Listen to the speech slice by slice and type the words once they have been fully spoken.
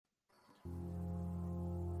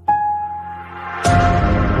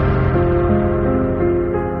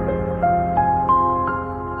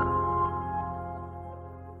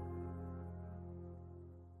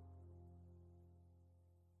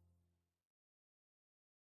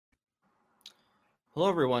Hello,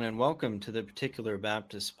 everyone, and welcome to the Particular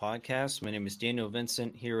Baptist Podcast. My name is Daniel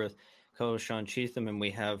Vincent here with co-host Sean Cheatham, and we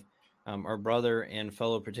have our brother and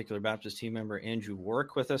fellow Particular Baptist team member Andrew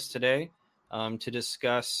Work with us today to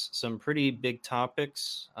discuss some pretty big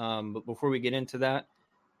topics. But before we get into that,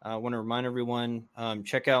 I want to remind everyone,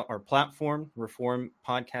 check out our platform,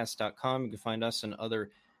 reformpodcast.com. You can find us and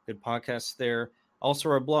other good podcasts there. Also,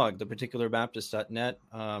 our blog, theparticularbaptist.net.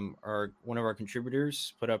 One of our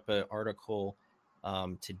contributors put up an article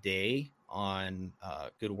today on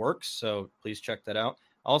good works, so please check that out.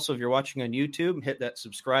 Also, if you're watching on YouTube, hit that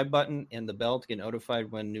subscribe button and the bell to get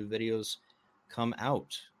notified when new videos come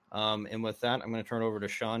out. And with that, I'm going to turn it over to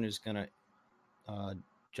Sean, who's going to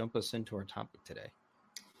jump us into our topic today.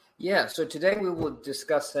 Yeah, so today we will be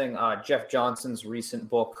discussing Jeff Johnson's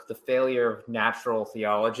recent book, The Failure of Natural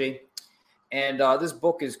Theology. And this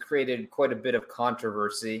book has created quite a bit of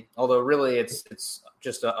controversy, although really it's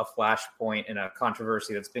just a flashpoint in a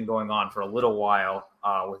controversy that's been going on for a little while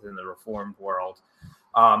within the Reformed world.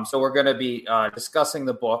 So we're going to be discussing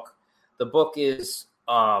the book. The book is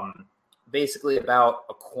basically about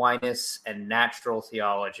Aquinas and natural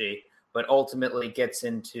theology, but ultimately gets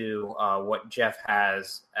into what Jeff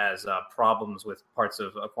has as problems with parts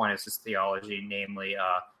of Aquinas' theology, namely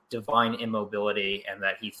divine immobility, and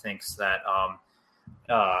that he thinks that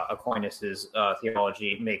Aquinas'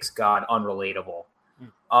 theology makes God unrelatable.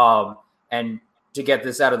 And to get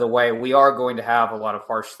this out of the way, we are going to have a lot of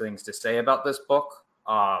harsh things to say about this book.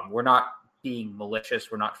 We're not being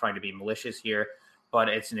malicious. We're not trying to be malicious here, but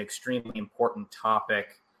it's an extremely important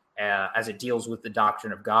topic as it deals with the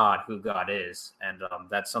doctrine of God, who God is. And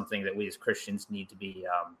that's something that we as Christians need to be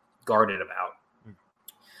guarded about.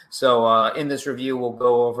 So in this review, we'll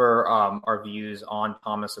go over our views on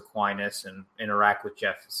Thomas Aquinas and interact with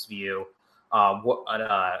Jeff's view, what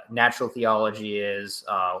natural theology is,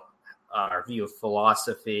 our view of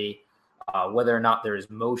philosophy, whether or not there is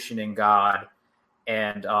motion in God,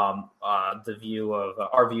 and our view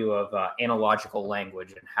of analogical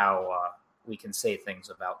language and how we can say things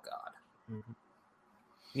about God. Mm-hmm.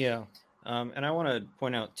 Yeah. And I want to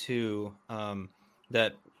point out, too,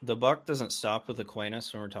 that the buck doesn't stop with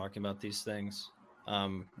Aquinas when we're talking about these things.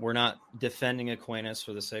 We're not defending Aquinas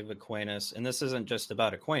for the sake of Aquinas. And this isn't just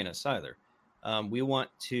about Aquinas either. We want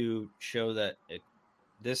to show that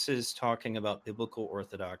this is talking about biblical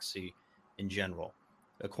orthodoxy in general.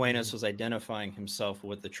 Aquinas was identifying himself with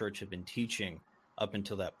what the church had been teaching up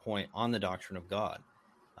until that point on the doctrine of God.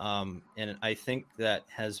 And I think that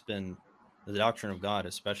the doctrine of God,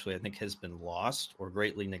 especially, I think has been lost or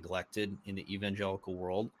greatly neglected in the evangelical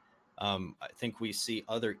world. I think we see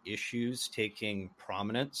other issues taking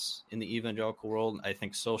prominence in the evangelical world. I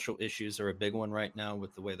think social issues are a big one right now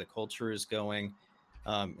with the way the culture is going.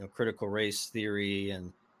 Critical race theory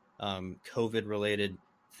and COVID-related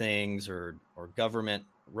things or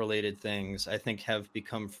government-related things, I think, have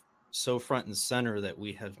become so front and center that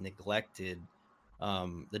we have neglected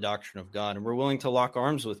the doctrine of God. And we're willing to lock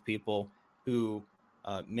arms with people who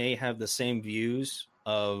may have the same views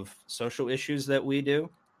of social issues that we do,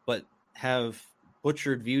 but have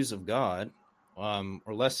butchered views of God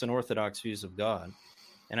or less than orthodox views of God.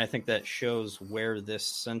 And I think that shows where this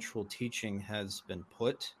central teaching has been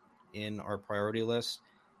put in our priority list,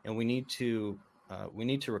 and we need to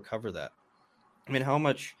recover that. I mean, how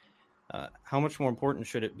much more important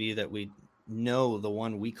should it be that we know the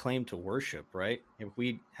one we claim to worship, right? If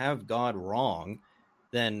we have God wrong,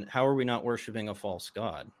 then how are we not worshiping a false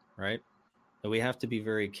God, right? So we have to be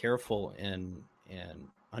very careful in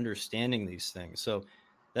understanding these things. So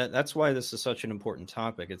that's why this is such an important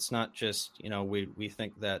topic. It's not just, we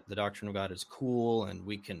think that the doctrine of God is cool and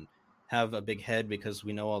we can have a big head because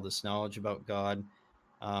we know all this knowledge about God.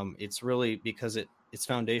 It's really because it's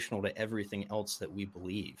foundational to everything else that we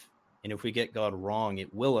believe. And if we get God wrong,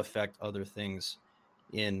 it will affect other things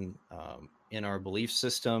in our belief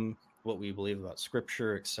system, what we believe about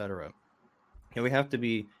Scripture, etc. And we have to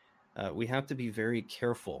be very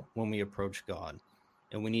careful when we approach God,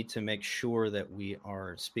 and we need to make sure that we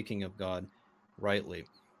are speaking of God rightly.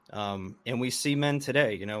 And we see men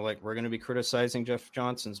today, like we're going to be criticizing Jeff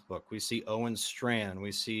Johnson's book. We see Owen Strachan,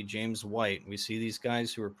 we see James White, we see these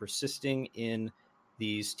guys who are persisting in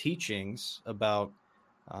these teachings about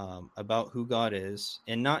who God is,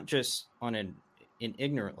 and not just on an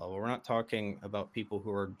ignorant level. We're not talking about people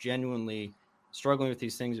who are genuinely struggling with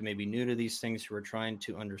these things and maybe new to these things who are trying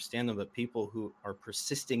to understand them, but people who are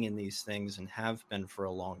persisting in these things and have been for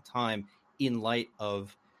a long time in light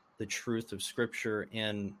of the truth of Scripture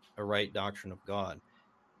and a right doctrine of God.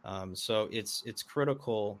 So it's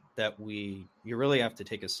critical that you really have to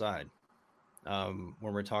take a side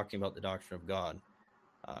when we're talking about the doctrine of God.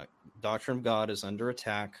 Doctrine of God is under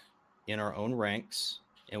attack in our own ranks,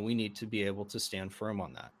 and we need to be able to stand firm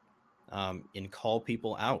on that, and call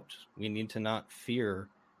people out. We need to not fear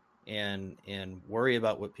and worry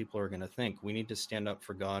about what people are going to think. We need to stand up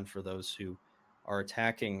for God for those who are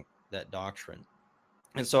attacking that doctrine.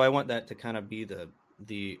 And so I want that to kind of be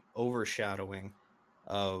the overshadowing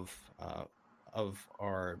of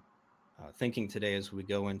our thinking today as we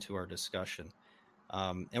go into our discussion.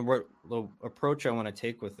 And the approach I want to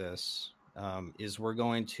take with this is we're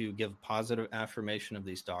going to give positive affirmation of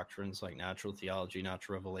these doctrines like natural theology,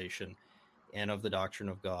 natural revelation, and of the doctrine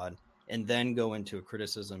of God, and then go into a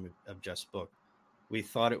criticism of Jeff's book. We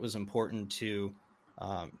thought it was important to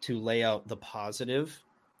lay out the positive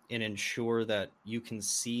and ensure that you can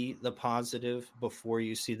see the positive before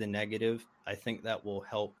you see the negative. I think that will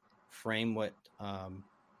help frame what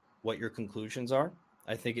your conclusions are.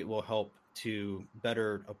 I think it will help to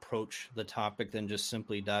better approach the topic than just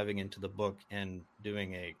simply diving into the book and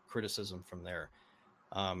doing a criticism from there.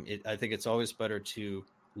 I think it's always better to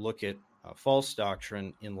look at false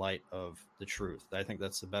doctrine in light of the truth. I think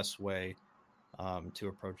that's the best way to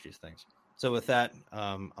approach these things. So with that,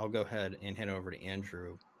 I'll go ahead and hand over to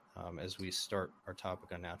Andrew as we start our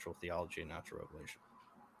topic on natural theology and natural revelation.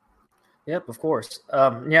 Yep, of course.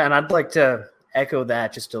 Yeah, and I'd like to echo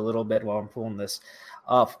that just a little bit while I'm pulling this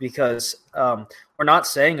up, because we're not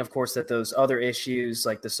saying, of course, that those other issues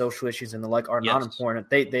like the social issues and the like are not important.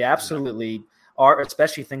 They absolutely are,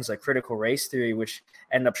 especially things like critical race theory, which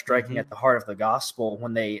end up striking at the heart of the gospel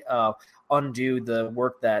when they undo the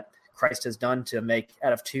work that Christ has done to make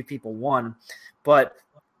out of two people one. But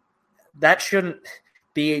that shouldn't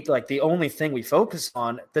be like the only thing we focus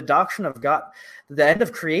on. The doctrine of God, the end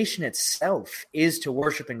of creation itself, is to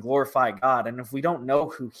worship and glorify God. And if we don't know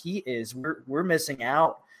who he is, we're missing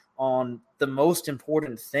out on the most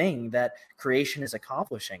important thing that creation is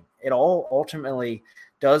accomplishing. It all ultimately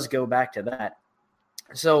does go back to that.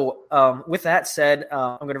 So with that said,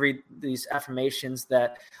 I'm going to read these affirmations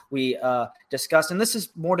that we discussed. And this is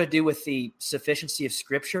more to do with the sufficiency of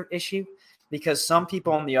Scripture issue, because some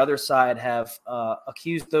people on the other side have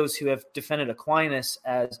accused those who have defended Aquinas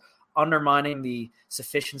as undermining the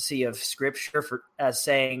sufficiency of Scripture, as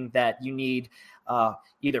saying that you need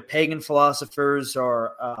either pagan philosophers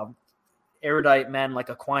or erudite men like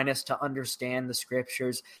Aquinas to understand the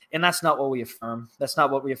Scriptures. And that's not what we affirm. That's not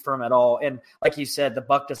what we affirm at all. And like you said, the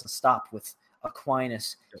buck doesn't stop with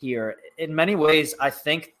Aquinas here. In many ways, I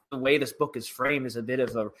think the way this book is framed is a bit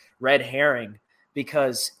of a red herring,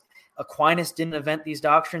 because Aquinas didn't invent these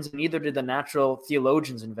doctrines, and neither did the natural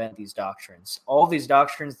theologians invent these doctrines. All these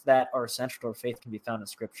doctrines that are essential to our faith can be found in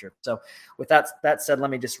Scripture. So with that said, let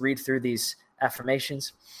me just read through these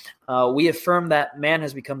affirmations. We affirm that man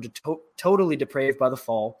has become totally depraved by the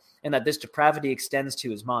fall, and that this depravity extends to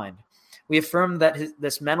his mind. We affirm that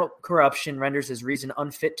this mental corruption renders his reason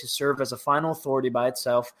unfit to serve as a final authority by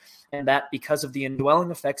itself, and that because of the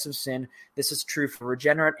indwelling effects of sin, this is true for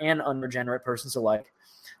regenerate and unregenerate persons alike.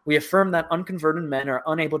 We affirm that unconverted men are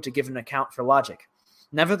unable to give an account for logic.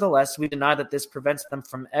 Nevertheless, we deny that this prevents them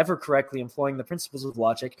from ever correctly employing the principles of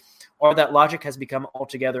logic, or that logic has become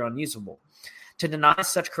altogether unusable. To deny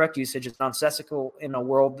such correct usage is nonsensical in a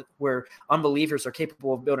world where unbelievers are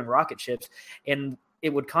capable of building rocket ships, and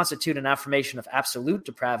it would constitute an affirmation of absolute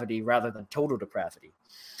depravity rather than total depravity.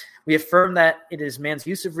 We affirm that it is man's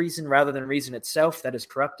use of reason rather than reason itself that is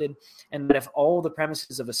corrupted, and that if all the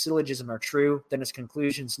premises of a syllogism are true, then its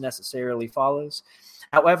conclusions necessarily follows.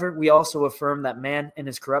 However, we also affirm that man in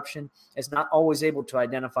his corruption is not always able to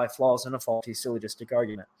identify flaws in a faulty syllogistic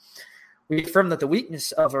argument. We affirm that the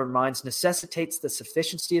weakness of our minds necessitates the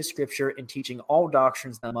sufficiency of Scripture in teaching all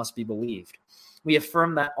doctrines that must be believed. We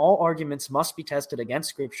affirm that all arguments must be tested against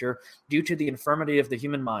Scripture due to the infirmity of the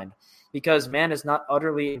human mind, because man is not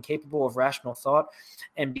utterly incapable of rational thought,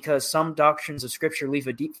 and because some doctrines of Scripture leave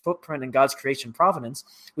a deep footprint in God's creation providence,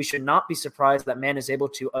 we should not be surprised that man is able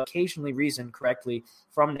to occasionally reason correctly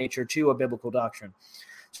from nature to a biblical doctrine.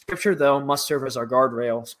 Scripture, though, must serve as our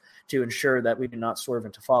guardrails to ensure that we do not swerve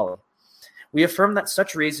into folly. We affirm that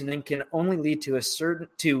such reasoning can only lead to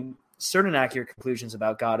certain accurate conclusions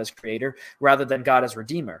about God as creator rather than God as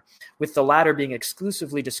redeemer, with the latter being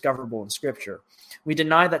exclusively discoverable in Scripture. We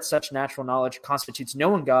deny that such natural knowledge constitutes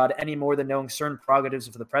knowing God any more than knowing certain prerogatives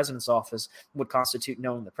of the president's office would constitute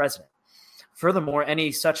knowing the president. Furthermore,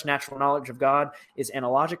 any such natural knowledge of God is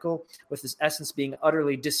analogical, with its essence being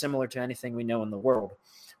utterly dissimilar to anything we know in the world.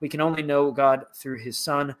 We can only know God through his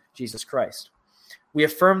Son, Jesus Christ. We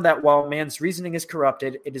affirm that while man's reasoning is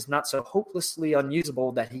corrupted, it is not so hopelessly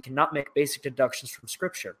unusable that he cannot make basic deductions from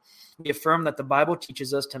Scripture. We affirm that the Bible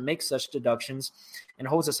teaches us to make such deductions and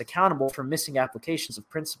holds us accountable for missing applications of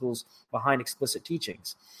principles behind explicit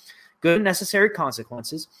teachings. Good and necessary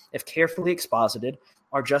consequences, if carefully exposited,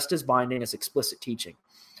 are just as binding as explicit teaching.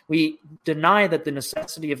 We deny that the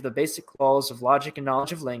necessity of the basic laws of logic and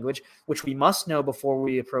knowledge of language, which we must know before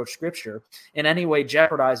we approach Scripture, in any way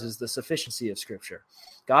jeopardizes the sufficiency of Scripture.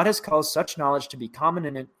 God has caused such knowledge to be common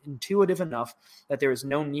and intuitive enough that there is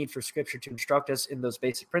no need for Scripture to instruct us in those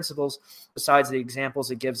basic principles, besides the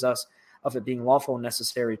examples it gives us of it being lawful and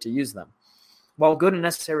necessary to use them. While good and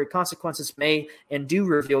necessary consequences may and do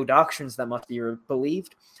reveal doctrines that must be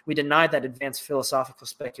believed, we deny that advanced philosophical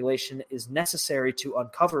speculation is necessary to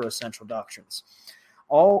uncover essential doctrines.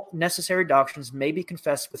 All necessary doctrines may be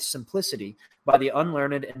confessed with simplicity by the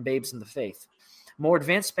unlearned and babes in the faith. More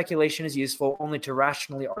advanced speculation is useful only to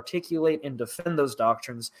rationally articulate and defend those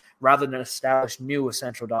doctrines rather than establish new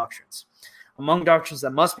essential doctrines. Among doctrines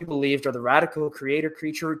that must be believed are the radical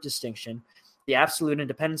creator-creature distinction, the absolute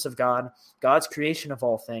independence of God, God's creation of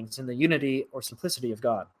all things, and the unity or simplicity of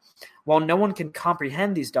God. While no one can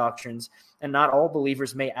comprehend these doctrines, and not all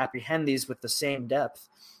believers may apprehend these with the same depth,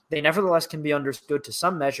 they nevertheless can be understood to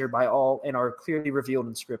some measure by all and are clearly revealed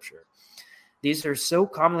in Scripture. These are so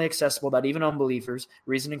commonly accessible that even unbelievers,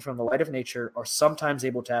 reasoning from the light of nature, are sometimes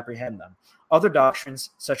able to apprehend them. Other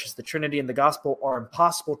doctrines, such as the Trinity and the Gospel, are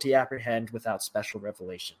impossible to apprehend without special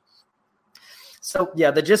revelation. So, yeah,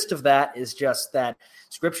 the gist of that is just that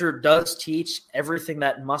Scripture does teach everything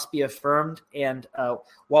that must be affirmed, and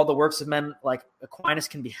while the works of men like Aquinas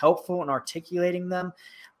can be helpful in articulating them,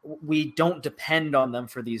 we don't depend on them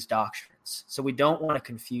for these doctrines. So we don't want to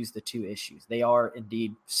confuse the two issues. They are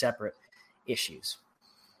indeed separate issues.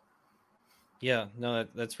 Yeah, no,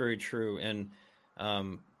 that's very true. And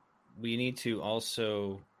we need to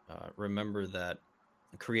also remember that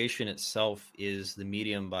creation itself is the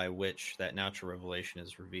medium by which that natural revelation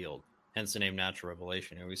is revealed, hence the name natural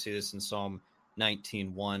revelation. And we see this in Psalm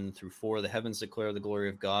 19:1 through 4. The heavens declare the glory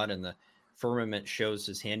of God, and the firmament shows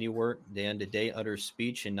his handiwork. Day unto day utters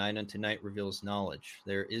speech, and night unto night reveals knowledge.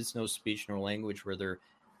 There is no speech nor language where their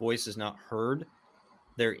voice is not heard.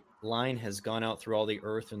 Their line has gone out through all the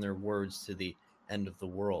earth, and their words to the end of the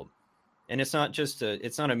world. And it's not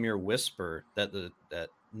a mere whisper that that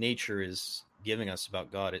nature is giving us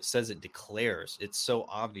about God. It says, it declares. It's so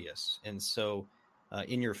obvious and so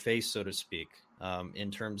in your face, so to speak,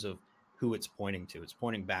 in terms of who it's pointing to. It's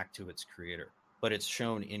pointing back to its creator, but it's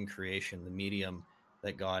shown in creation, the medium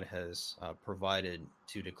that God has provided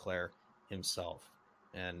to declare himself.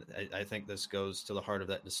 And I think this goes to the heart of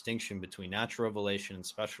that distinction between natural revelation and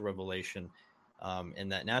special revelation,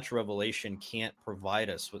 and that natural revelation can't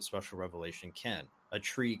provide us what special revelation can. A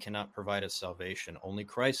tree cannot provide us salvation. Only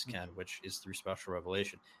Christ can, which is through special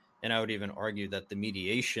revelation. And I would even argue that the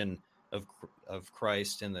mediation of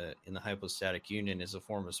Christ in the hypostatic union is a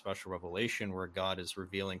form of special revelation, where God is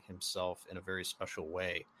revealing himself in a very special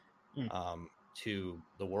way to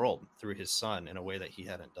the world through his Son in a way that he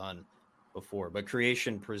hadn't done before. But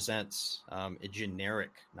creation presents a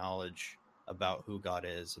generic knowledge about who God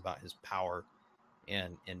is, about his power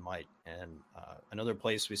and might. And another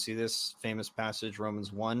place we see this famous passage,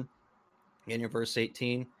 Romans 1, in verse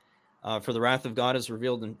 18, for the wrath of God is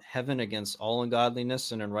revealed in heaven against all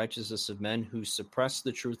ungodliness and unrighteousness of men who suppress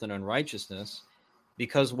the truth and unrighteousness,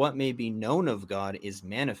 because what may be known of God is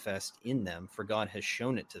manifest in them, for God has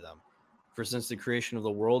shown it to them. For since the creation of the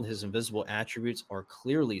world, his invisible attributes are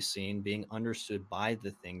clearly seen, being understood by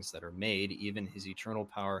the things that are made, even his eternal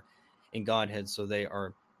power and Godhead, so they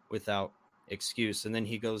are without excuse. And then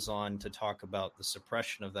he goes on to talk about the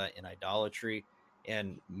suppression of that in idolatry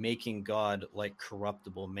and making God like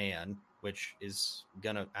corruptible man, which is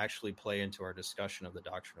going to actually play into our discussion of the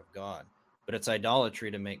doctrine of God. But it's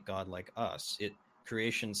idolatry to make God like us.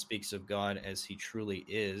 Creation speaks of God as he truly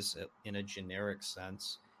is in a generic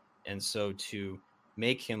sense. And so to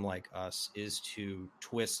make him like us is to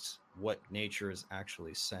twist what nature is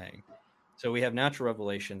actually saying. So we have natural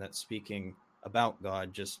revelation that's speaking about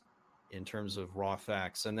God just in terms of raw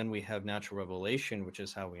facts. And then we have natural revelation, which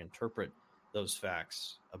is how we interpret those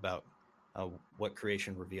facts about what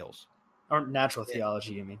creation reveals. Or natural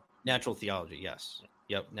theology, you mean? Natural theology, yes.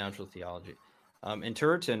 Yep, natural theology. And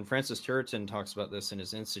Francis Turretin talks about this in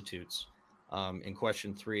his Institutes in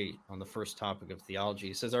question 3 on the first topic of theology.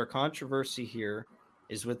 He says, our controversy here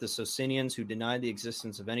is with the Socinians, who deny the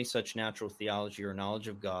existence of any such natural theology or knowledge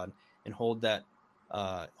of God, and hold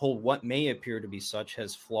what may appear to be such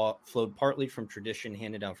has flowed partly from tradition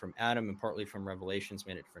handed down from Adam and partly from revelations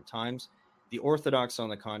made at different times. The Orthodox, on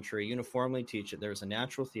the contrary, uniformly teach that there is a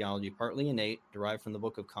natural theology, partly innate, derived from the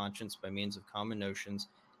book of conscience by means of common notions,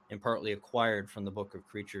 and partly acquired from the book of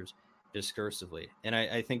creatures discursively. And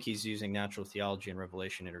I think he's using natural theology and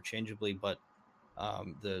revelation interchangeably, but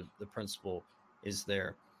the principle is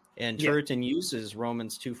there. And Turretin uses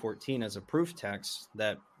Romans 2:14 as a proof text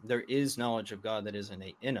that there is knowledge of God that is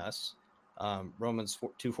innate in us. Romans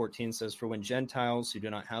 2:14 says, "For when Gentiles who do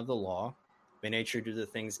not have the law, by nature do the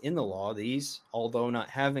things in the law, these, although not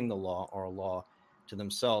having the law, are a law to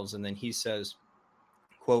themselves." And then he says,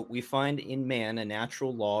 quote, "We find in man a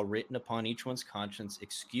natural law written upon each one's conscience,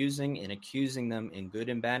 excusing and accusing them in good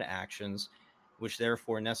and bad actions, which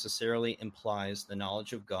therefore necessarily implies the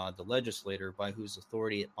knowledge of God, the legislator, by whose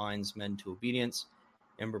authority it binds men to obedience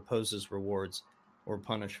and proposes rewards or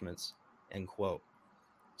punishments," end quote.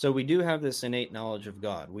 So we do have this innate knowledge of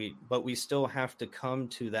God, but we still have to come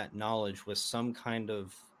to that knowledge with some kind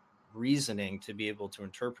of reasoning to be able to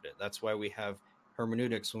interpret it. That's why we have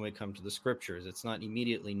hermeneutics when we come to the scriptures. It's not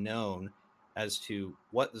immediately known as to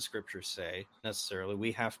what the scriptures say necessarily.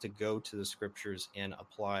 We have to go to the scriptures and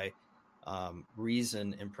apply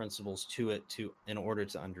reason and principles to it in order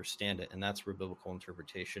to understand it. And that's where biblical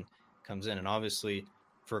interpretation comes in. And obviously,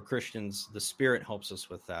 for Christians, the Spirit helps us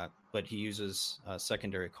with that, but he uses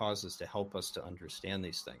secondary causes to help us to understand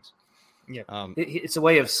these things. Yeah, it's a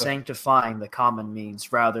way of sanctifying the common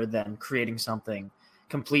means rather than creating something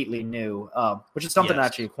completely new, which is something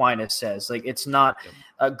actually Aquinas says. Like, it's not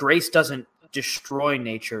grace doesn't destroy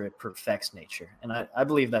nature; it perfects nature, and I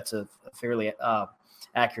believe that's a fairly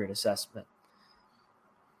accurate assessment.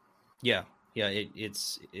 It's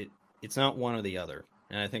not one or the other,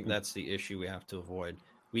 and I think that's the issue we have to avoid.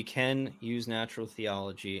 We can use natural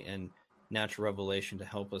theology and natural revelation to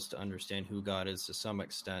help us to understand who God is to some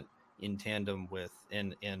extent, in tandem with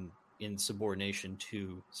and in subordination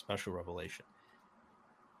to special revelation.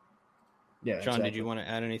 Yeah, Sean, exactly. Did you want to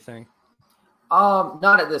add anything?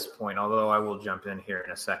 Not at this point, although I will jump in here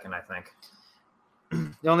in a second, I think.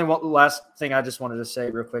 The only last thing I just wanted to say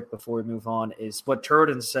real quick before we move on is what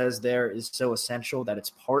Turretin says there is so essential that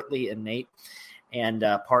it's partly innate and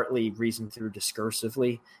partly reasoned through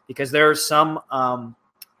discursively, because there are some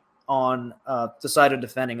on the side of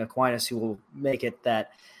defending Aquinas who will make it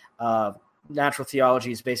that natural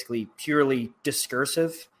theology is basically purely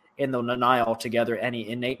discursive, and they'll deny altogether any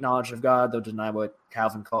innate knowledge of God. They'll deny what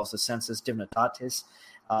Calvin calls the sensus divinitatis,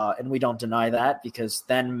 and we don't deny that, because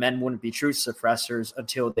then men wouldn't be truth suppressors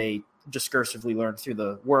until they discursively learn through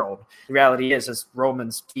the world. The reality is, as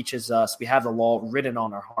Romans teaches us, we have the law written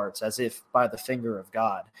on our hearts as if by the finger of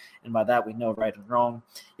God, and by that we know right and wrong.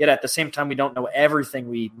 Yet at the same time, we don't know everything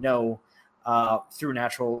we know through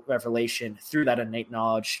natural revelation, through that innate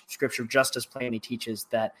knowledge. Scripture just as plainly teaches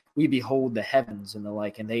that we behold the heavens and the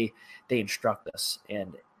like, and they instruct us,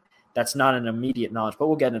 and that's not an immediate knowledge, but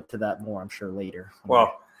we'll get into that more, I'm sure, later.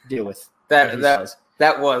 Well, deal with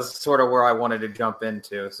that was sort of where I wanted to jump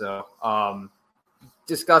into. So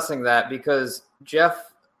discussing that, because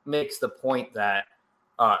Jeff makes the point that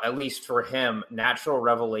at least for him, natural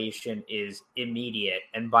revelation is immediate.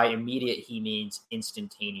 And by immediate, he means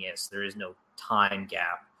instantaneous. There is no time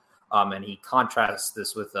gap. And he contrasts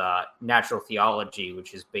this with natural theology,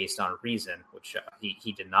 which is based on reason, which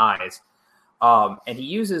he denies. And he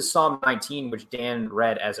uses Psalm 19, which Dan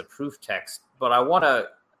read, as a proof text. But I want to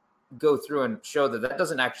go through and show that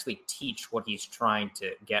doesn't actually teach what he's trying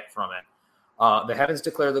to get from it. The heavens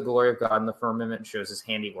declare the glory of God, and the firmament shows his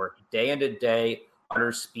handiwork. Day unto day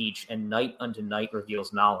utters speech, and night unto night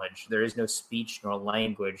reveals knowledge. There is no speech nor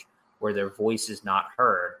language where their voice is not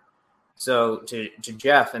heard. So to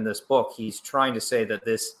Jeff in this book, he's trying to say that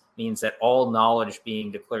this means that all knowledge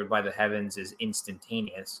being declared by the heavens is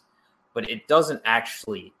instantaneous, but it doesn't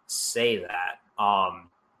actually say that.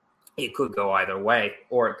 It could go either way,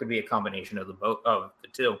 or it could be a combination of the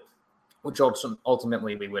two, which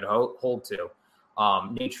ultimately we would hold to.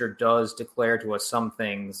 Nature does declare to us some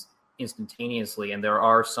things instantaneously, and there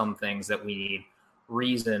are some things that we need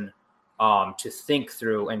reason to think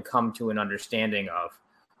through and come to an understanding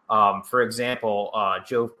of. For example,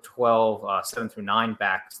 Job 12, 7-9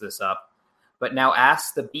 backs this up. But now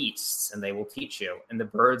ask the beasts, and they will teach you, and the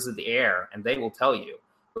birds of the air, and they will tell you.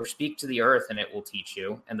 Or speak to the earth, and it will teach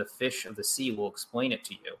you, and the fish of the sea will explain it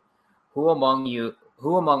to you. Who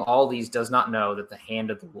among all these does not know that the hand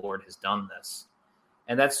of the Lord has done this?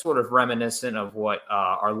 And that's sort of reminiscent of what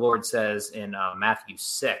our Lord says in Matthew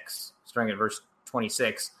 6, starting at verse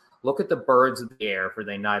 26. Look at the birds of the air, for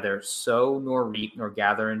they neither sow nor reap nor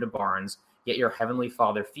gather into barns, yet your heavenly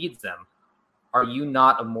Father feeds them. Are you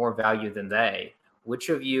not of more value than they? which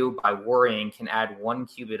of you by worrying can add 1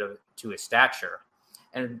 cubit to his stature?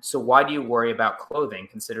 And so why do you worry about clothing?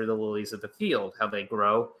 Consider the lilies of the field, how they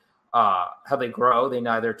grow. They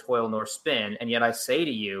neither toil nor spin. And yet I say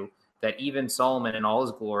to you that even Solomon in all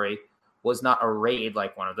his glory was not arrayed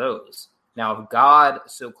like one of those. Now, if God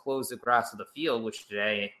so clothes the grass of the field, which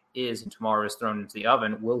today is and tomorrow is thrown into the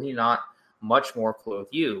oven, will he not much more clothe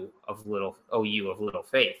you of little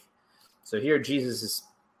faith? So here Jesus is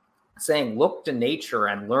saying, look to nature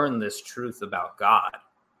and learn this truth about God.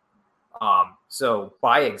 So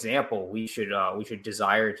by example, we should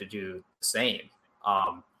desire to do the same.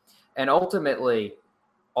 And ultimately,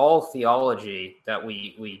 all theology that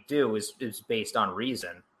we do is based on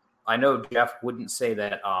reason. I know Jeff wouldn't say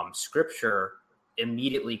that Scripture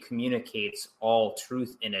immediately communicates all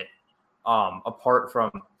truth in it, apart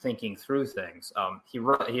from thinking through things. He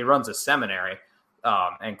runs a seminary,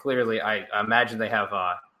 and clearly, I imagine they have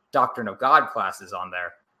Doctrine of God classes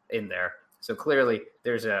in there. So clearly,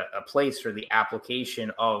 there's a place for the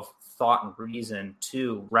application of thought and reason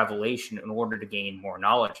to revelation in order to gain more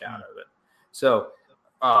knowledge out of it. So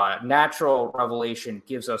natural revelation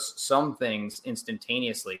gives us some things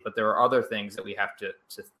instantaneously, but there are other things that we have to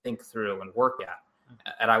think through and work at.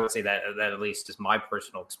 And I would say that at least is my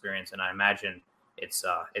personal experience, and I imagine it's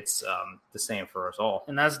the same for us all.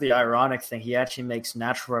 And that's the ironic thing. He actually makes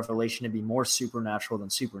natural revelation to be more supernatural than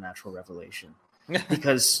supernatural revelation.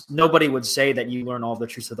 Because nobody would say that you learn all the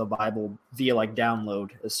truths of the Bible via like download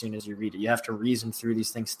as soon as you read it. You have to reason through these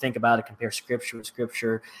things, think about it, compare Scripture with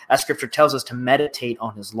Scripture. As Scripture tells us to meditate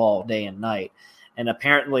on his law day and night. And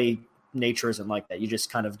apparently nature isn't like that. You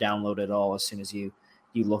just kind of download it all as soon as you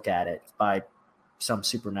look at it by some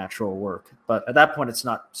supernatural work. But at that point, it's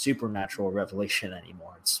not supernatural revelation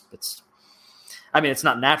anymore. It's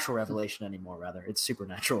not natural revelation anymore, rather. It's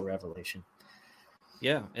supernatural revelation.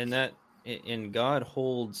 Yeah, and God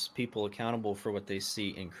holds people accountable for what they see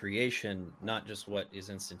in creation, not just what is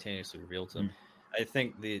instantaneously revealed to them. I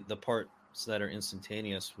think the parts that are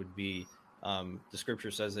instantaneous would be the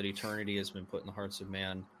Scripture says that eternity has been put in the hearts of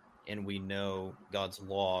man, and we know God's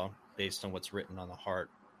law based on what's written on the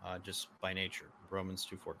heart just by nature, Romans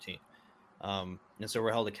 2:14. And so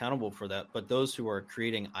we're held accountable for that. But those who are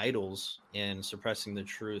creating idols and suppressing the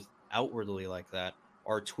truth outwardly like that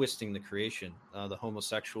are twisting the creation. The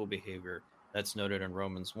homosexual behavior that's noted in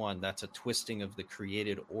Romans 1, that's a twisting of the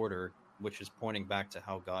created order, which is pointing back to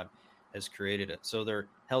how God has created it. So they're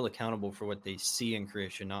held accountable for what they see in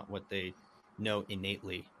creation, not what they know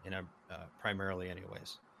innately, primarily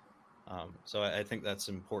anyways. So I think that's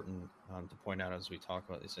important to point out as we talk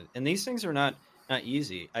about these things. And these things are not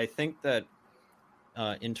easy. I think that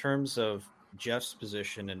in terms of Jeff's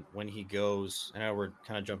position and when he goes, I know we're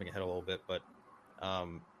kind of jumping ahead a little bit, but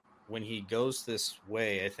when he goes this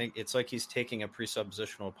way, I think it's like he's taking a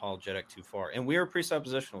presuppositional apologetic too far. And we are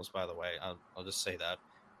presuppositionals, by the way. I'll just say that.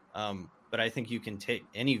 But I think you can take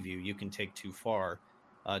any view you can take too far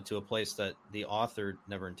to a place that the author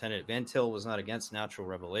never intended. Van Til was not against natural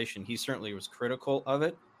revelation. He certainly was critical of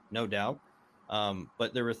it, no doubt.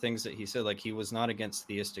 But there were things that he said, like he was not against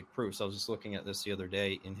theistic proofs. I was just looking at this the other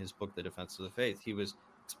day in his book, The Defense of the Faith. He was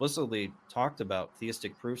explicitly talked about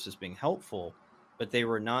theistic proofs as being helpful, but they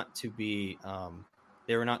were not to be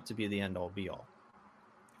the end all be all,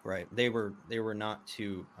 right? They were not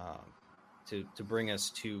to bring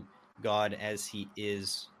us to God as he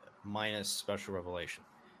is minus special revelation.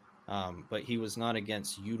 But he was not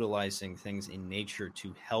against utilizing things in nature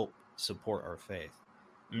to help support our faith.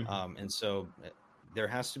 Mm-hmm. And so there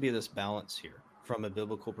has to be this balance here from a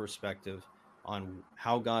biblical perspective on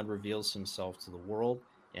how God reveals himself to the world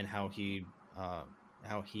and how he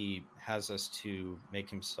has us to make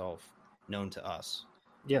himself known to us.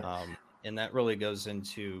 Yeah. And that really goes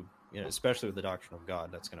into, especially with the doctrine of God,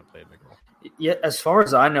 that's going to play a big role. Yeah, as far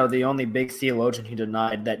as I know, the only big theologian who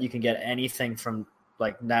denied that you can get anything from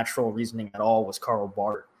like natural reasoning at all was Karl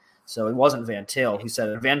Barth. So it wasn't Van Til who said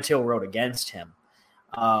it. Van Til wrote against him.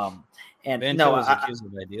 And Van Til was accused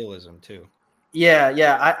of idealism too.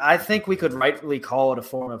 Yeah. I think we could rightfully call it a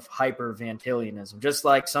form of hyper-Van-Tilianism, just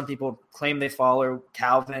like some people claim they follow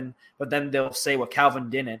Calvin, but then they'll say what Calvin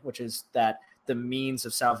didn't, which is that the means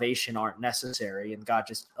of salvation aren't necessary and God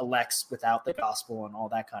just elects without the gospel and all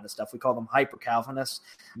that kind of stuff. We call them hyper-Calvinists.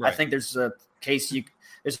 Right. I think there's a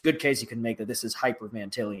good case you can make that this is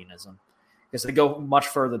hyper-Van-Tilianism because they go much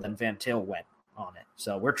further than Van Til went on it.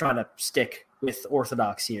 So we're trying to stick with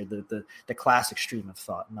orthodox here, the classic stream of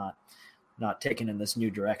thought, not taken in this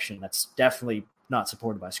new direction that's definitely not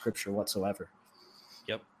supported by Scripture whatsoever.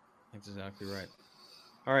 Yep, that's exactly right.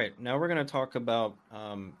 All right, now we're going to talk about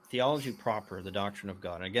theology proper, the doctrine of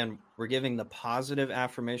God. And again, we're giving the positive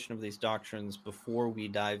affirmation of these doctrines before we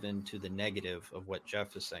dive into the negative of what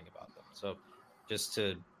Jeff is saying about them. So just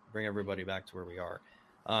to bring everybody back to where we are.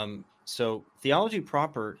 So theology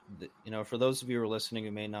proper, for those of you who are listening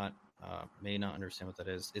who may not understand what that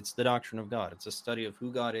is, it's the doctrine of God. It's a study of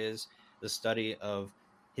who God is, the study of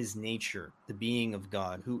his nature, the being of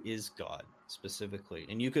God, who is God specifically.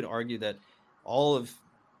 And you could argue that all of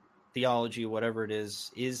theology, whatever it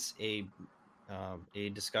is a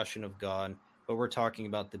discussion of God, but we're talking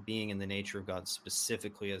about the being and the nature of God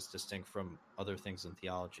specifically as distinct from other things in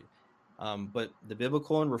theology. But the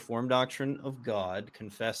biblical and Reformed doctrine of God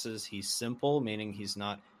confesses he's simple, meaning he's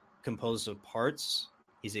not composed of parts.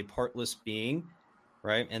 He's a partless being,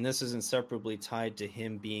 right? And this is inseparably tied to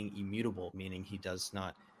him being immutable, meaning he does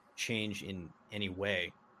not change in any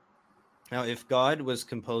way. Now, if God was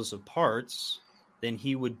composed of parts, then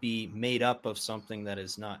he would be made up of something that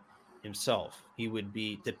is not himself. He would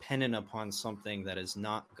be dependent upon something that is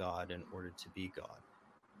not God in order to be God.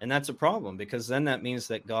 And that's a problem, because then that means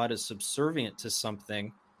that God is subservient to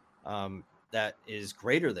something that is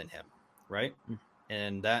greater than him, right?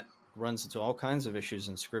 And that runs into all kinds of issues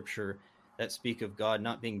in Scripture that speak of God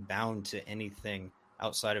not being bound to anything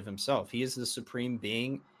outside of himself. He is the supreme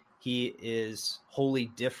being. He is wholly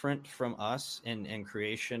different from us and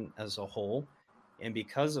creation as a whole. And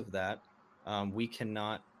because of that, we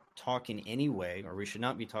cannot talk in any way, or we should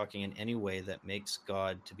not be talking in any way that makes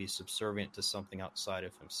God to be subservient to something outside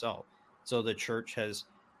of himself. So the church has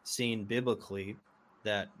seen biblically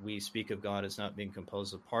that we speak of God as not being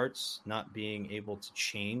composed of parts, not being able to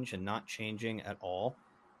change and not changing at all,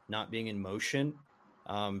 not being in motion,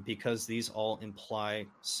 because these all imply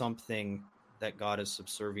something that God is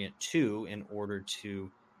subservient to in order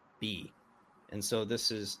to be. And so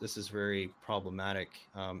this is very problematic,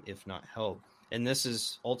 if not held. And this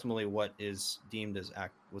is ultimately what is deemed as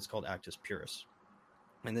what's called actus purus.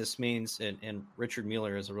 And this means, and Richard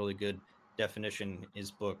Mueller has a really good definition in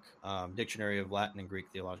his book, Dictionary of Latin and Greek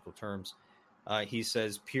Theological Terms. He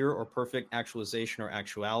says, pure or perfect actualization or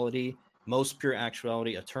actuality, most pure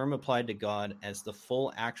actuality, a term applied to God as the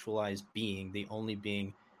full actualized being, the only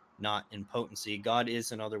being not in potency. God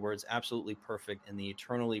is, in other words, absolutely perfect and the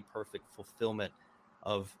eternally perfect fulfillment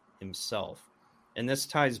of himself. And this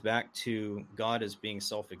ties back to God as being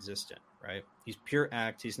self-existent, right? He's pure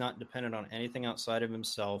act. He's not dependent on anything outside of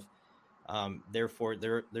himself. Therefore,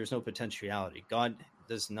 there's no potentiality. God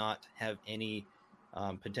does not have any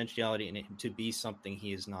potentiality in it to be something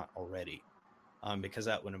he is not already, because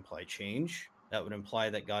that would imply change. That would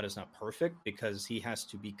imply that God is not perfect, because he has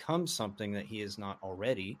to become something that he is not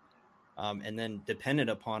already, and then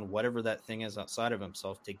dependent upon whatever that thing is outside of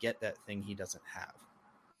himself to get that thing he doesn't have.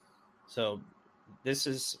 So this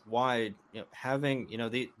is why, having,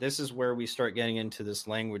 this is where we start getting into this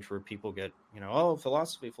language where people get, oh,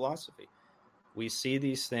 philosophy. We see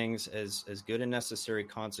these things as good and necessary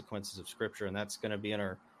consequences of Scripture, and that's going to be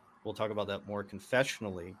we'll talk about that more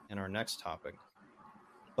confessionally in our next topic.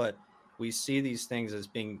 But we see these things as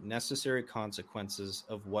being necessary consequences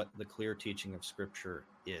of what the clear teaching of Scripture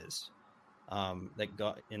is. That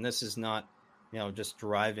God, and this is not, just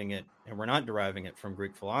deriving it, and we're not deriving it from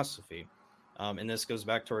Greek philosophy. And this goes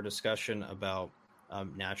back to our discussion about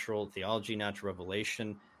natural theology, natural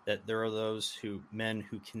revelation, that there are those men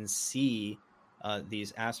who can see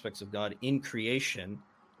these aspects of God in creation,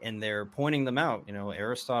 and they're pointing them out.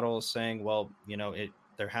 Aristotle is saying, well,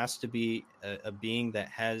 there has to be a being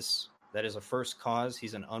that is a first cause.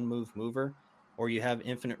 He's an unmoved mover, or you have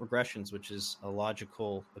infinite regressions, which is a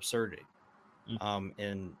logical absurdity.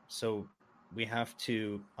 And so we have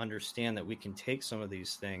to understand that we can take some of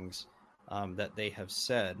these things that they have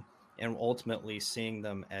said, and ultimately seeing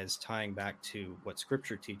them as tying back to what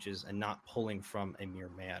Scripture teaches and not pulling from a mere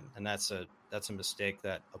man. And that's a mistake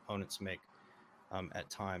that opponents make at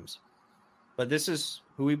times. But this is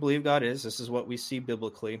who we believe God is. This is what we see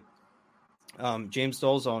biblically. James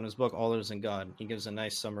Dolezal, in his book All Is in God, he gives a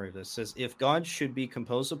nice summary of this. It says, if God should be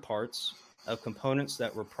composed of parts, of components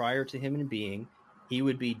that were prior to him in being, he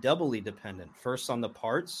would be doubly dependent, first on the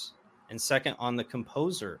parts, and second on the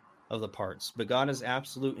composer of the parts. But God is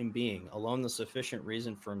absolute in being, alone the sufficient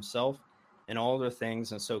reason for himself and all other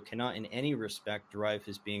things, and so cannot in any respect derive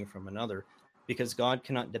his being from another, because God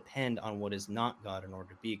cannot depend on what is not God in order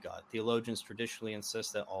to be God. Theologians traditionally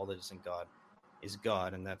insist that all that is in God is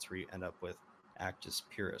God, and that's where you end up with actus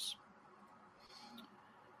purus.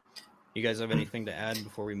 You guys have anything to add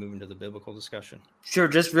before we move into the biblical discussion? Sure,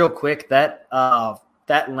 just real quick, that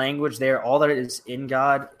language there, all that is in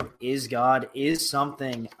God is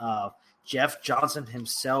something Jeff Johnson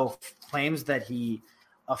himself claims that he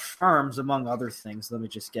affirms, among other things. Let me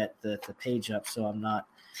just get the page up so I'm not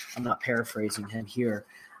paraphrasing him here.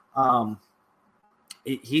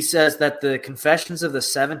 He says that the confessions of the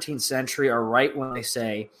 17th century are right when they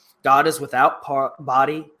say God is without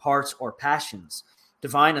body, parts, or passions.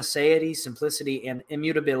 Divine aseity, simplicity, and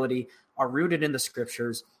immutability are rooted in the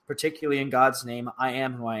scriptures, particularly in God's name, I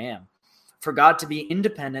am who I am. For God to be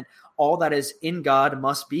independent, all that is in God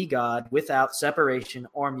must be God without separation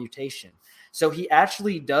or mutation. So he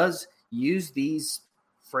actually does use these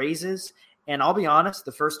phrases. And I'll be honest,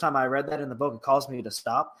 the first time I read that in the book, it caused me to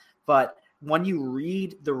stop. But when you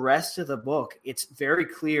read the rest of the book, it's very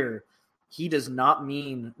clear he does not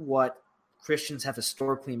mean what Christians have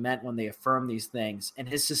historically meant when they affirm these things. And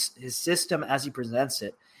his system, as he presents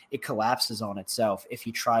it, it collapses on itself if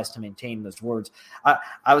he tries to maintain those words.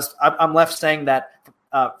 I'm left saying that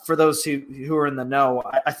for those who are in the know,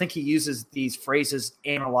 I think he uses these phrases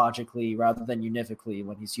analogically rather than univocally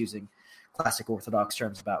when he's using classic Orthodox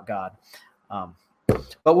terms about God.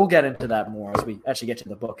 But we'll get into that more as we actually get to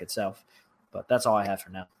the book itself. But that's all I have for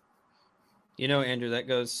now. You know, Andrew, that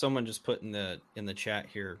goes. Someone just put in the chat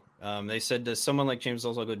here. They said, "Does someone like James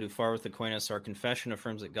also go too far with Aquinas? Our confession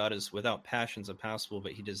affirms that God is without passions impassible,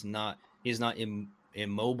 but he is not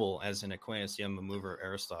immobile as in Aquinas, the immover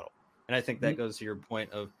Aristotle." And I think that goes to your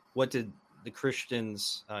point of what did the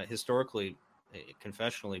Christians historically,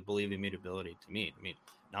 confessionally, believe immutability to mean? I mean,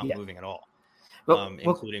 not moving at all,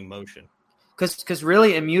 including motion. Because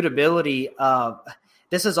really, immutability.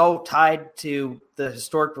 This is all tied to the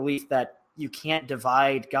historic belief that you can't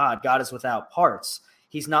divide God. God is without parts.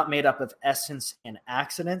 He's not made up of essence and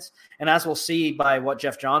accidents. And as we'll see by what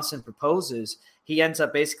Jeff Johnson proposes, he ends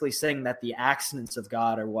up basically saying that the accidents of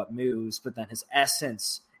God are what moves, but then his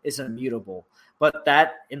essence is immutable. But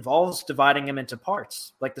that involves dividing him into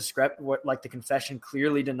parts, like the confession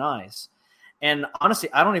clearly denies. And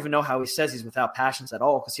honestly, I don't even know how he says he's without passions at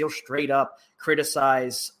all, because he'll straight up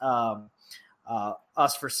criticize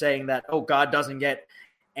us for saying that, oh, God doesn't get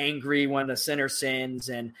angry when a sinner sins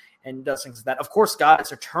and does things like that. Of course, God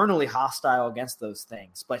is eternally hostile against those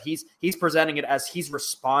things, but he's presenting it as he's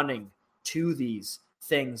responding to these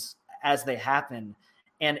things as they happen.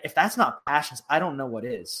 And if that's not passions, I don't know what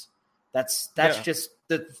is. That's just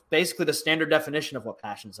basically the standard definition of what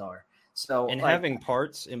passions are. So, and having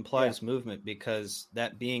parts implies movement, because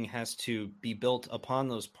that being has to be built upon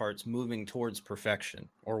those parts, moving towards perfection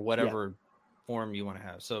or whatever form you want to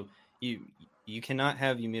have. So you cannot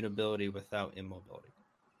have immutability without immobility.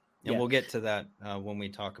 And we'll get to that when we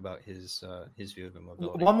talk about his view of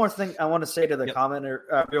immobility. One more thing I want to say to the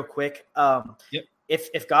commenter real quick.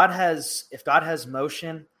 If God has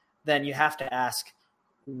motion, then you have to ask,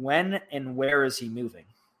 when and where is he moving?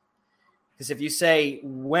 Because if you say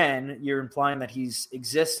when, you're implying that he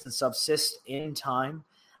exists and subsists in time.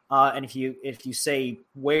 And if you say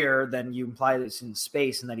where, then you imply that it's in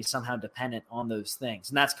space and that he's somehow dependent on those things.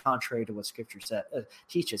 And that's contrary to what Scripture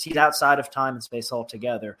teaches. He's outside of time and space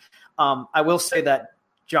altogether. I will say that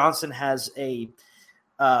Johnson has he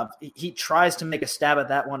tries to make a stab at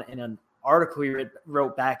that one in an article he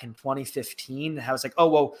wrote back in 2015. How it's like, oh,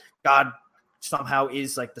 well, God somehow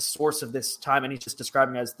is like the source of this time, and he's just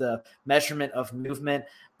describing it as the measurement of movement.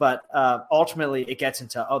 But ultimately, it gets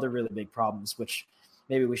into other really big problems, which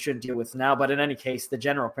maybe we shouldn't deal with now. But in any case, the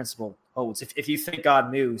general principle holds. If you think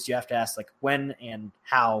God moves, you have to ask, like, when and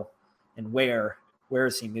how and where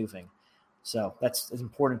is he moving? So that's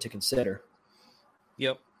important to consider.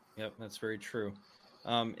 Yep, that's very true.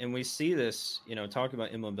 And we see this, talking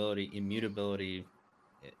about immobility, immutability,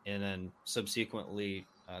 and then subsequently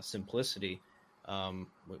simplicity.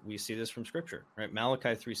 We see this from Scripture, right? Malachi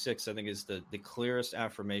 3:6, I think, is the clearest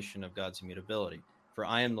affirmation of God's immutability. For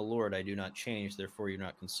I am the Lord, I do not change, therefore you're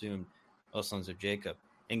not consumed, O sons of Jacob.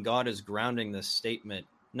 And God is grounding this statement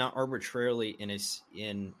not arbitrarily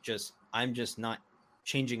I'm just not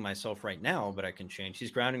changing myself right now, but I can change. He's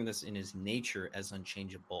grounding this in his nature as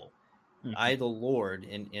unchangeable. Mm-hmm. I, the Lord,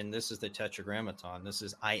 and this is the tetragrammaton. This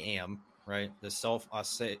is I am, right? The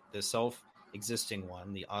self-existing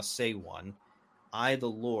one, the ase one. I, the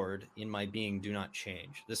Lord, in my being do not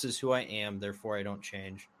change. This is who I am, therefore I don't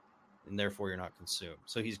change, and therefore you're not consumed.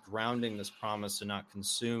 So he's grounding this promise to not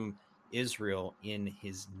consume Israel in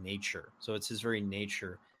his nature. So it's his very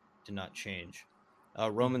nature to not change.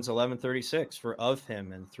 Romans 11:36, for of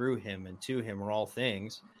him and through him and to him are all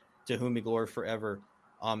things, to whom be glory forever.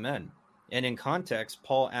 Amen. And in context,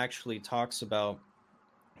 Paul actually talks about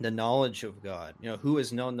the knowledge of God. Who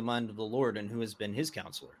has known the mind of the Lord and who has been his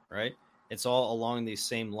counselor, right? It's all along these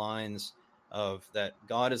same lines of that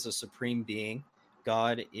God is a supreme being.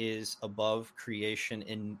 God is above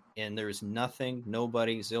creation, and there is nothing,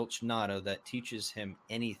 nobody, zilch, nada, that teaches him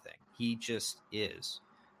anything. He just is.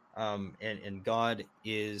 And God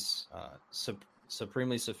is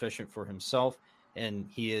supremely sufficient for himself, and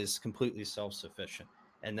he is completely self-sufficient.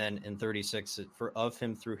 And then in 36, for of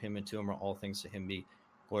him, through him, and to him are all things, to him be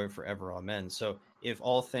glory forever, amen. So if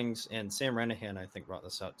all things, and Sam Renahan, I think, brought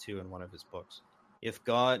this out too in one of his books, if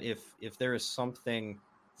there is something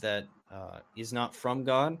that is not from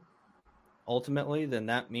God, ultimately, then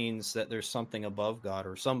that means that there's something above God,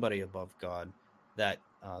 or somebody above God, that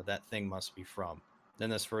that thing must be from. Then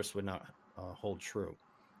this verse would not hold true.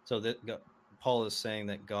 So that Paul is saying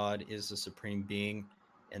that God is the supreme being,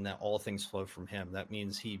 and that all things flow from him. That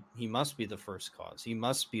means he must be the first cause. He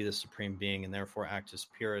must be the supreme being, and therefore act as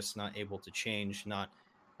purist, not able to change, not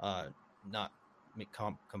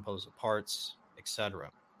compose of parts, etc.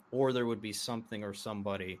 Or there would be something or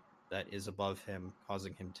somebody that is above him,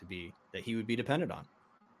 causing him to be, that he would be dependent on.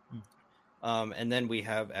 And then we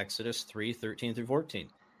have Exodus 3:13 through 14.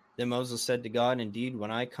 Then Moses said to God, indeed,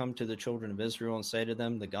 when I come to the children of Israel and say to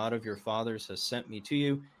them, the God of your fathers has sent me to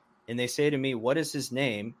you, and they say to me, what is his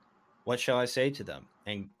name? What shall I say to them?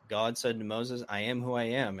 And God said to Moses, I am who I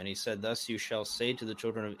am. And he said, thus you shall say to the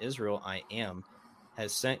children of Israel, I am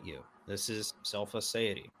has sent you. This is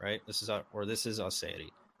self-aseity, right? This is aseity,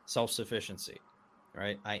 self-sufficiency,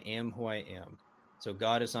 right? I am who I am. So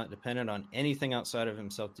God is not dependent on anything outside of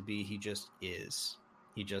himself to be. He just is.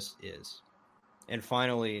 He just is. And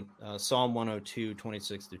finally, Psalm 102,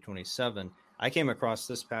 26 through 27. I came across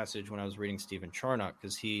this passage when I was reading Stephen Charnock,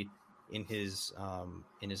 because he, in his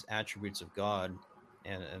attributes of God,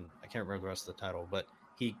 and I can't remember the rest of the title, but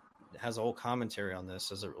he has a whole commentary on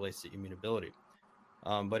this as it relates to immutability.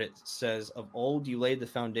 But it says, of old you laid the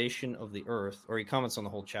foundation of the earth, or he comments on the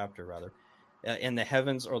whole chapter, rather. And the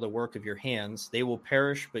heavens are the work of your hands. They will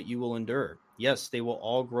perish, but you will endure. Yes, they will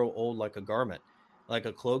all grow old like a garment. Like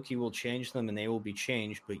a cloak, you will change them, and they will be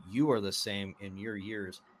changed, but you are the same, and your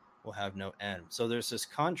years will have no end. So there's this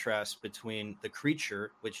contrast between the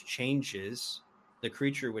creature, which changes, the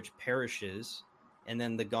creature which perishes, and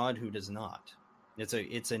then the God who does not.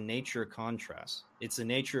 It's a nature contrast. It's the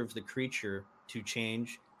nature of the creature to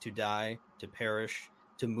change, to die, to perish,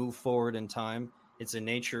 to move forward in time. It's the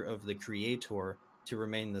nature of the creator to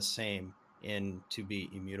remain the same and to be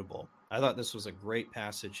immutable. I thought this was a great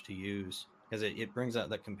passage to use, because it brings out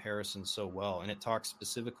that comparison so well. And it talks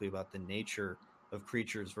specifically about the nature of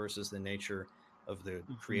creatures versus the nature of the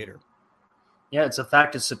creator. Yeah, it's a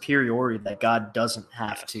fact of superiority that God doesn't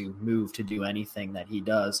have to move to do anything that he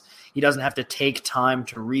does. He doesn't have to take time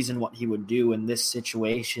to reason what he would do in this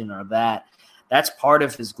situation or that. That's part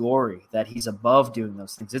of his glory, that he's above doing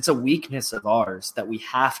those things. It's a weakness of ours that we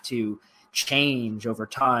have to change over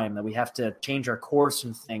time, that we have to change our course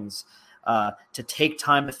in things, to take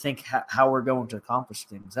time to think how we're going to accomplish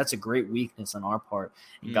things. That's a great weakness on our part.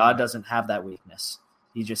 And God doesn't have that weakness.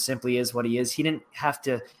 He just simply is what he is. He didn't have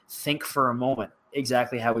to think for a moment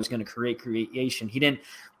exactly how he was going to create creation. He didn't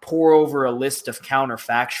pour over a list of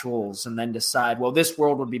counterfactuals and then decide, well, this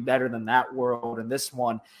world would be better than that world and this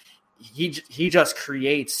one. He just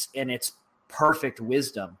creates in its perfect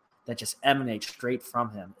wisdom that just emanates straight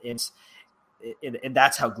from him. And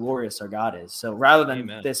that's how glorious our God is. So rather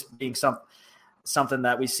than this being something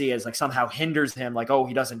that we see as like somehow hinders him, like, oh,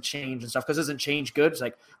 he doesn't change and stuff, because isn't change good? It's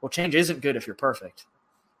like, well, change isn't good if you're perfect.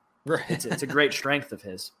 Right. It's a great strength of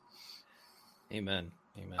his. Amen.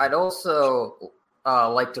 I'd also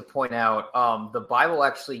like to point out the Bible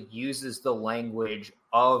actually uses the language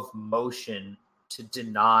of motion to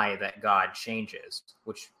deny that God changes,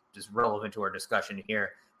 which is relevant to our discussion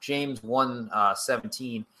here. James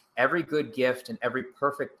 1:17, every good gift and every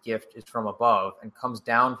perfect gift is from above and comes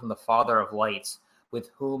down from the Father of lights,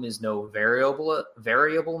 with whom is no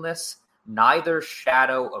variableness, neither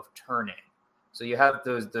shadow of turning. So you have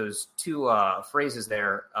those two phrases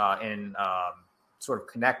there in sort of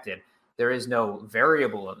connected. There is no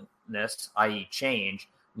variableness, i.e. change,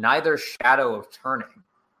 neither shadow of turning.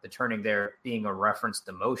 The turning there being a reference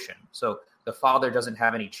to motion. So the Father doesn't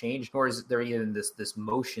have any change, nor is there even this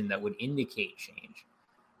motion that would indicate change.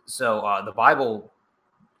 So the Bible,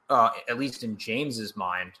 at least in James's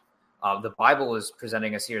mind, the Bible is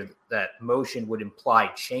presenting us here that motion would imply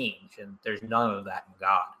change, and there's none of that in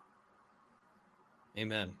God.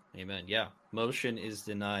 Amen. Yeah, motion is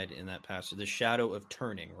denied in that passage. The shadow of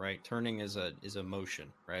turning, right? Turning is a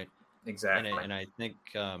motion, right? Exactly. And I think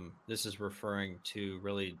this is referring to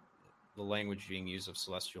really the language being used of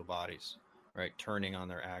celestial bodies, right? Turning on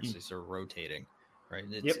their axis or rotating, right?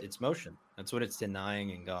 It's motion. That's what it's denying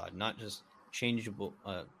in God, not just unchangeable,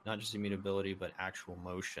 not just immutability, but actual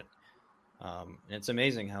motion. And it's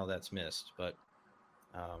amazing how that's missed, but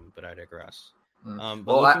I digress. But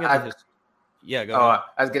Well, looking at the yeah, go ahead.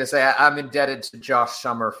 I was going to say I'm indebted to Josh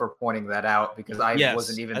Summer for pointing that out because I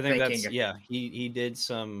wasn't even I think thinking. That's, yeah, he did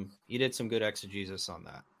some good exegesis on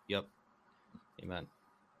that. Yep. Amen.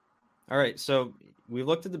 All right, so we've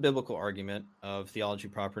looked at the biblical argument of theology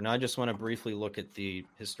proper. Now I just want to briefly look at the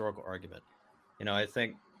historical argument. I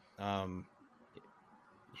think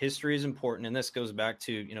history is important, and this goes back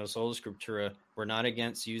to sola scriptura. We're not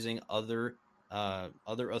against using other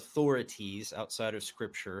authorities outside of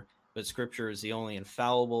Scripture, but Scripture is the only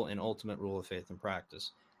infallible and ultimate rule of faith and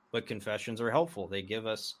practice. But confessions are helpful. They give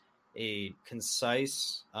us a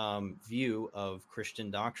concise view of Christian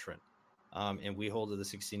doctrine, and we hold to the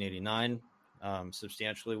 1689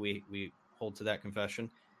 substantially. We hold to that confession.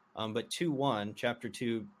 But 2:1, chapter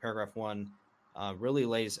 2, paragraph 1, really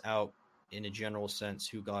lays out in a general sense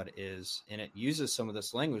who God is, and it uses some of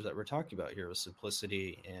this language that we're talking about here with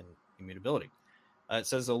simplicity and immutability. It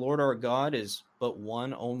says, the Lord our God is but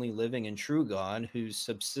one only living and true God, whose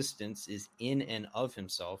subsistence is in and of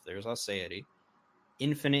himself. There's aseity.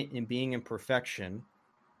 Infinite in being and perfection.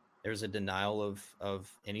 There's a denial of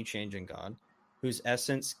any change in God, whose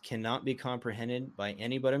essence cannot be comprehended by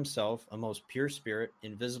any but himself, a most pure spirit,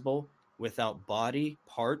 invisible, without body,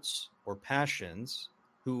 parts, or passions,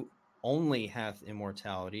 who only hath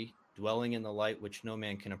immortality, dwelling in the light which no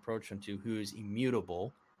man can approach unto, who is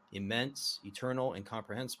immutable, immense, eternal,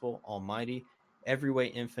 incomprehensible, almighty, every way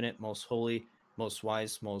infinite, most holy, most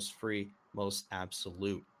wise, most free, most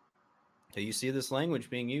absolute. So you see this language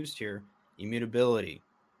being used here: immutability,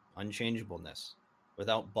 unchangeableness,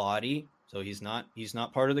 without body. So he's not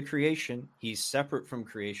part of the creation. He's separate from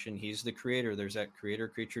creation. He's the creator. There's that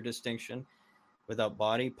creator-creature distinction. Without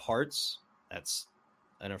body, parts, that's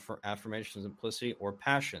an affirmation of simplicity, or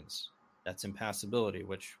passions, that's impassibility,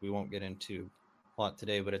 which we won't get into a lot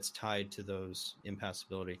today, but it's tied to those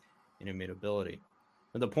impassibility and immutability.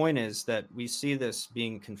 But the point is that we see this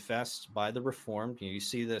being confessed by the Reformed. You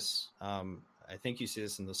see this, I think you see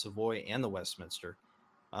this in the Savoy and the Westminster.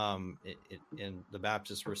 And the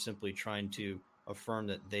Baptists were simply trying to affirm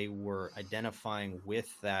that they were identifying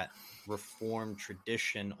with that Reformed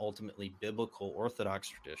tradition, ultimately biblical Orthodox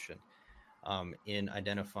tradition, in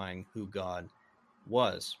identifying who God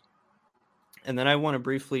was. And then I want to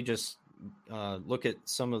briefly just look at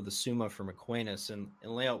some of the Summa from Aquinas and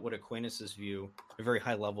lay out what Aquinas' view, at a very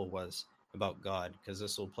high level, was about God, because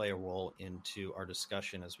this will play a role into our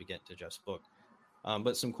discussion as we get to Jeff's book.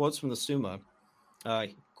 But some quotes from the Summa.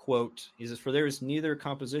 Quote, he says, for there is neither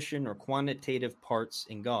composition nor quantitative parts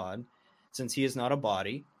in God, since he is not a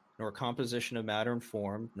body, nor composition of matter and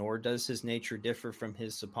form, nor does his nature differ from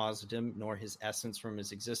his suppositum, nor his essence from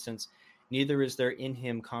his existence. Neither is there in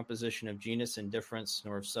him composition of genus and difference,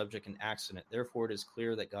 nor of subject and accident. Therefore it is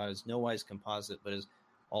clear that God is nowise composite, but is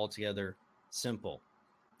altogether simple.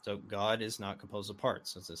 So God is not composed of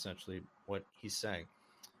parts. That's essentially what he's saying.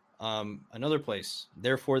 Another place,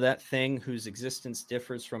 therefore that thing whose existence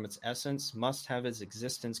differs from its essence must have its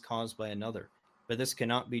existence caused by another. But this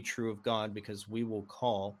cannot be true of God, because we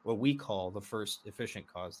call the first efficient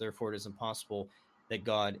cause. Therefore it is impossible that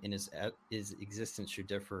God in his existence should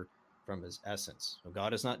differ from his essence. So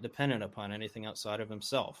God is not dependent upon anything outside of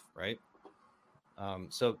himself, right?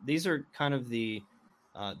 So these are kind of the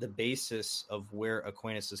basis of where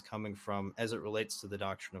Aquinas is coming from as it relates to the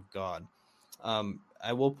doctrine of God.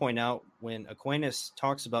 I will point out, when Aquinas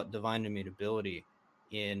talks about divine immutability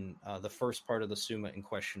in the first part of the Summa in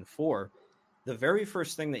question 4, the very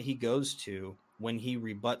first thing that he goes to when he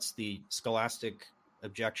rebuts the scholastic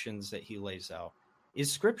objections that he lays out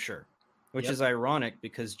is Scripture, which is ironic,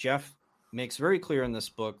 because Jeff makes very clear in this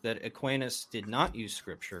book that Aquinas did not use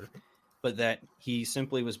Scripture, but that he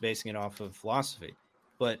simply was basing it off of philosophy.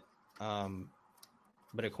 But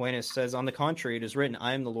Aquinas says, on the contrary, it is written,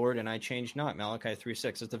 I am the Lord and I change not, Malachi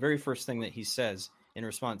 3:6. It's the very first thing that he says in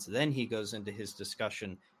response. Then he goes into his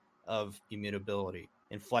discussion of immutability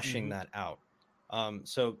and fleshing that out.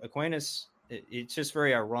 So Aquinas, it's just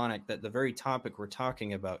very ironic that the very topic we're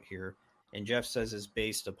talking about here, and Jeff says is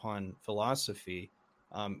based upon philosophy,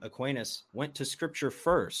 Aquinas went to Scripture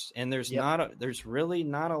first, and there's really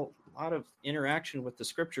not a lot of interaction with the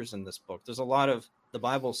Scriptures in this book. There's a lot of the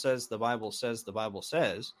Bible says, the Bible says, the Bible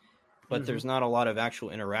says, but there's not a lot of actual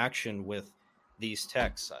interaction with these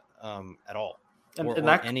texts at all. I don't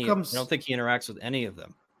think he interacts with any of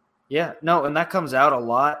them. Yeah, no, and that comes out a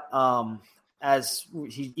lot as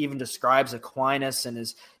he even describes Aquinas and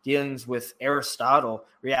his dealings with Aristotle.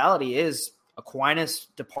 Reality is, Aquinas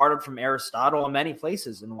departed from Aristotle in many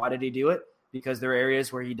places. And why did he do it? because there are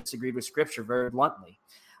areas where he disagreed with Scripture very bluntly.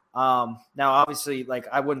 Now, obviously, like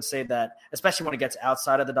I wouldn't say that, especially when it gets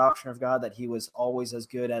outside of the doctrine of God, that he was always as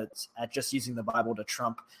good at just using the Bible to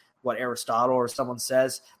trump what Aristotle or someone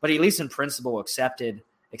says, but he, at least in principle, accepted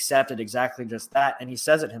exactly just that, and he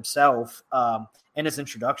says it himself in his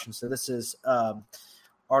introduction. So this is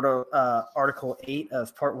Article 8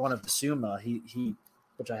 of Part 1 of the Summa, he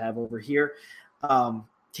which I have over here.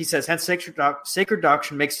 He says, hence sacred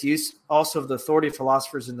doctrine makes use also of the authority of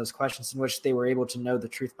philosophers in those questions in which they were able to know the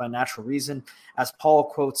truth by natural reason, as Paul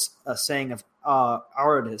quotes a saying of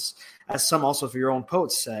Aratus, as some also of your own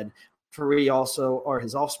poets said, for we also are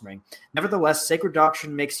his offspring. Nevertheless, sacred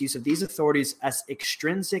doctrine makes use of these authorities as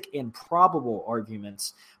extrinsic and probable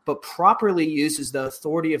arguments, but properly uses the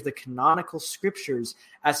authority of the canonical scriptures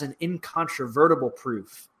as an incontrovertible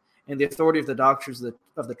proof, and the authority of the doctrines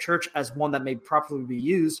of the church as one that may properly be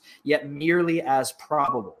used, yet merely as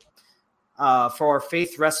probable. For our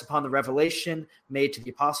faith rests upon the revelation made to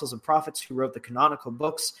the apostles and prophets who wrote the canonical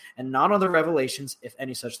books, and not on the revelations, if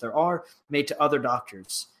any such there are, made to other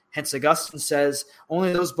doctors. Hence Augustine says,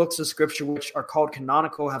 only those books of Scripture which are called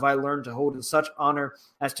canonical have I learned to hold in such honor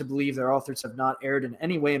as to believe their authors have not erred in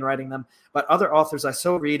any way in writing them, but other authors I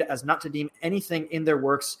so read as not to deem anything in their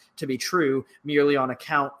works to be true, merely on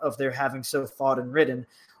account of their having so thought and written,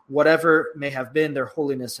 whatever may have been their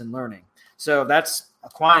holiness and learning. So that's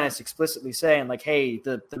Aquinas explicitly saying, like, hey,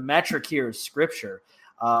 the metric here is Scripture.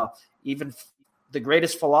 Even the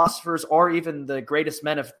greatest philosophers or even the greatest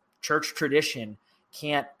men of church tradition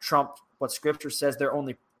can't trump what Scripture says. They're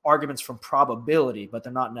only arguments from probability, but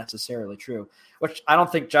they're not necessarily true, which I don't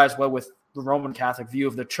think jives well with the Roman Catholic view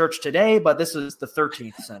of the church today, but this is the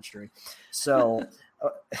 13th century. So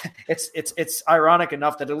it's ironic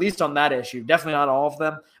enough that at least on that issue, definitely not all of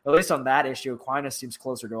them, but at least on that issue, Aquinas seems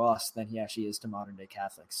closer to us than he actually is to modern day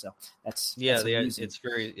Catholics. So that's it's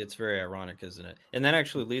very ironic, isn't it? And that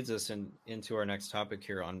actually leads us into our next topic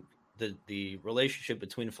here on the relationship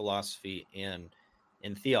between philosophy and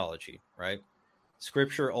theology, right?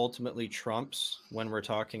 Scripture ultimately trumps when we're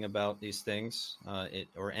talking about these things,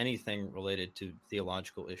 or anything related to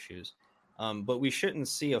theological issues. But we shouldn't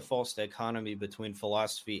see a false dichotomy between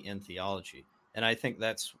philosophy and theology. And I think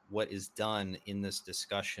that's what is done in this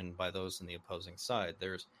discussion by those on the opposing side.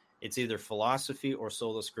 It's either philosophy or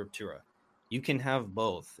sola scriptura. You can have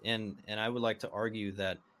both. And I would like to argue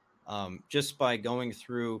that just by going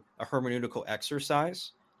through a hermeneutical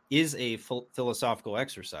exercise is a philosophical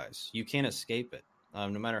exercise. You can't escape it,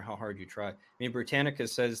 no matter how hard you try. I mean, Britannica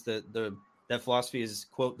says that that philosophy is,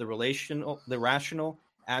 quote, the rational,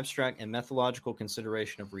 abstract, and methodological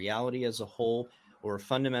consideration of reality as a whole, or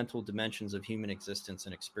fundamental dimensions of human existence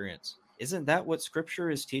and experience. Isn't that what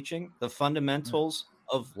Scripture is teaching? The fundamentals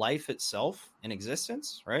of life itself and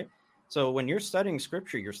existence, right? So when you're studying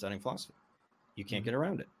Scripture, you're studying philosophy. You can't get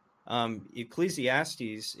around it.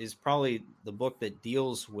 Ecclesiastes is probably the book that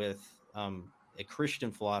deals with a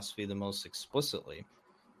Christian philosophy the most explicitly.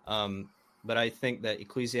 But I think that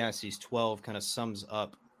Ecclesiastes 12 kind of sums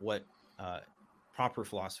up what proper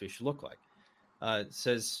philosophy should look like. It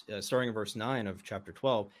says, starting in verse 9 of chapter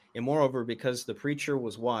 12, and moreover, because the preacher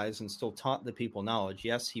was wise and still taught the people knowledge,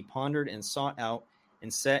 yes, he pondered and sought out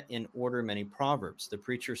and set in order many proverbs. The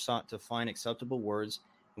preacher sought to find acceptable words,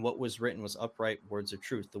 and what was written was upright words of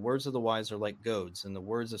truth. The words of the wise are like goads, and the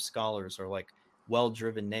words of scholars are like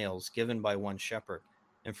well-driven nails given by one shepherd.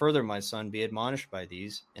 And further, my son, be admonished by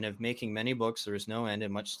these, and of making many books there is no end,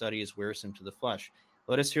 and much study is wearisome to the flesh.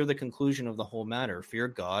 Let us hear the conclusion of the whole matter. Fear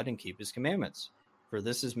God and keep his commandments, for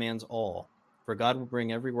this is man's all. For God will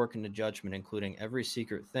bring every work into judgment, including every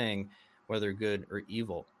secret thing, whether good or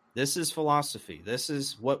evil. This is philosophy. This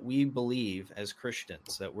is what we believe as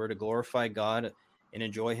Christians, that we're to glorify God and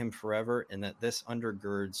enjoy him forever, and that this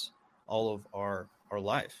undergirds all of our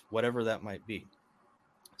life, whatever that might be.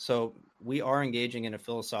 So we are engaging in a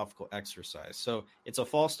philosophical exercise. So it's a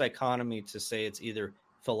false dichotomy to say it's either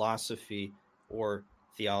philosophy or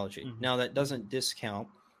theology. Mm-hmm. Now, that doesn't discount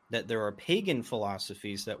that there are pagan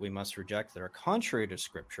philosophies that we must reject that are contrary to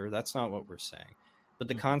Scripture. That's not what we're saying. But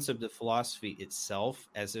the concept of philosophy itself,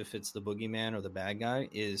 as if it's the boogeyman or the bad guy,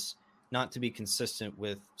 is not to be consistent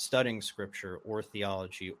with studying Scripture or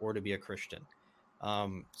theology or to be a Christian.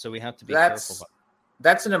 So we have to be careful about that.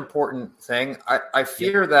 That's an important thing. I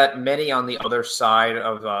fear that many on the other side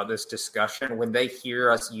of this discussion, when they hear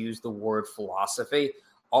us use the word philosophy,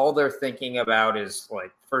 all they're thinking about is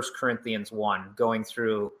like 1 Corinthians 1, going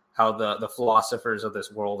through how the philosophers of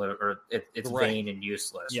this world it's vain and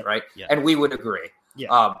useless, right? Yeah. And we would agree.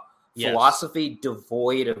 Yeah. Philosophy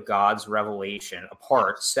devoid of God's revelation,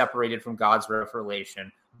 apart, separated from God's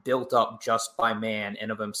revelation, built up just by man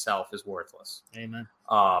in of himself is worthless. Amen.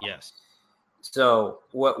 Yes. So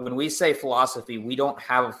when we say philosophy, we don't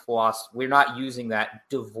have a philosophy. We're not using that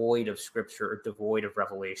devoid of Scripture or devoid of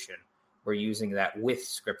revelation. We're using that with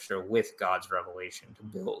Scripture, with God's revelation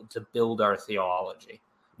to build our theology.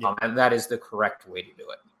 Yeah. And that is the correct way to do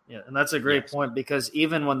it. Yeah, and that's a great point, because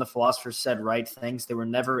even when the philosophers said right things, they were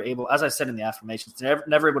never able, as I said in the affirmations, they're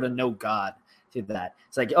never able to know God through that.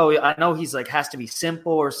 It's like, oh, I know he's like has to be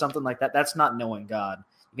simple or something like that. That's not knowing God.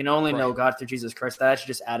 You can only know God through Jesus Christ. That actually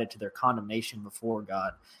just added to their condemnation before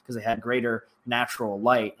God, because they had greater natural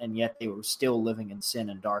light, and yet they were still living in sin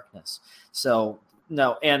and darkness. So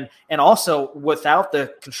no, and also without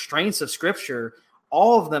the constraints of Scripture,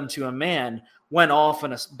 all of them to a man went off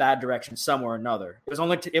in a bad direction somewhere or another. It was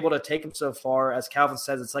only able to take them so far. As Calvin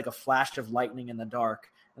says, it's like a flash of lightning in the dark,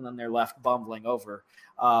 and then they're left bumbling over.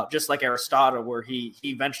 Just like Aristotle, where he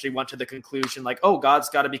eventually went to the conclusion, like, oh, God's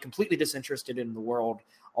got to be completely disinterested in the world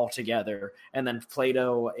altogether. And then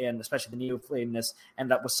Plato, and especially the Neoplatonists,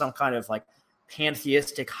 end up with some kind of like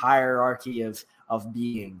pantheistic hierarchy of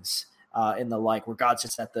beings in the like, where God's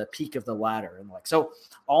just at the peak of the ladder. And like, so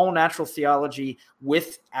all natural theology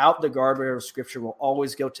without the guardrail of Scripture will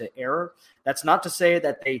always go to error. That's not to say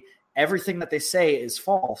that everything that they say is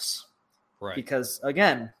false, right? Because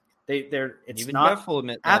again, it's not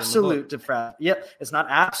absolute depravity. Yep, it's not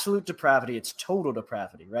absolute depravity. It's total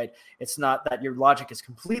depravity, right? It's not that your logic is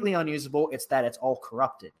completely unusable. It's that it's all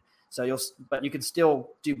corrupted. So but you can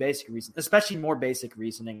still do basic reasoning, especially more basic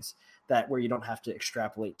reasonings where you don't have to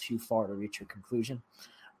extrapolate too far to reach your conclusion.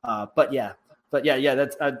 But yeah,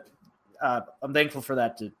 that's I'm thankful for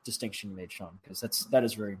that distinction you made, Sean, because that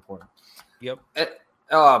is very important. Yep.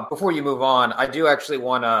 Before you move on, I do actually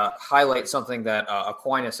want to highlight something that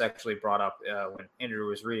Aquinas actually brought up when Andrew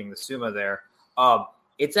was reading the Summa there.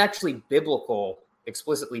 It's actually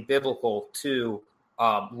explicitly biblical to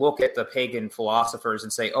look at the pagan philosophers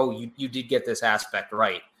and say, oh, you did get this aspect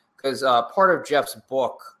right. Because part of Jeff's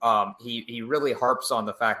book, he really harps on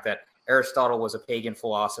the fact that Aristotle was a pagan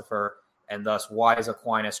philosopher, and thus why is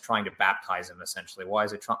Aquinas trying to baptize him, essentially? Why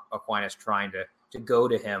is Aquinas trying to go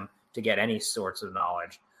to him to get any sorts of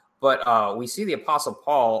knowledge? But we see the Apostle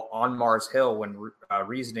Paul on Mars Hill when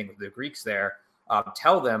reasoning with the Greeks there,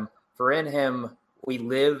 tell them, for in him we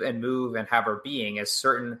live and move and have our being, as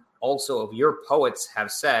certain also of your poets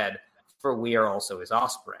have said, for we are also his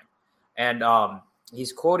offspring. And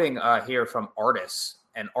he's quoting here from Artis,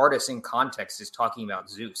 and Artis in context is talking about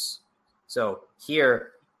Zeus. So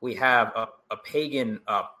here we have a pagan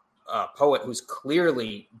poet who's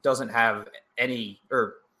clearly doesn't have any,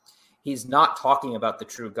 or he's not talking about the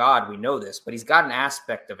true God. We know this, but he's got an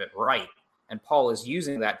aspect of it right. And Paul is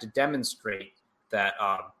using that to demonstrate that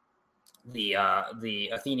the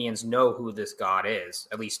Athenians know who this God is,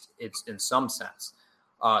 at least it's in some sense.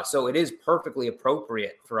 So it is perfectly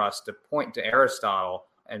appropriate for us to point to Aristotle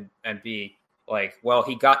and be like, well,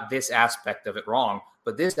 he got this aspect of it wrong,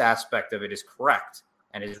 but this aspect of it is correct,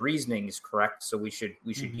 and his reasoning is correct. So we should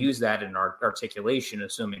use that in our articulation,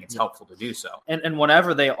 assuming it's helpful to do so. And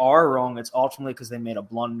whenever they are wrong, it's ultimately because they made a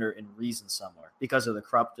blunder in reason somewhere because of the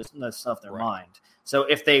corruptness of their mind. So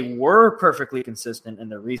if they were perfectly consistent in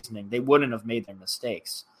their reasoning, they wouldn't have made their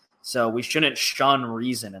mistakes. So we shouldn't shun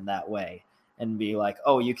reason in that way and be like,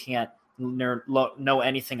 oh, you can't know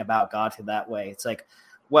anything about God through that way. It's like,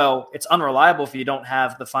 well, it's unreliable if you don't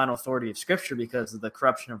have the final authority of Scripture because of the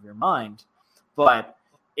corruption of your mind. But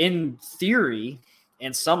in theory,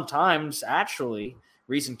 and sometimes actually,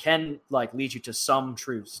 reason can lead you to some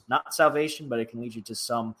truths, not salvation, but it can lead you to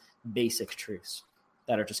some basic truths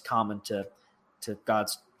that are just common to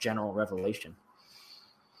God's general revelation.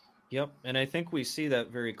 Yep, and I think we see that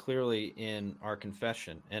very clearly in our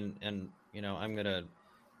confession. And I'm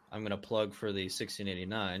gonna plug for the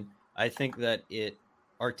 1689. I think that it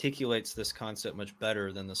articulates this concept much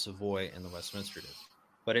better than the Savoy and the Westminster did.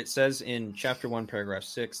 But it says in chapter 1, paragraph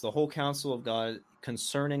 6, the whole counsel of God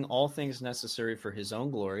concerning all things necessary for his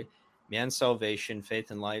own glory, man's salvation,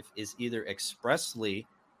 faith, and life is either expressly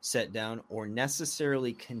set down or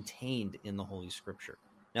necessarily contained in the Holy Scripture.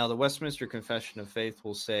 Now, the Westminster Confession of Faith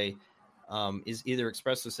will say is either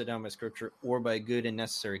expressly set down by Scripture or by good and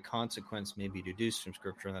necessary consequence may be deduced from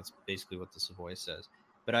Scripture, and that's basically what the Savoy says.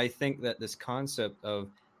 But I think that this concept of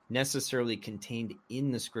necessarily contained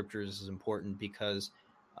in the Scriptures is important because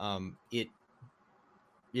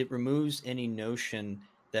it removes any notion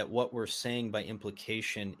that what we're saying by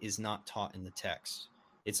implication is not taught in the text.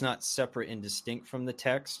 It's not separate and distinct from the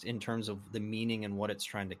text in terms of the meaning and what it's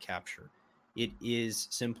trying to capture. It is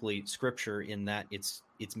simply Scripture in that it's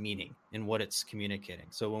its meaning and what it's communicating.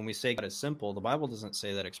 So when we say God is simple, the Bible doesn't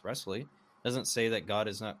say that expressly. It doesn't say that God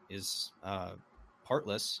is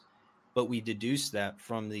partless, but we deduce that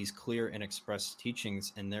from these clear and express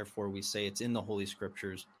teachings, and therefore we say it's in the Holy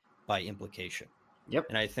Scriptures by implication. Yep.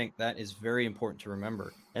 And I think that is very important to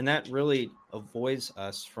remember, and that really avoids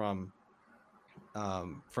us from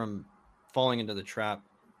falling into the trap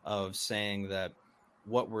of saying that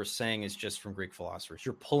what we're saying is just from Greek philosophers.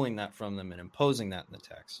 You're pulling that from them and imposing that in the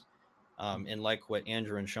text. And like what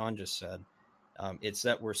Andrew and Sean just said, it's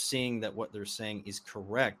that we're seeing that what they're saying is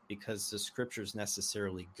correct because the scriptures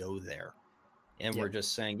necessarily go there. And we're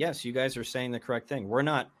just saying, yes, you guys are saying the correct thing. We're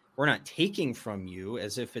not taking from you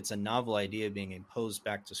as if it's a novel idea being imposed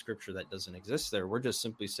back to scripture that doesn't exist there. We're just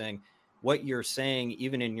simply saying what you're saying,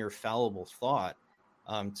 even in your fallible thought,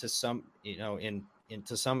 to some,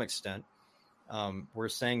 to some extent, we're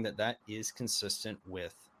saying that is consistent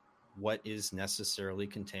with what is necessarily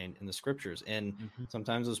contained in the scriptures. And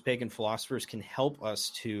sometimes those pagan philosophers can help us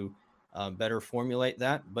to better formulate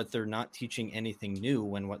that, but they're not teaching anything new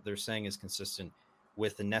when what they're saying is consistent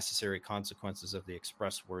with the necessary consequences of the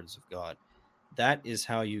express words of God. That is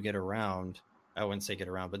how you get around, I wouldn't say get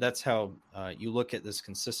around, but that's how you look at this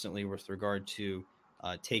consistently with regard to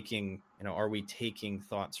taking, are we taking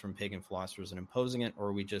thoughts from pagan philosophers and imposing it, or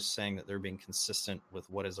are we just saying that they're being consistent with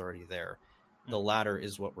what is already there? The latter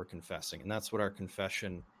is what we're confessing. And that's what our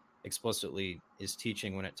confession explicitly is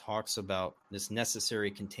teaching when it talks about this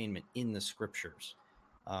necessary containment in the scriptures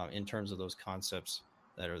in terms of those concepts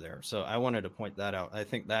that are there. So I wanted to point that out. I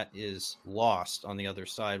think that is lost on the other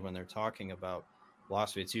side when they're talking about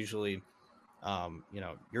philosophy. It's usually,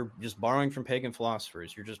 you're just borrowing from pagan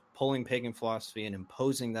philosophers. You're just pulling pagan philosophy and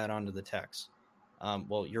imposing that onto the text.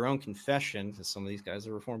 Well, your own confession, because some of these guys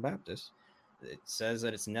are Reformed Baptists, it says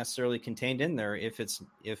that it's necessarily contained in there if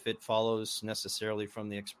it follows necessarily from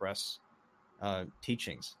the express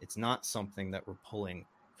teachings. It's not something that we're pulling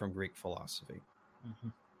from Greek philosophy.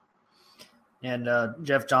 And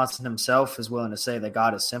Jeff Johnson himself is willing to say that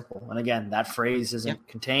God is simple. And again, that phrase isn't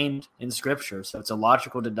contained in Scripture. So it's a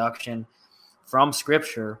logical deduction from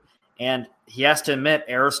Scripture. And he has to admit,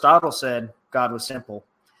 Aristotle said God was simple.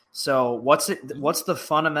 So what's the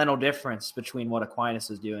fundamental difference between what Aquinas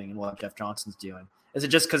is doing and what Jeff Johnson's doing? Is it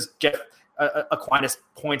just because Aquinas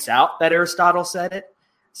points out that Aristotle said it?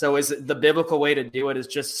 So is it the biblical way to do it is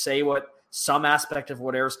just say some aspect of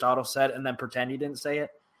what Aristotle said and then pretend he didn't say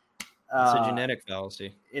it? It's a genetic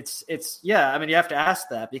fallacy. It's you have to ask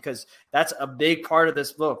that because that's a big part of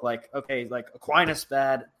this book. Like Aquinas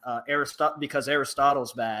bad, because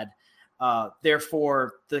Aristotle's bad.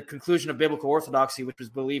 Therefore, the conclusion of biblical orthodoxy, which was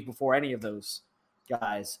believed before any of those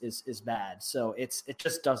guys, is bad. So it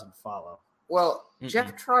just doesn't follow. Well,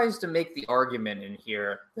 Jeff tries to make the argument in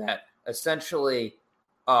here that essentially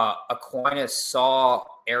Aquinas saw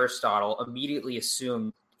Aristotle, immediately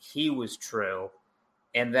assumed he was true,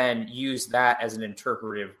 and then use that as an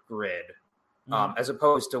interpretive grid, as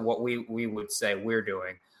opposed to what we would say we're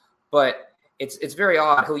doing. But it's very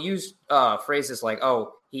odd. He'll use phrases like,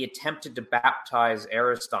 "Oh, he attempted to baptize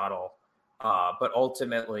Aristotle, but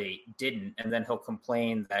ultimately didn't," and then he'll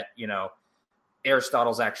complain that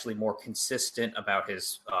Aristotle's actually more consistent about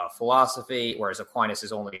his philosophy, whereas Aquinas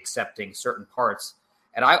is only accepting certain parts.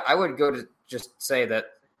 And I would go to just say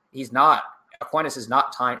that Aquinas is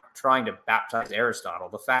not trying to baptize Aristotle.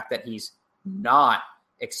 The fact that he's not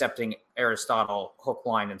accepting Aristotle hook,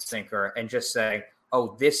 line, and sinker and just saying,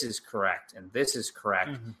 "Oh, this is correct and this is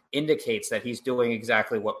correct," indicates that he's doing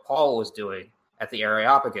exactly what Paul was doing at the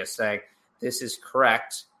Areopagus, saying, "This is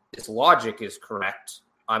correct. This logic is correct.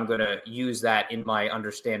 I'm going to use that in my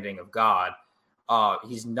understanding of God."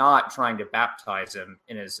 He's not trying to baptize him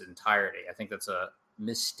in his entirety. I think that's a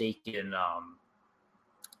mistaken.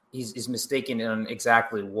 He's mistaken in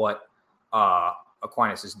exactly what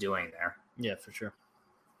Aquinas is doing there. Yeah, for sure.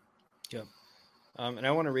 Yep. And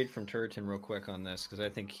I want to read from Turretin real quick on this because I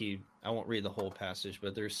think I won't read the whole passage,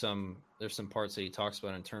 but there's some parts that he talks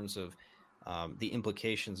about in terms of the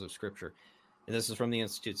implications of Scripture. And this is from the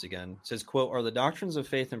Institutes again. It says, quote, "Are the doctrines of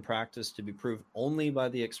faith and practice to be proved only by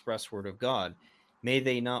the express word of God? May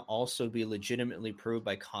they not also be legitimately proved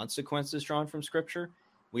by consequences drawn from Scripture?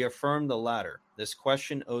 We affirm the latter. This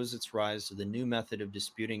question owes its rise to the new method of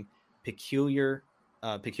disputing peculiar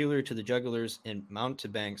to the jugglers and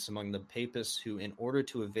mountebanks among the papists who, in order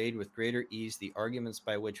to evade with greater ease the arguments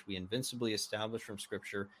by which we invincibly establish from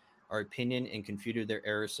Scripture our opinion and confuted their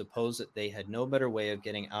errors, suppose that they had no better way of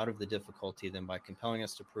getting out of the difficulty than by compelling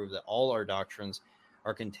us to prove that all our doctrines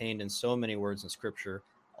are contained in so many words in Scripture,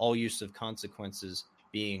 all use of consequences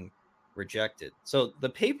being rejected." So the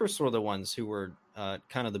papists were the ones who were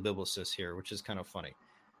kind of the biblicists here, which is kind of funny,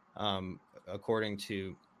 according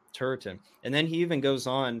to Turretin. And then he even goes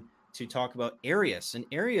on to talk about Arius, and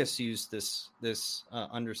Arius used this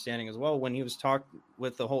understanding as well when he was talked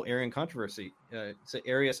with the whole Arian controversy. So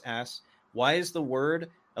Arius asks, "Why is the word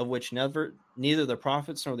of which neither the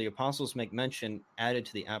prophets nor the apostles make mention added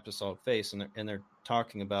to the apostolic faith?" And they're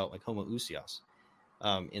talking about like homoousios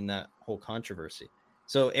in that whole controversy.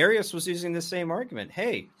 So Arius was using the same argument.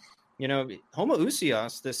 Hey,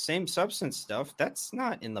 homoousios, this same substance stuff, that's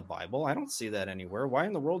not in the Bible. I don't see that anywhere. Why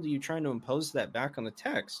in the world are you trying to impose that back on the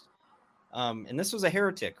text? And this was a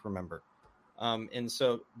heretic, remember.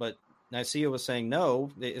 But Nicaea was saying, no,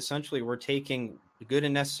 essentially we're taking good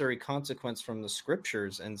and necessary consequence from the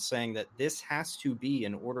scriptures and saying that this has to be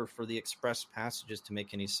in order for the express passages to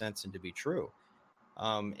make any sense and to be true.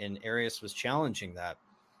 And Arius was challenging that.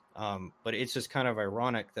 But it's just kind of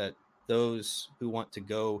ironic that those who want to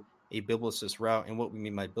go a biblicist route, and what we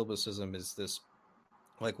mean by biblicism is this,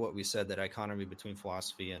 like what we said, that dichotomy between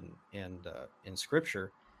philosophy and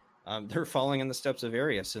scripture, they're following in the steps of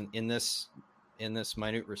Arius in this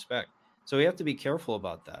minute respect. So we have to be careful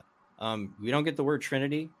about that. We don't get the word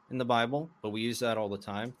Trinity in the Bible, but we use that all the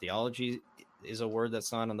time. Theology is a word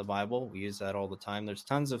that's not in the Bible. We use that all the time. There's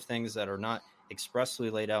tons of things that are not expressly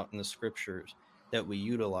laid out in the scriptures that we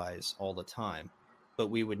utilize all the time, but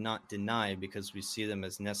we would not deny because we see them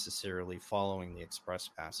as necessarily following the express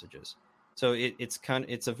passages. So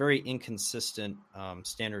it's a very inconsistent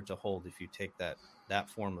standard to hold if you take that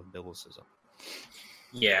form of biblicism.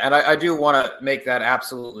 Yeah, and I do want to make that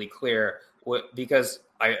absolutely clear, because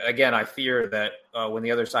I fear that when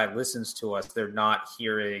the other side listens to us, they're not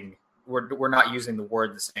hearing. We're not using the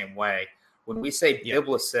word the same way. When we say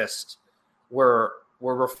biblicist, we're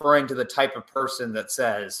referring to the type of person that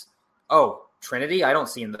says, "Oh, Trinity, I don't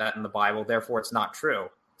see that in the Bible, therefore it's not true."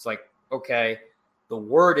 It's like, okay, the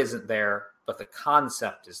word isn't there, but the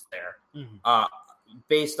concept is there. Mm-hmm.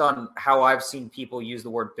 Based on how I've seen people use the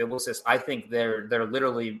word biblicist, I think they're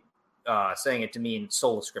literally saying it to mean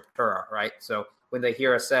sola scriptura, right? So when they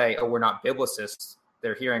hear us say, "Oh, we're not biblicists,"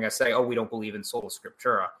 they're hearing us say, "Oh, we don't believe in sola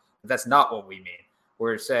scriptura." That's not what we mean.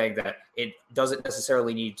 We're saying that it doesn't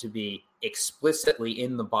necessarily need to be explicitly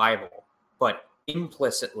in the Bible, but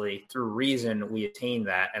implicitly through reason we attain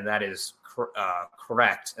that, and that is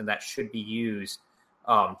correct, and that should be used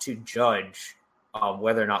to judge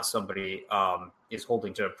whether or not somebody is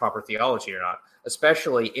holding to proper theology or not,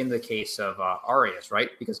 especially in the case of Arius, right?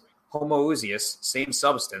 Because homoousios, same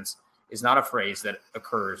substance, is not a phrase that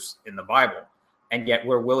occurs in the Bible, and yet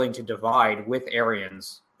we're willing to divide with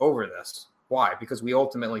Arians over this. Why? Because we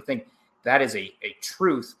ultimately think that is a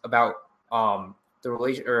truth about the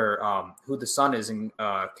relation, or who the Son is in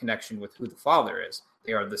connection with who the Father is.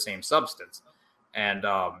 They are the same substance, and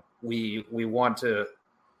we want to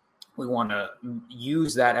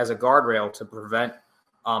use that as a guardrail to prevent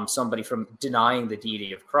somebody from denying the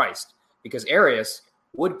deity of Christ. Because Arius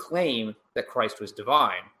would claim that Christ was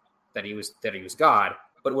divine, that he was God,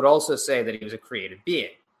 but would also say that he was a created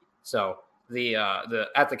being. So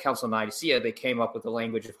at the Council of Nicaea, they came up with the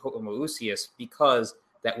language of homoousios because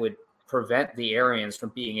that would prevent the Arians from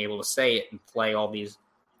being able to say it and play all these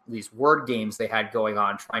word games they had going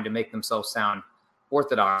on, trying to make themselves sound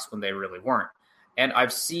orthodox when they really weren't. And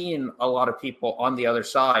I've seen a lot of people on the other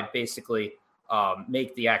side basically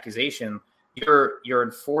make the accusation, you're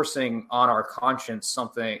enforcing on our conscience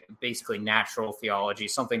something, basically natural theology,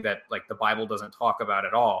 something that like the Bible doesn't talk about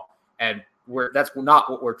at all. And that's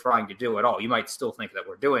not what we're trying to do at all. You might still think that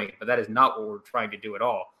we're doing it, but that is not what we're trying to do at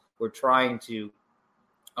all. We're trying to,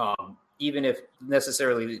 even if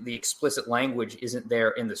necessarily the explicit language isn't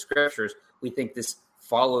there in the scriptures, we think this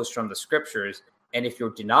follows from the scriptures. And if you're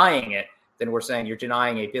denying it, then we're saying you're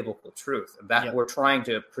denying a biblical truth. That We're trying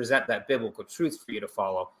to present that biblical truth for you to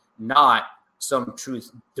follow, not some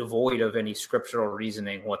truth devoid of any scriptural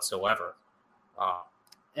reasoning whatsoever.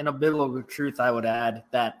 And a biblical truth, I would add,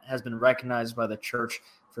 that has been recognized by the church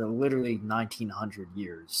for literally 1900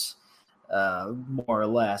 years, more or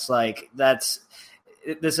less. Like this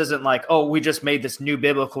isn't like, oh, we just made this new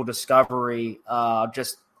biblical discovery,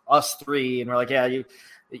 just us three, and we're like, yeah,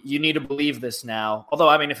 you need to believe this now. Although,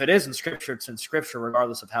 I mean, if it is in scripture, it's in scripture,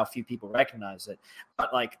 regardless of how few people recognize it.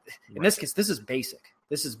 But like in this case, this is basic.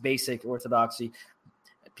 This is basic orthodoxy.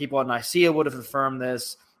 People at Nicaea would have affirmed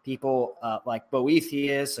this. People like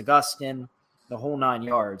Boethius, Augustine, the whole 9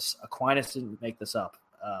 yards. Aquinas didn't make this up.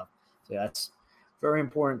 So that's very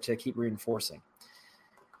important to keep reinforcing.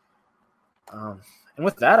 And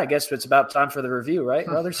with that, I guess it's about time for the review, right,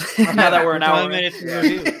 brothers? Now that we're an hour minutes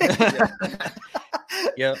review.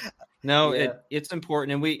 Yep. No, Yeah. it's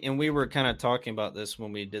important, and we were kind of talking about this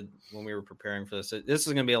when we were preparing for this. This is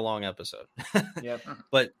going to be a long episode. Yep.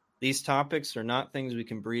 But these topics are not things we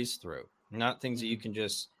can breeze through. Not things that you can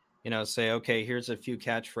just, say, okay, here's a few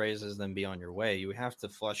catchphrases, then be on your way. You have to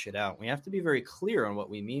flush it out. We have to be very clear on what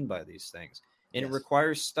we mean by these things. And Yes. it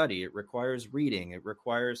requires study. It requires reading. It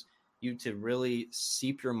requires you to really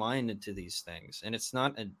seep your mind into these things. And it's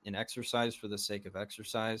not an exercise for the sake of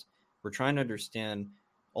exercise. We're trying to understand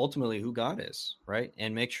ultimately who God is, right?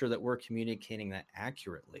 And make sure that we're communicating that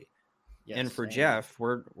accurately. Yes. And for Amen. Jeff,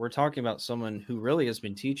 we're talking about someone who really has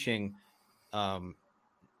been teaching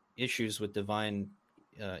issues with divine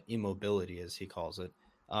immobility, as he calls it,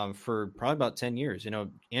 for probably about 10 years.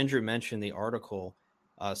 Andrew mentioned the article,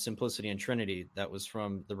 Simplicity and Trinity, that was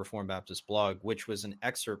from the Reformed Baptist blog, which was an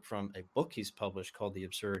excerpt from a book he's published called The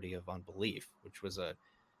Absurdity of Unbelief, which was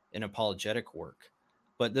an apologetic work.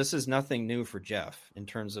 But this is nothing new for Jeff in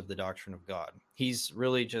terms of the doctrine of God. He's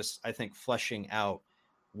really just, I think, fleshing out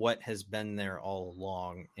what has been there all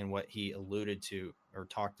along and what he alluded to or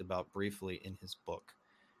talked about briefly in his book,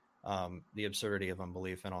 The Absurdity of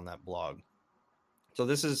Unbelief, and on that blog. So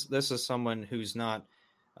this is someone who's not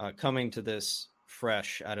coming to this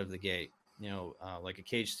fresh out of the gate, like a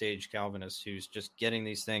cage stage Calvinist who's just getting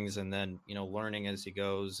these things and then, learning as he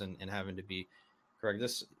goes and having to be correct.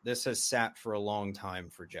 This has sat for a long time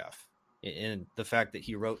for Jeff. And the fact that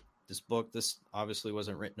he wrote this book, this obviously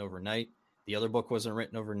wasn't written overnight. The other book wasn't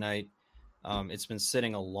written overnight. It's been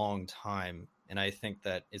sitting a long time. And I think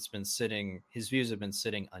that his views have been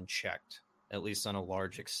sitting unchecked, at least on a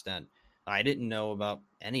large extent. I didn't know about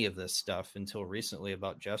any of this stuff until recently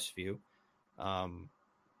about Jeff's view.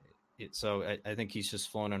 So I think he's just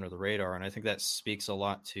flown under the radar. And I think that speaks a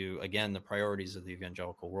lot to, again, the priorities of the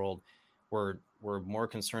evangelical world. We're more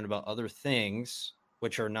concerned about other things,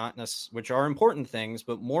 which are important things,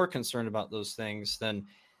 but more concerned about those things than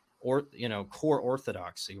core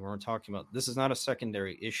orthodoxy. When we're talking about, this is not a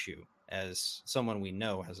secondary issue, as someone we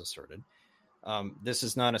know has asserted. This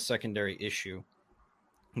is not a secondary issue,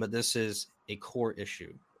 but this is a core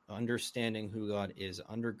issue. Understanding who God is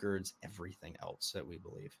undergirds everything else that we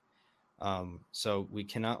believe. So we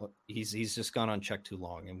cannot. He's just gone unchecked too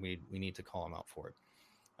long, and we need to call him out for it.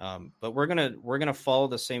 But we're gonna follow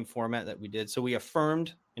the same format that we did. So we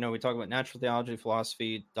affirmed, we talk about natural theology,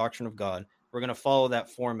 philosophy, doctrine of God. We're going to follow that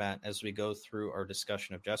format as we go through our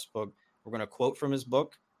discussion of Jeff's book. We're going to quote from his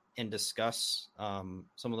book and discuss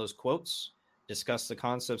some of those quotes, discuss the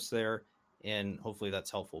concepts there, and hopefully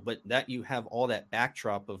that's helpful. But that you have all that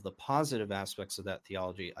backdrop of the positive aspects of that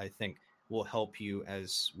theology, I think will help you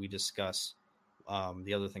as we discuss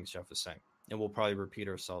the other things Jeff is saying. And we'll probably repeat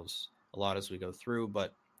ourselves a lot as we go through,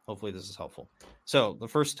 but hopefully this is helpful. So the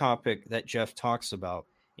first topic that Jeff talks about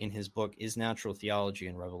in his book is natural theology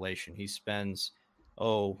and revelation. He spends,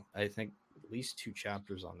 I think at least 2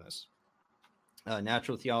 chapters on this.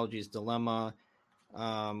 Natural Theology's Dilemma,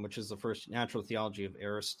 which is the first, Natural Theology of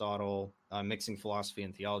Aristotle, Mixing Philosophy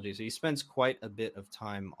and Theology. So he spends quite a bit of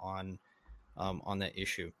time on that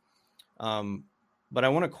issue. But I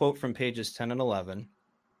want to quote from pages 10 and 11.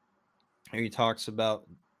 He talks about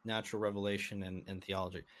natural revelation and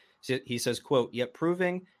theology. So he says, quote, "Yet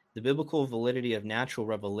proving the biblical validity of natural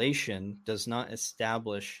revelation does not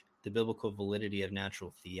establish the biblical validity of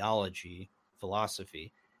natural theology,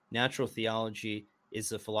 philosophy. Natural theology is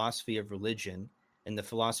the philosophy of religion, and the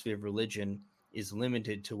philosophy of religion is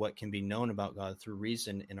limited to what can be known about God through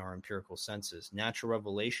reason in our empirical senses. Natural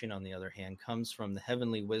revelation, on the other hand, comes from the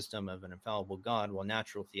heavenly wisdom of an infallible God, while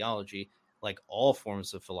natural theology, like all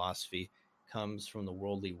forms of philosophy, comes from the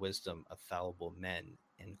worldly wisdom of fallible men,"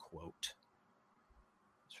 end quote.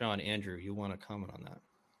 Sean, Andrew, you want to comment on that?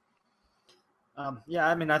 Yeah,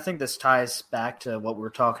 I mean, I think this ties back to what we were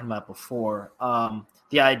talking about before.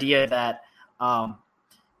 The idea that,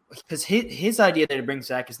 because his idea that he brings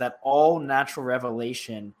back is that all natural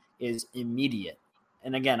revelation is immediate.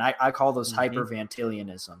 And again, I call those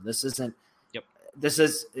hypervantillianism. This isn't. Yep. This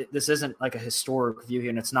isn't like a historic view here,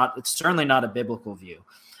 and it's certainly not a biblical view.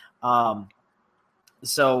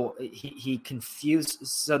 So he confused.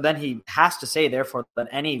 So then he has to say, therefore, that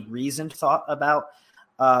any reasoned thought about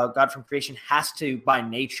God from creation has to, by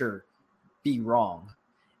nature, be wrong,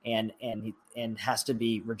 and has to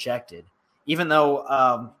be rejected. Even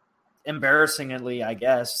though, embarrassingly, I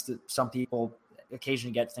guess that some people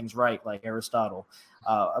occasionally get things right, like Aristotle,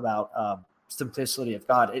 about simplicity of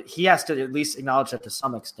God. He has to at least acknowledge that to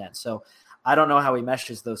some extent. So I don't know how he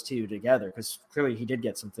meshes those two together, because clearly he did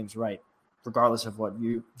get some things right, regardless of what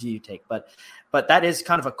view you take. But that is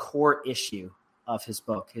kind of a core issue of his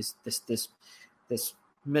book, is this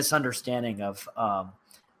misunderstanding of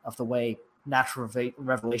of the way natural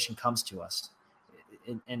revelation comes to us.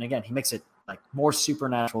 And again, he makes it like more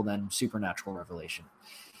supernatural than supernatural revelation.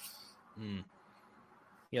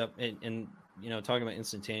 Yep. And talking about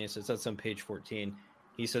instantaneous, that's on page 14.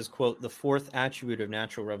 He says, quote, "The fourth attribute of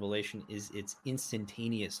natural revelation is its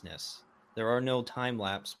instantaneousness. There are no time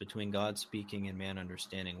lapse between God speaking and man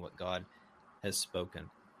understanding what God has spoken."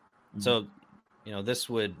 So, this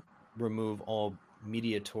would remove all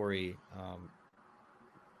mediatory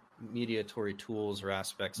tools or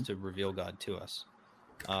aspects to reveal God to us.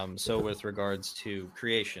 So with regards to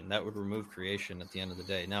creation, that would remove creation at the end of the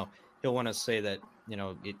day. Now, he'll want to say that,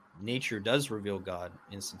 nature does reveal God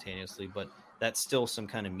instantaneously, but that's still some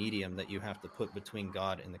kind of medium that you have to put between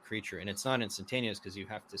God and the creature. And it's not instantaneous because you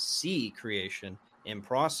have to see creation and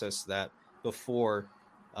process that before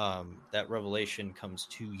that revelation comes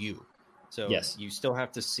to you. So yes, you still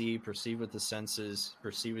have to see, perceive with the senses,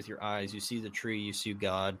 perceive with your eyes. You see the tree, you see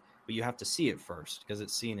God, but you have to see it first because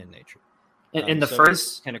it's seen in nature. And the so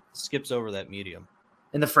phrase kind of skips over that medium.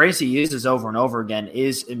 And the phrase he uses over and over again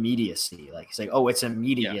is immediacy. Like he's like, "Oh, it's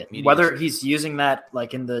immediate." Yeah, whether he's using that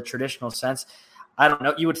like in the traditional sense, I don't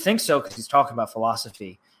know. You would think so because he's talking about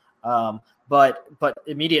philosophy. But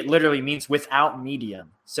immediate literally means without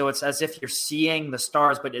medium. So it's as if you're seeing the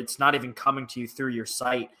stars, but it's not even coming to you through your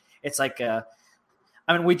sight. It's like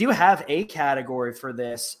we do have a category for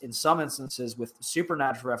this in some instances with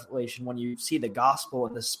supernatural revelation when you see the gospel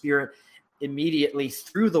and the Spirit immediately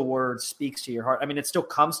through the word speaks to your heart. I mean, it still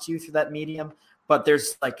comes to you through that medium, but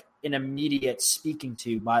there's like an immediate speaking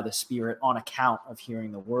to by the Spirit on account of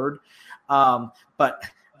hearing the word. But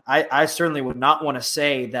I certainly would not want to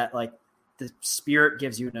say that like the Spirit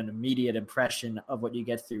gives you an immediate impression of what you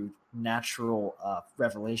get through natural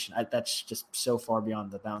revelation. That's just so far beyond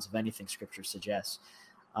the bounds of anything Scripture suggests.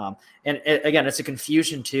 Again, it's a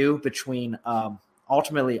confusion too between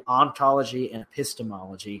ultimately ontology and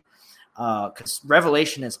epistemology. Because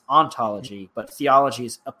revelation is ontology, but theology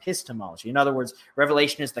is epistemology. In other words,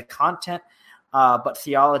 revelation is the content, but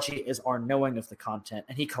theology is our knowing of the content,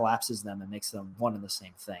 and he collapses them and makes them one and the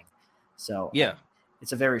same thing. So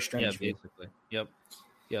it's a very strange view. Basically. Yep.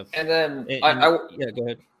 And then go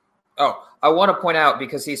ahead. Oh, I want to point out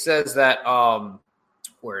because he says that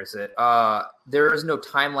where is it? There is no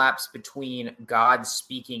time lapse between God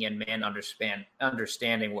speaking and man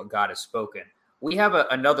understanding what God has spoken. We have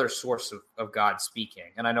another source of God speaking.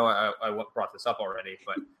 And I know I brought this up already,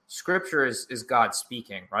 but Scripture is God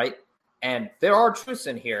speaking, right? And there are truths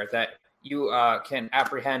in here that you can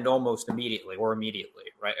apprehend almost immediately,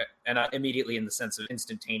 right? And immediately in the sense of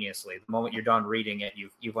instantaneously. The moment you're done reading it,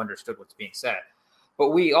 you've understood what's being said. But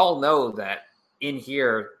we all know that in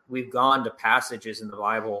here, we've gone to passages in the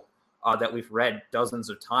Bible that we've read dozens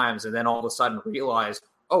of times, and then all of a sudden realize,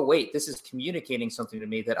 oh, wait, this is communicating something to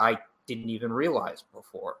me that I didn't even realize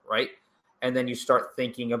before, right? And then you start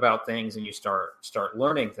thinking about things and you start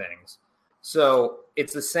learning things. So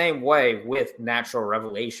it's the same way with natural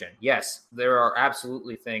revelation. Yes, there are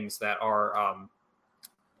absolutely things that are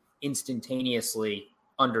instantaneously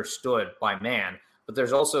understood by man, but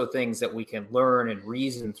there's also things that we can learn and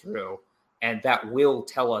reason through, and that will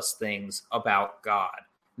tell us things about God.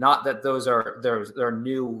 Not that they're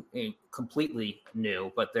new, completely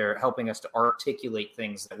new, but they're helping us to articulate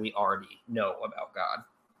things that we already know about God.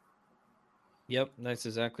 Yep, that's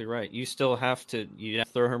exactly right. You still have to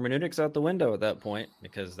throw hermeneutics out the window at that point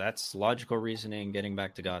because that's logical reasoning, getting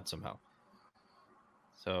back to God somehow.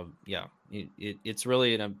 So yeah, it's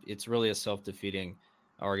really a self-defeating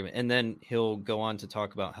argument. And then he'll go on to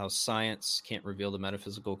talk about how science can't reveal the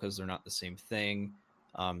metaphysical because they're not the same thing.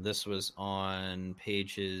 This was on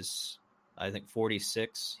pages, I think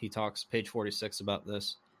 46. He talks page 46 about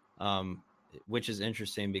this, which is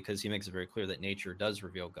interesting because he makes it very clear that nature does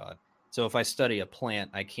reveal God. So if I study a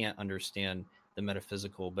plant, I can't understand the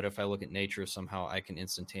metaphysical, but if I look at nature somehow, I can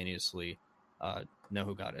instantaneously know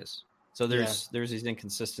who God is. So there's these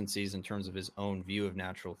inconsistencies in terms of his own view of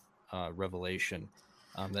natural revelation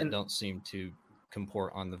that don't seem to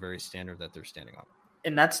comport on the very standard that they're standing on.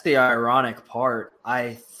 And that's the ironic part.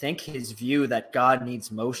 I think his view that God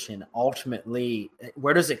needs motion ultimately,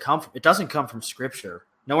 where does it come from? It doesn't come from Scripture.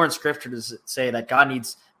 Nowhere in Scripture does it say that God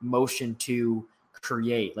needs motion to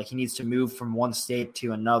create. Like he needs to move from one state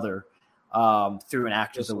to another through an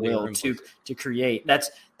act of the will to create.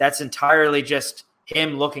 That's entirely just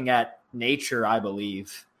him looking at nature, I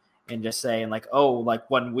believe, and just saying like, oh, like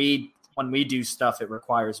when we do stuff, it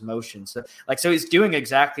requires motion. So he's doing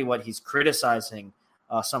exactly what he's criticizing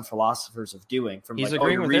some philosophers of doing. From he's like,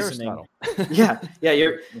 agreeing you're with reasoning.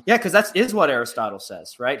 Aristotle. Because that is what Aristotle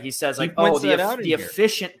says, right? He says like, the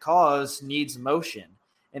efficient cause needs motion,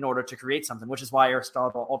 in order to create something, which is why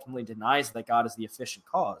Aristotle ultimately denies that God is the efficient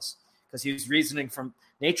cause, because he was reasoning from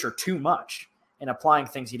nature too much and applying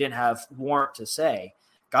things he didn't have warrant to say.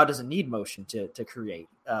 God doesn't need motion to create.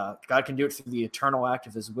 God can do it through the eternal act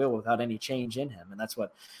of his will without any change in him. And that's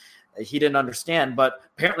what he didn't understand. But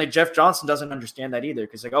apparently Jeff Johnson doesn't understand that either,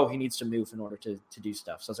 because he needs to move in order to do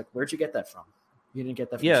stuff. So I was like, where'd you get that from? You didn't get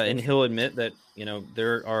that from Yeah, Scripture. and he'll admit that,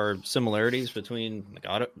 there are similarities between the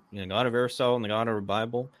God of Aristotle and the God of the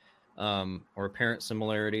Bible, or apparent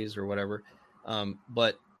similarities or whatever.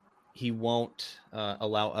 But he won't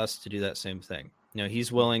allow us to do that same thing.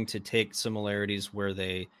 He's willing to take similarities where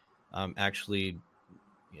they actually,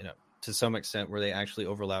 to some extent, where they actually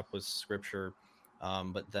overlap with Scripture.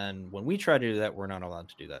 But then when we try to do that, we're not allowed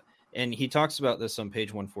to do that. And he talks about this on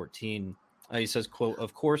page 114. He says, quote,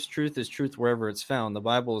 "Of course, truth is truth wherever it's found. The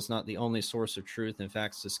Bible is not the only source of truth, and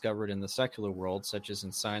facts discovered in the secular world, such as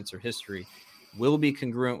in science or history, will be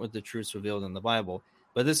congruent with the truths revealed in the Bible.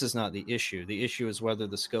 But this is not the issue. The issue is whether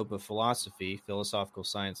the scope of philosophy, philosophical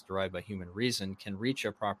science derived by human reason, can reach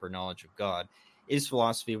a proper knowledge of God. Is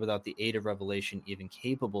philosophy without the aid of revelation even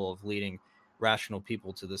capable of leading rational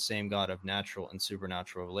people to the same God of natural and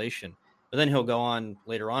supernatural revelation?" But then he'll go on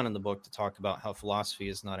later on in the book to talk about how philosophy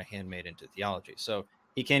is not a handmaid into theology. So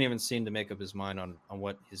he can't even seem to make up his mind on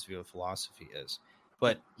what his view of philosophy is.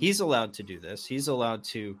 But he's allowed to do this. He's allowed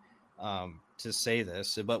to say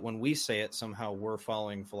this. But when we say it, somehow we're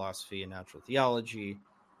following philosophy and natural theology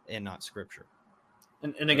and not Scripture.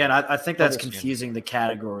 And again, I think that's confusing the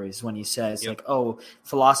categories when he says,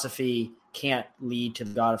 philosophy can't lead to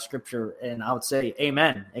the God of Scripture. And I would say,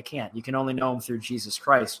 amen, it can't. You can only know him through Jesus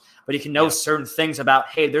Christ. But you can know certain things about,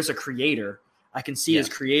 hey, there's a creator. I can see his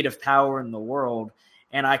creative power in the world.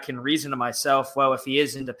 And I can reason to myself, well, if he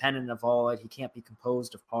is independent of all it, he can't be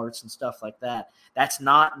composed of parts and stuff like that. That's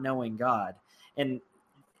not knowing God. And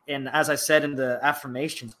as I said in the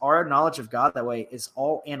affirmations, our knowledge of God that way is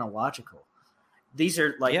all analogical. These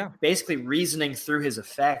are basically reasoning through his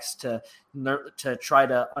effects to try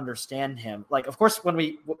to understand him. Like, of course, when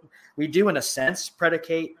we do in a sense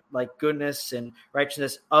predicate like goodness and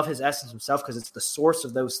righteousness of his essence himself, because it's the source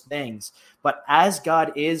of those things. But as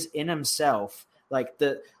God is in himself, like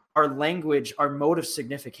our language, our mode of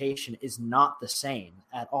signification is not the same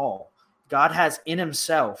at all. God has in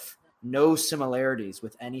himself no similarities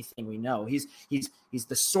with anything we know. He's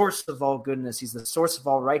the source of all goodness. He's the source of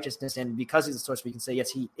all righteousness. And because he's the source, we can say, yes,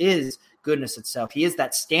 he is goodness itself. He is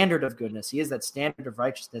that standard of goodness. He is that standard of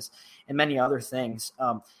righteousness and many other things.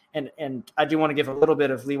 And I do want to give a little bit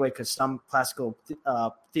of leeway, because some classical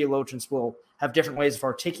theologians will have different ways of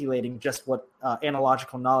articulating just what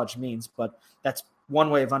analogical knowledge means. But that's one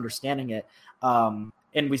way of understanding it. And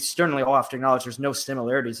we certainly all have to acknowledge there's no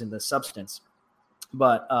similarities in the substance.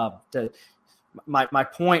 But my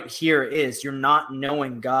point here is you're not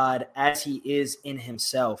knowing God as he is in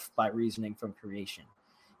himself by reasoning from creation.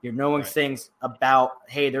 You're knowing things about,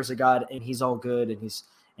 hey, there's a God and he's all good and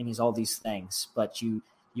he's all these things, but you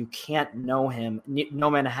can't know him. No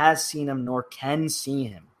man has seen him nor can see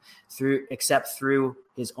him except through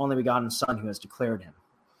his only begotten Son who has declared him.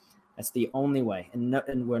 That's the only way,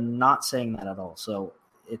 and we're not saying that at all. So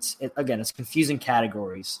it's confusing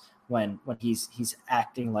categories. When he's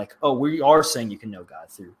acting like, oh, we are saying you can know God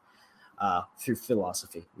through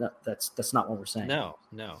philosophy. That's not what we're saying. No.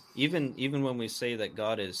 Even when we say that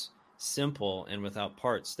God is simple and without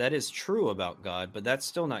parts, that is true about God, but that's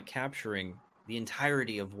still not capturing the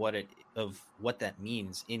entirety of what that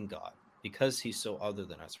means in God, because he's so other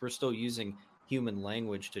than us. We're still using human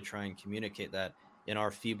language to try and communicate that in our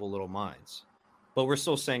feeble little minds, but we're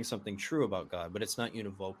still saying something true about God, but it's not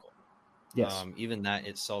univocal. Yes. Even that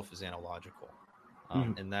itself is analogical.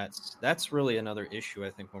 And that's really another issue, I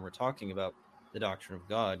think, when we're talking about the doctrine of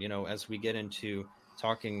God. As we get into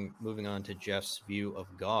moving on to Jeff's view of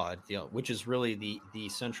God, which is really the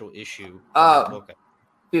central issue of the book.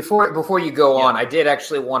 Before you go on, I did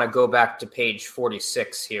actually want to go back to page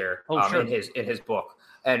 46 here sure. in his book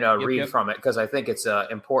and read from it, because I think it's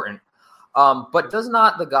important. But does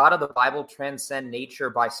not the God of the Bible transcend nature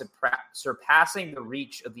by surpassing the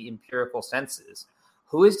reach of the empirical senses?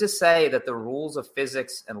 Who is to say that the rules of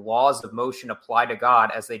physics and laws of motion apply to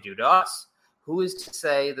God as they do to us? Who is to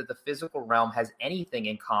say that the physical realm has anything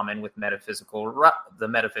in common with the metaphysical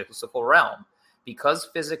realm? Because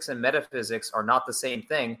physics and metaphysics are not the same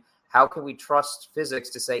thing, how can we trust physics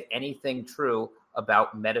to say anything true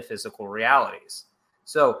about metaphysical realities?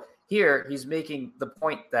 So here he's making the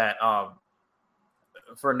point that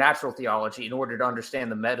for natural theology, in order to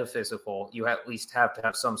understand the metaphysical, you at least have to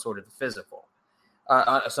have some sort of the physical,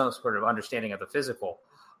 some sort of understanding of the physical.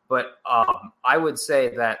 But I would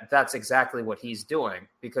say that that's exactly what he's doing,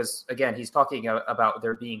 because, again, he's talking about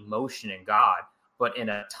there being motion in God, but in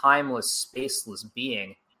a timeless, spaceless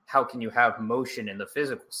being, how can you have motion in the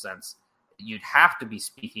physical sense? You'd have to be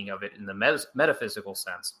speaking of it in the metaphysical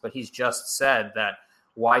sense. But he's just said that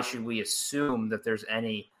why should we assume that there's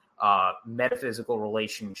any metaphysical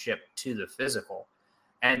relationship to the physical?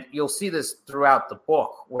 And you'll see this throughout the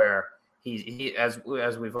book, where he as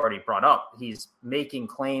we've already brought up, he's making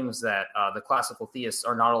claims that the classical theists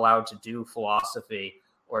are not allowed to do philosophy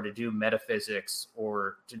or to do metaphysics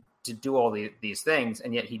or to do all these things,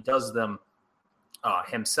 and yet he does them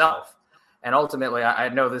himself. And ultimately, I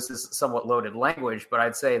know this is somewhat loaded language, but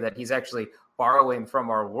I'd say that he's actually borrowing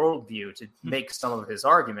from our worldview to make some of his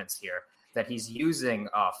arguments here, that he's using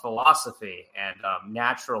philosophy and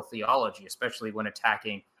natural theology, especially when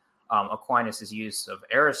attacking Aquinas' use of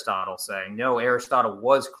Aristotle, saying, no, Aristotle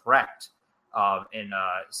was correct in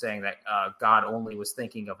saying that God only was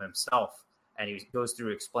thinking of himself. And he goes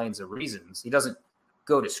through, explains the reasons. He doesn't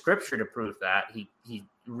go to scripture to prove that. He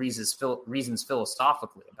reasons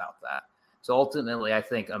philosophically about that. So ultimately, I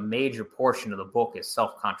think a major portion of the book is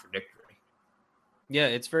self-contradictory. Yeah,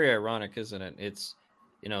 it's very ironic, isn't it? It's,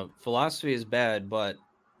 philosophy is bad, but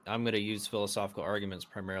I'm going to use philosophical arguments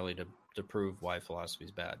primarily to prove why philosophy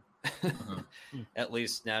is bad. At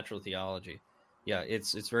least natural theology. Yeah,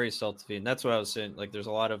 it's very self-defeating. That's what I was saying. Like, there's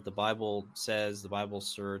a lot of the Bible says, the Bible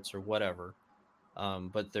asserts, or whatever,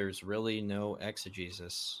 but there's really no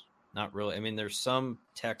exegesis. Not really. I mean, there's some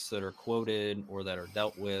texts that are quoted or that are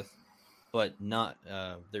dealt with, but not.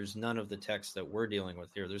 There's none of the texts that we're dealing with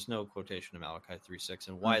here. There's no quotation of Malachi 3:6,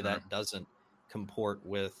 and why that doesn't comport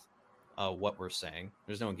with what we're saying.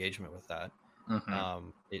 There's no engagement with that.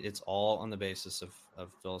 It's all on the basis of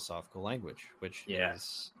philosophical language, which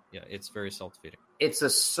is, it's very self-defeating. It's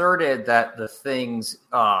asserted that the things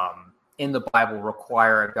in the Bible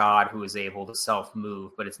require a God who is able to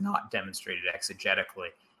self-move, but it's not demonstrated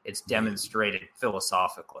exegetically. It's demonstrated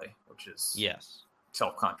philosophically, which is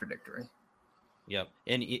self-contradictory. Yep.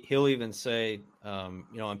 And he'll even say,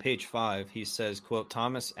 on page 5, he says, quote,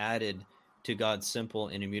 Thomas added to God's simple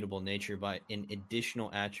and immutable nature by an additional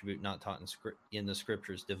attribute not taught in the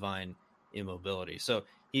scriptures, divine immobility. So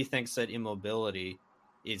he thinks that immobility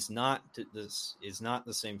is not the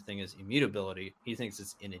same thing as immutability. He thinks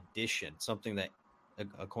it's in addition, something that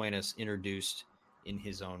Aquinas introduced in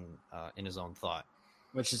his own thought,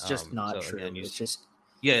 which is just not true. Again, it's just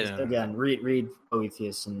no. Read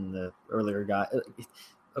Boethius and the earlier guy.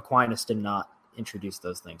 Aquinas did not introduce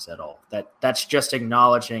those things at all. That's just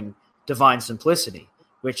acknowledging divine simplicity,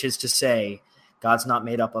 which is to say God's not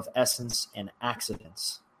made up of essence and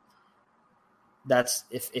accidents. That's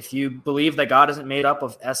if you believe that God isn't made up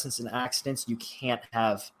of essence and accidents, you can't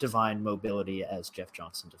have divine mobility as Jeff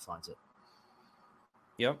Johnson defines it.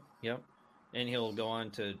 Yep. And he'll go on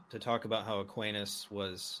to talk about how Aquinas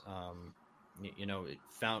was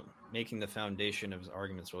making the foundation of his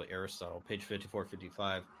arguments really Aristotle, page 54,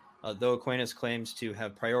 55. Though Aquinas claims to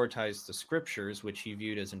have prioritized the scriptures, which he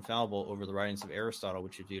viewed as infallible, over the writings of Aristotle,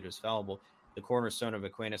 which he viewed as fallible, the cornerstone of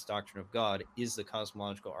Aquinas' doctrine of God is the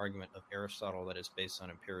cosmological argument of Aristotle that is based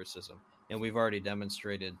on empiricism. And we've already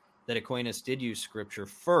demonstrated that Aquinas did use scripture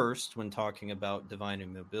first when talking about divine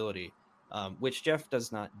immobility, which Jeff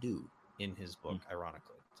does not do in his book,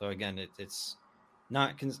 ironically. So again, it's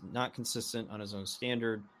not consistent on his own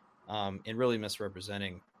standard, and really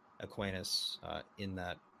misrepresenting Aquinas in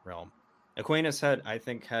that realm. Aquinas had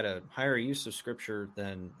a higher use of scripture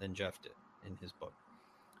than Jeff did in his book.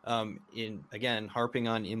 Harping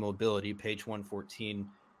on immobility, page 114,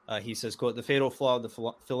 he says, quote, the fatal flaw of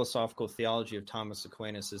the philosophical theology of Thomas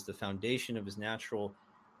Aquinas is the foundation of his natural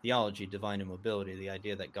theology, divine immobility, the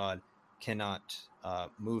idea that God cannot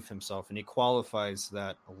move himself. And he qualifies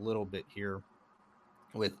that a little bit here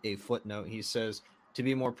with a footnote. He says, to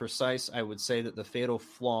be more precise, I would say that the fatal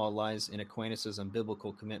flaw lies in Aquinas'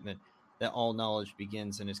 unbiblical commitment that all knowledge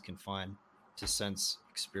begins and is confined to sense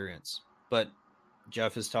experience. But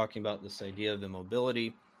Jeff is talking about this idea of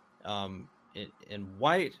immobility, and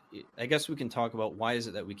why. I guess we can talk about why is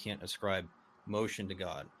it that we can't ascribe motion to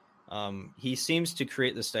God. He seems to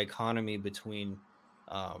create this dichotomy between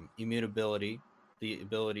immutability, the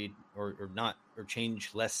ability or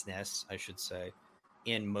changelessness, I should say,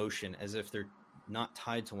 and motion, as if they're not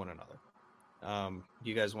tied to one another. Do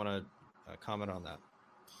you guys want to comment on that?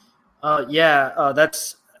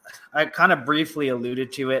 That's. I kind of briefly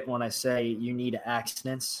alluded to it when I say you need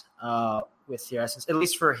accidents with your essence, at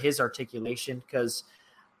least for his articulation, because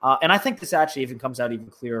And I think this actually even comes out even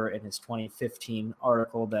clearer in his 2015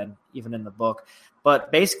 article than even in the book.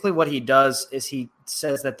 But basically what he does is he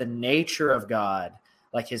says that the nature of God,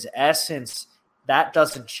 like his essence, that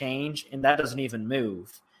doesn't change and that doesn't even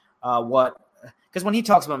move. Because when he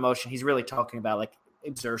talks about motion, he's really talking about like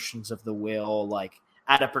exertions of the will, like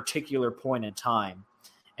at a particular point in time.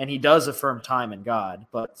 And he does affirm time in God,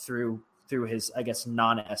 but through his, I guess,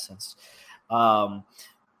 non-essence.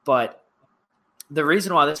 But the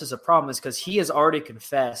reason why this is a problem is because he has already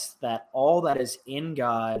confessed that all that is in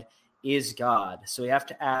God is God. So we have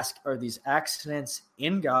to ask, are these accidents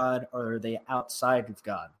in God or are they outside of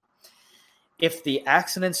God? If the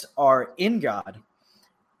accidents are in God,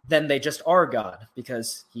 then they just are God,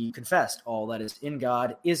 because he confessed all that is in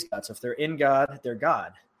God is God. So if they're in God, they're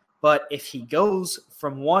God. But if he goes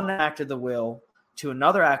from one act of the will to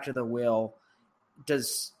another act of the will,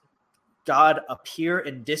 does God appear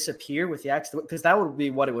and disappear with the acts? Because that would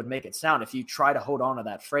be what it would make it sound. If you try to hold on to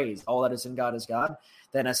that phrase, all that is in God is God,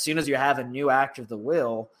 then as soon as you have a new act of the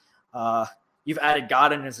will, you've added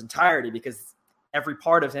God in his entirety, because every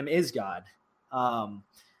part of him is God.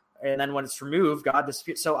 And then when it's removed, God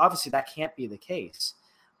disappears. So obviously that can't be the case.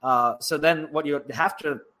 So then what you have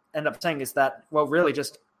to end up saying is that, well, really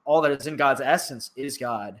just all that is in God's essence is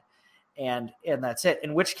God. And that's it.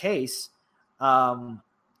 In which case,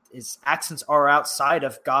 his actions are outside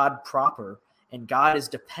of God proper, and God is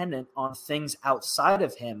dependent on things outside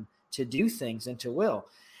of him to do things and to will.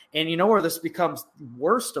 And you know where this becomes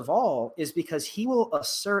worst of all is because he will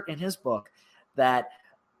assert in his book that,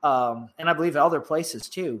 and I believe other places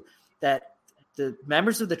too, that the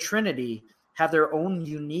members of the Trinity have their own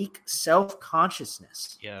unique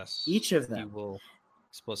self-consciousness. Yes. Each of them. He will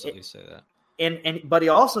explicitly say that. But he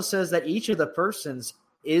also says that each of the persons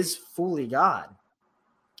is fully God.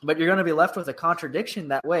 But you're going to be left with a contradiction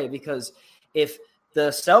that way, because if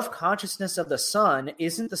the self-consciousness of the Son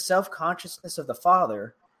isn't the self-consciousness of the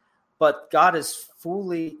Father, but God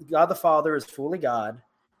the Father is fully God,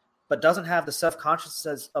 but doesn't have the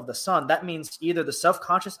self-consciousness of the Son, that means either the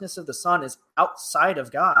self-consciousness of the Son is outside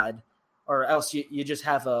of God, or else you just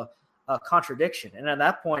have a contradiction. And at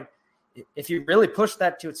that point, if you really push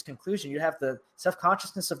that to its conclusion, you have the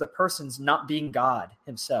self-consciousness of the persons not being God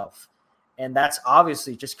himself. And that's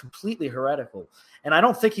obviously just completely heretical. And I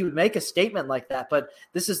don't think he would make a statement like that, but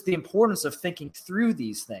this is the importance of thinking through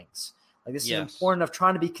these things. Like this is important of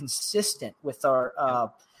trying to be consistent with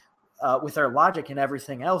our logic and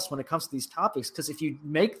everything else when it comes to these topics. Because if you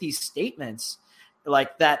make these statements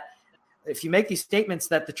like that, if you make these statements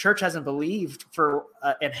that the church hasn't believed for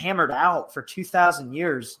and hammered out for 2,000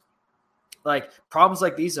 years, like problems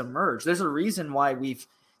like these emerge. There's a reason why we've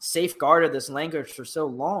safeguarded this language for so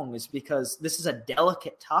long, is because this is a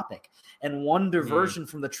delicate topic, and one diversion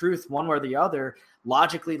from the truth, one way or the other,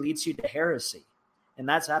 logically leads you to heresy, and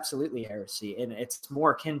that's absolutely heresy. And it's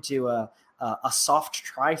more akin to a soft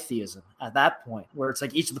tritheism at that point, where it's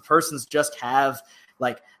like each of the persons just have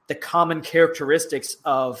like the common characteristics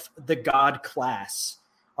of the God class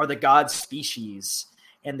or the God species,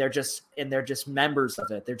 and they're just members of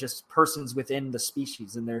it. They're just persons within the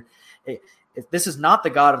species, and this is not the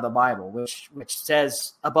God of the Bible, which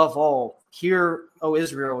says, above all, hear, O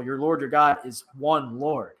Israel, your Lord, your God is one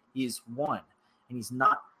Lord. He is one, and he's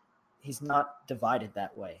not divided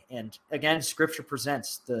that way. And again, Scripture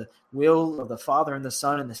presents the will of the Father and the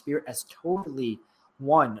Son and the Spirit as totally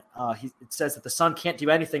one. It says that the Son can't do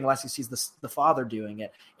anything unless he sees the Father doing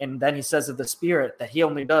it. And then he says of the Spirit that he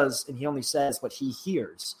only does and he only says what he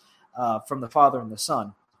hears from the Father and the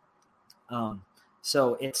Son.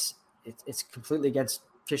 So it's completely against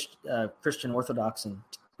Christian Orthodox and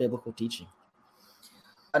biblical teaching.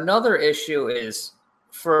 Another issue is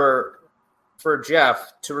for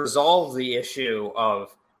Jeff to resolve the issue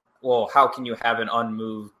of, well, how can you have an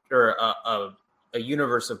unmoved or a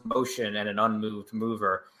universe of motion and an unmoved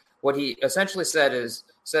mover? What he essentially says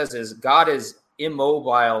is God is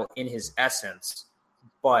immobile in his essence,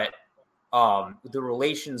 but the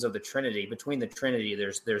relations of the Trinity, between the Trinity,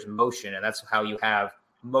 there's motion, and that's how you have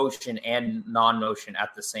motion and non-motion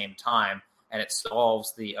at the same time, and it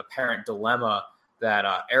solves the apparent dilemma that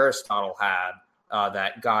Aristotle had,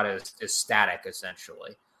 that God is static,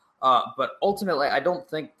 essentially. But ultimately, I don't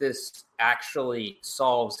think this actually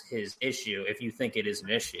solves his issue, if you think it is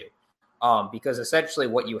an issue, because essentially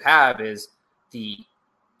what you have is the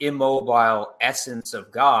immobile essence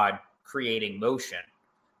of God creating motion.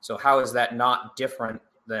 So how is that not different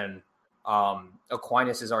than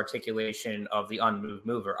Aquinas' articulation of the unmoved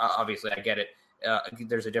mover? Obviously, I get it.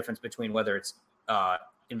 There's a difference between whether it's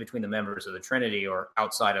in between the members of the Trinity or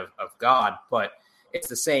outside of God. But it's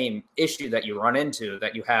the same issue that you run into,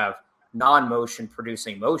 that you have non-motion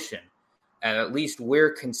producing motion. And at least we're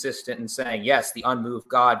consistent in saying, yes, the unmoved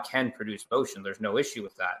God can produce motion. There's no issue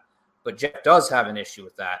with that. But Jeff does have an issue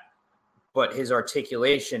with that. But his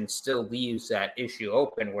articulation still leaves that issue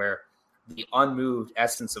open, where the unmoved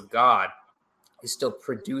essence of God is still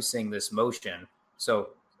producing this motion. So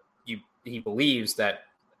he believes that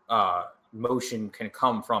motion can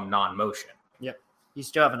come from non-motion. Yep. You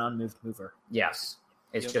still have an unmoved mover. Yes.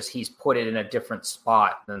 It's just he's put it in a different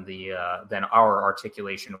spot than than our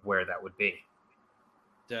articulation of where that would be.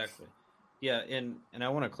 Exactly. Yeah, and I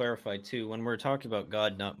want to clarify too, when we're talking about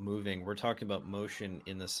God not moving, we're talking about motion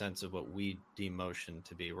in the sense of what we deem motion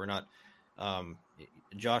to be. We're not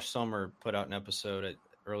Josh Sommer put out an episode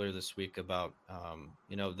earlier this week about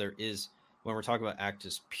there is, when we're talking about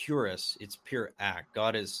actus purus, it's pure act.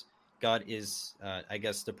 God is I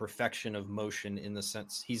guess the perfection of motion, in the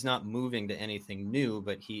sense he's not moving to anything new,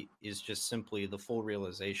 but he is just simply the full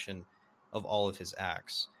realization of all of his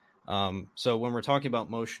acts. So when we're talking about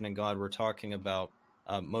motion in God, we're talking about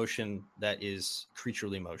motion that is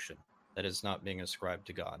creaturely motion, that is not being ascribed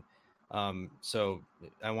to God. So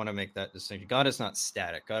I want to make that distinction. God is not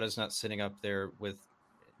static. God is not sitting up there with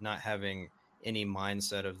not having any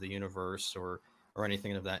mindset of the universe or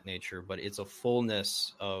anything of that nature, but it's a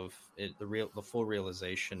fullness of it, the full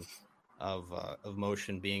realization of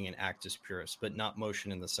motion being an actus purus, but not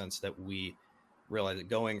motion in the sense that we realize it,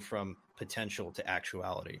 going from potential to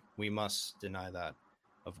actuality. We must deny that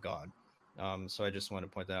of God. So I just want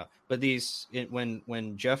to point that out. But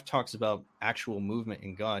when Jeff talks about actual movement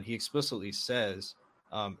in God, he explicitly says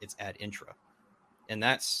it's ad intra, and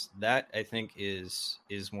that I think is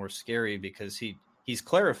more scary, because he's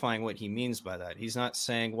clarifying what he means by that. He's not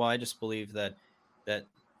saying, well, I just believe that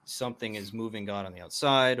something is moving God on the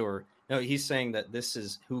outside, or no, he's saying that this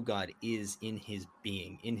is who God is in his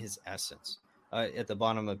being, in his essence. At the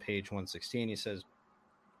bottom of page 116, he says,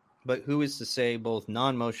 but who is to say both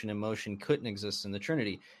non-motion and motion couldn't exist in the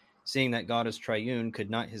Trinity? Seeing that God is triune, could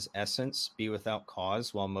not his essence be without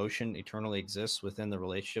cause, while motion eternally exists within the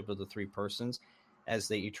relationship of the three persons, as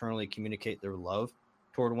they eternally communicate their love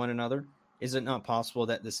toward one another? Is it not possible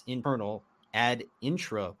that this internal ad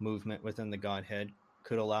intra movement within the Godhead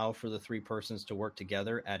could allow for the three persons to work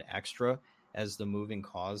together ad extra as the moving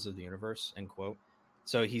cause of the universe? End quote.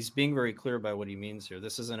 So he's being very clear by what he means here.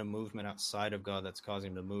 This isn't a movement outside of God that's causing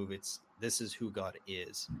him to move. This is who God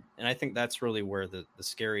is. And I think that's really where the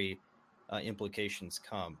scary implications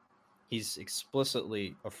come. He's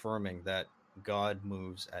explicitly affirming that God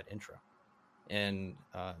moves ad intra. And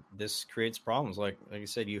this creates problems. Like I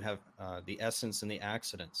said, you have the essence and the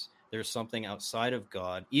accidents. There's something outside of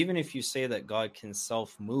God. Even if you say that God can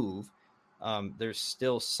self-move, there's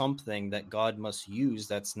still something that God must use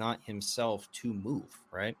that's not himself to move,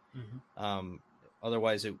 right? Mm-hmm.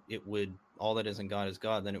 Otherwise, it would, all that isn't God is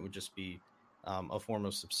God, then it would just be a form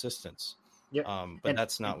of subsistence. Yep. But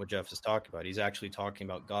that's not what Jeff is talking about. He's actually talking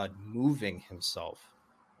about God moving himself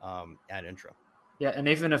ad intra. Yeah, and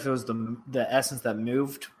even if it was the essence that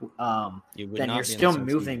moved, then you're still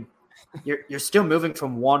moving. You're still moving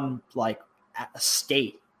from one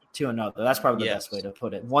state to another. That's probably the best way to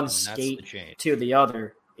put it. One state to the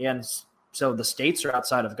other, and so the states are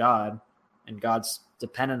outside of God, and God's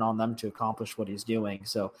dependent on them to accomplish what He's doing.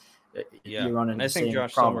 So you run into the same problem. I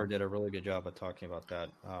think Josh Sommer did a really good job of talking about that.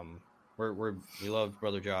 We love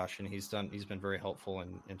Brother Josh, and he's been very helpful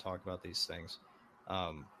in talking about these things.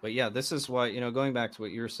 But yeah, this is why, going back to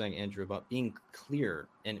what you were saying, Andrew, about being clear,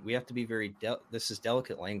 and we have to be this is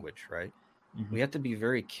delicate language, right? Mm-hmm. We have to be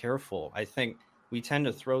very careful. I think we tend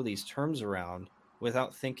to throw these terms around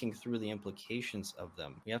without thinking through the implications of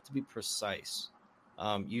them. We have to be precise.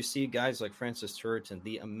 You see guys like Francis Turretin,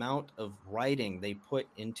 the amount of writing they put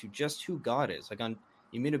into just who God is, like on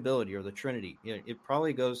immutability or the Trinity, it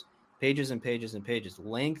probably goes pages and pages and pages,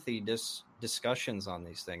 lengthy discussions on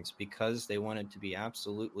these things, because they wanted to be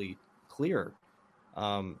absolutely clear.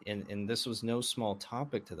 And this was no small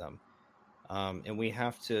topic to them. And we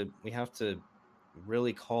have to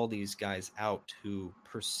really call these guys out who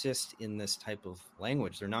persist in this type of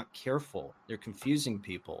language. They're not careful. They're confusing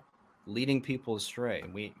people, leading people astray.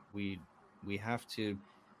 And we have to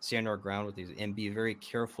stand our ground with these and be very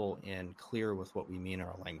careful and clear with what we mean in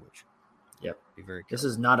our language. Yep. Be very careful. This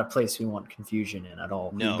is not a place we want confusion in at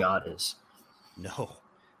all. No. Who God is. No,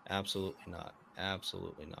 absolutely not.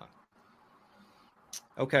 Absolutely not.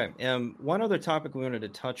 Okay. One other topic we wanted to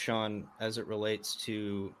touch on as it relates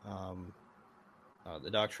to the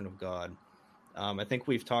doctrine of God. I think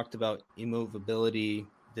we've talked about immovability,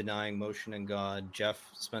 denying motion in God. Jeff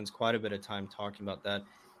spends quite a bit of time talking about that.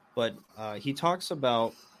 but he talks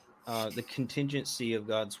about the contingency of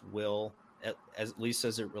God's will, at least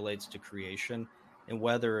as it relates to creation, and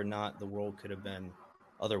whether or not the world could have been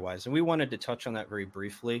otherwise. And we wanted to touch on that very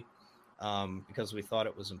briefly because we thought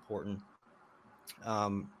it was important.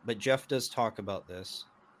 But Jeff does talk about this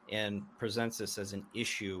and presents this as an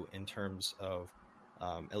issue in terms of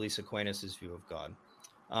at least Aquinas' view of God.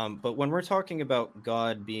 But when we're talking about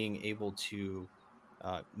God being able to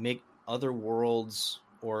make other worlds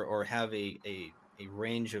or have a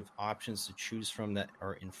range of options to choose from that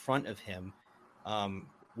are in front of him,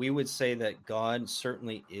 we would say that God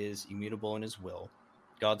certainly is immutable in his will.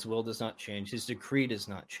 God's will does not change. His decree does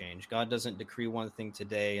not change. God doesn't decree one thing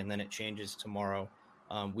today and then it changes tomorrow.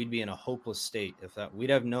 We'd be in a hopeless state if that.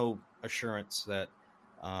 We'd have no assurance that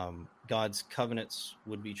God's covenants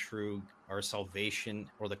would be true, our salvation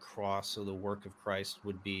or the cross or the work of Christ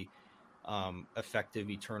would be effective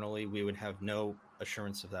eternally. We would have no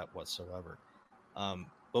assurance of that whatsoever.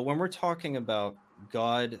 But when we're talking about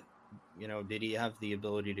God, did he have the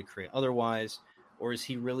ability to create otherwise, or is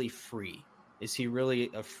he really free? Is he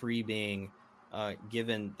really a free being,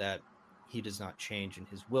 given that he does not change and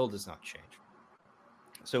his will does not change?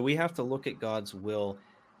 So we have to look at God's will,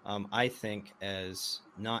 I think, as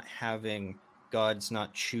not having God's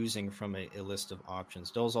not choosing from a list of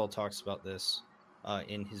options. Dolezal talks about this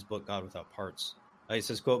in his book, God Without Parts. He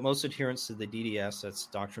says, quote, most adherents to the DDS, that's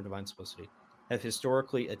Doctrine of Divine Simplicity, have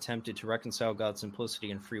historically attempted to reconcile God's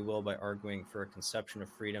simplicity and free will by arguing for a conception of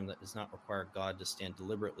freedom that does not require God to stand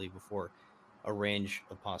deliberately before a range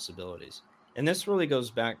of possibilities. And this really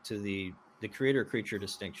goes back to the creator-creature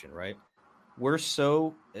distinction, right? We're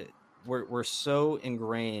so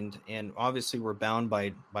ingrained, and obviously we're bound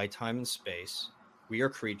by time and space. We are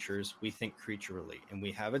creatures. We think creaturely, and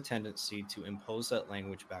we have a tendency to impose that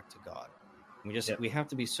language back to God. We have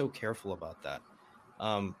to be so careful about that.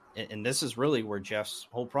 And this is really where Jeff's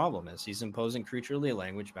whole problem is. He's imposing creaturely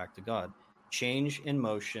language back to God. Change and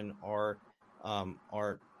motion are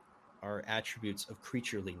attributes of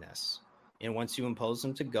creatureliness. And once you impose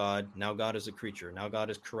them to God, now God is a creature. Now God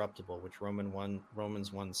is corruptible, which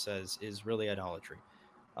Romans 1 says is really idolatry.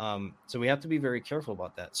 So we have to be very careful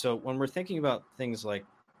about that. So when we're thinking about things like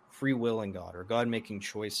free will in God or God making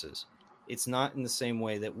choices, it's not in the same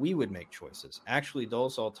way that we would make choices. Actually,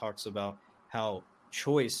 Dolezal talks about how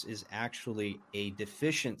choice is actually a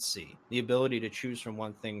deficiency, the ability to choose from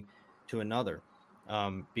one thing to another,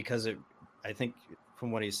 because I think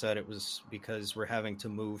from what he said, it was because we're having to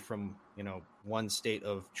move from one state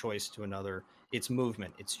of choice to another. It's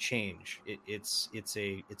movement, it's change, it's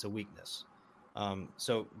a weakness.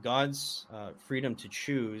 So God's freedom to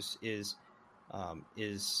choose is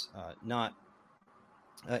not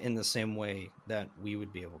in the same way that we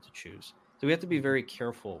would be able to choose. So we have to be very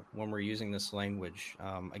careful when we're using this language.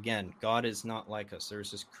 Again, God is not like us. There's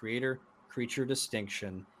this creator-creature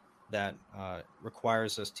distinction that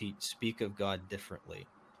requires us to speak of God differently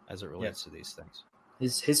as it relates to these things.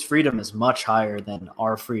 His freedom is much higher than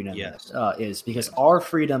our freedom is, because our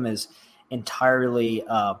freedom is entirely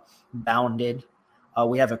bounded.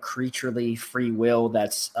 We have a creaturely free will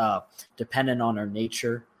that's dependent on our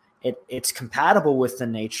nature. It's compatible with the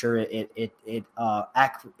nature. It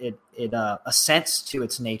assents to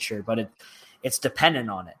its nature, but it's dependent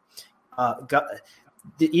on it. God,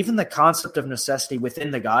 even the concept of necessity within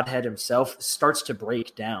the Godhead himself starts to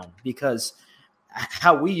break down, because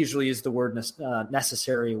how we usually use the word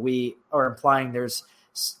necessary, we are implying there's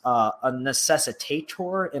a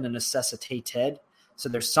necessitator and a necessitated. So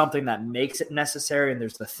there's something that makes it necessary, and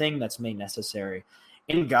there's the thing that's made necessary.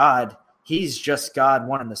 In God, he's just God,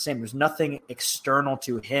 one and the same. There's nothing external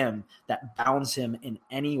to him that bounds him in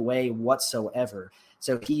any way whatsoever.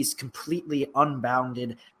 So he's completely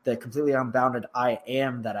unbounded, the completely unbounded I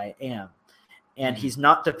am that I am. And he's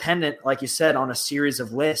not dependent, like you said, on a series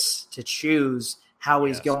of lists to choose how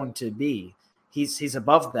he's going to be. He's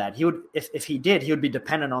above that. He would, if he did, he would be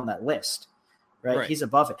dependent on that list, right? He's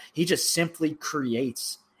above it. He just simply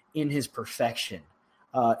creates in his perfection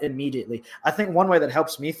immediately. I think one way that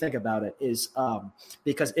helps me think about it is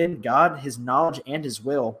because in God, his knowledge and his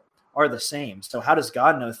will are the same. So how does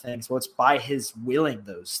God know things? Well, it's by his willing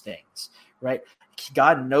those things, right?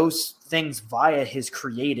 God knows things via his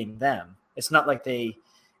creating them. It's not like they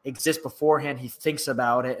exist beforehand. He thinks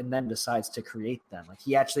about it and then decides to create them. Like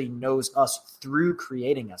he actually knows us through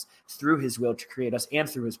creating us, through his will to create us, and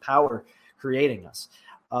through his power creating us.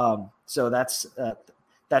 So that's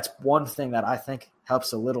one thing that I think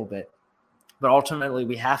helps a little bit. But ultimately,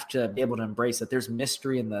 we have to be able to embrace that there's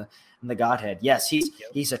mystery in the Godhead. Yes,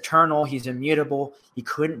 he's eternal. He's immutable. He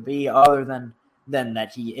couldn't be other than than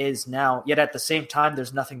that he is now. Yet at the same time,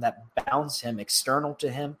 there's nothing that bounds him external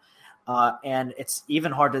to him. And it's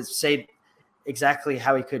even hard to say exactly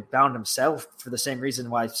how he could bound himself, for the same reason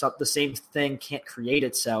why the same thing can't create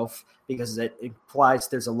itself, because it implies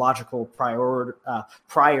there's a logical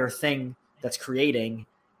prior thing that's creating,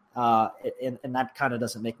 and that kind of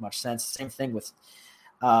doesn't make much sense. Same thing with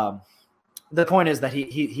the point is that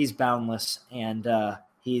he's boundless, and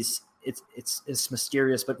it's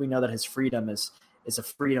mysterious, but we know that his freedom is a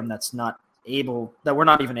freedom that we're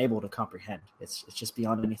not even able to comprehend. It's just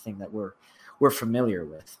beyond anything that we're familiar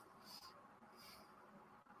with.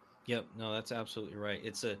 Yep. No, that's absolutely right.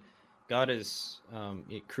 God is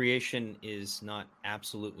creation is not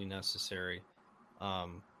absolutely necessary,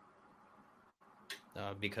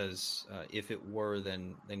 because if it were,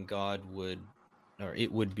 then God would, or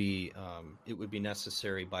it would be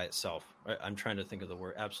necessary by itself. I'm trying to think of the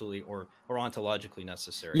word absolutely or ontologically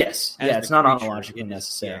necessary. Yes. It's not ontologically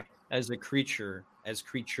necessary. As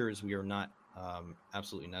creatures, we are not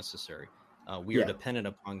absolutely necessary. We are dependent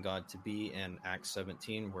upon God to be, in Acts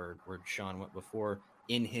 17, where Sean went before.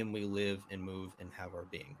 In Him we live and move and have our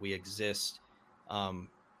being. We exist as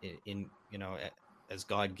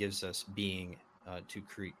God gives us being to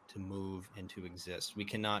create, to move, and to exist. We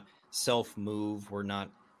cannot self-move. We're not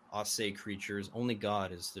ase creatures. Only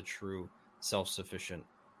God is the true self-sufficient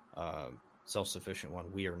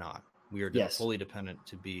one. We are not. We are fully dependent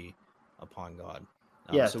to be upon God.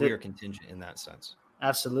 So we are contingent in that sense.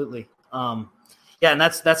 Absolutely. And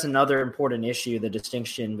that's another important issue, the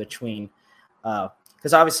distinction between,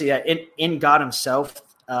 because obviously in God himself,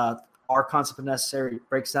 our concept of necessary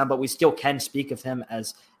breaks down, but we still can speak of him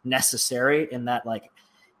as necessary in that, like,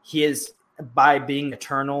 he is, by being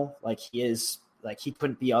eternal, like he is, like he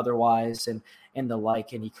couldn't be otherwise, and the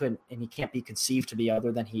like, and he can't be conceived to be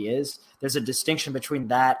other than he is. There's a distinction between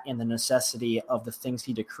that and the necessity of the things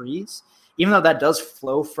he decrees. Even though that does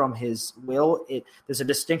flow from his will, there's a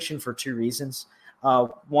distinction for two reasons.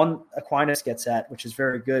 One Aquinas gets at, which is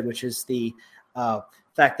very good, which is the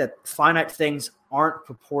fact that finite things aren't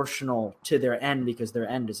proportional to their end because their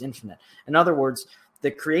end is infinite. In other words,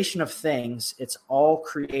 the creation of things, it's all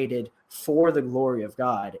created for the glory of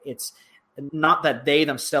God. It's not that they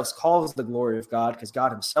themselves cause the glory of God, because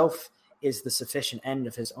God himself is the sufficient end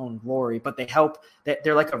of his own glory, but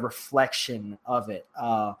they're like a reflection of it.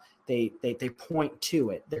 They point to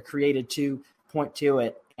it. They're created to point to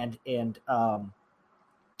it,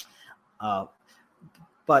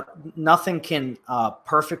 but nothing can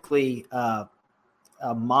perfectly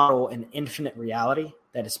model an infinite reality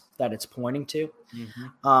that it's pointing to.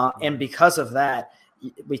 Mm-hmm. And because of that,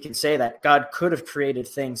 we can say that God could have created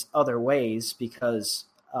things other ways, because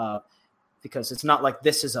it's not like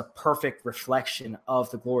this is a perfect reflection of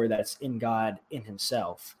the glory that's in God in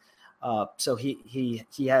himself. So he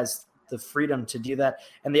has the freedom to do that.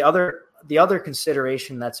 And the other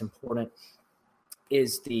consideration that's important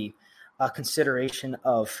is the consideration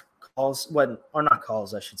of calls, or not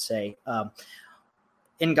calls, I should say.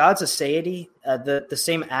 In God's aseity, the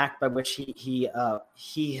same act by which he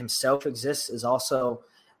himself exists is also,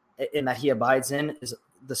 in that he abides in, is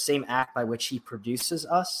the same act by which he produces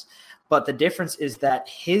us. But the difference is that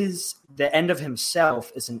the end of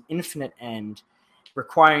himself is an infinite end,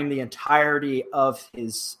 requiring the entirety of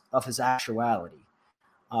his actuality.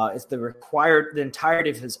 It's the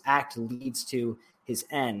entirety of his act leads to his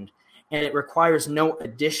end, and it requires no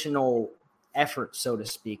additional effort, so to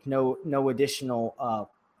speak, no additional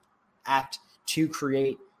act to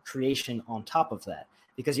create creation on top of that.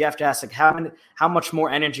 Because you have to ask, like, how much more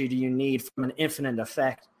energy do you need from an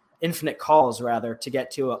infinite cause rather, to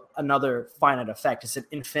get to another finite effect? Is it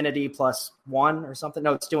infinity plus one or something?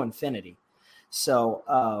 No, it's still infinity.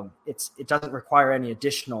 So it doesn't require any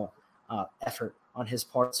additional effort on his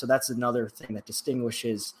part. So that's another thing that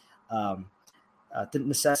distinguishes the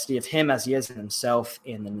necessity of him as he is in himself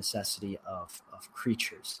and the necessity of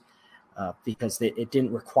creatures, because it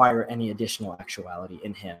didn't require any additional actuality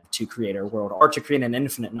in him to create our world, or to create an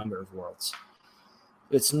infinite number of worlds.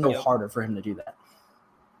 It's no harder for him to do that.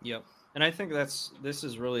 Yep. And I think this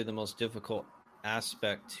is really the most difficult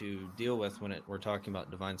aspect to deal with when we're talking about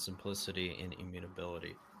divine simplicity and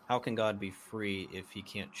immutability. How can God be free if he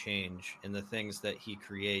can't change, and the things that he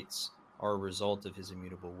creates are a result of his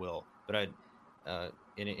immutable will? But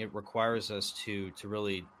it requires us to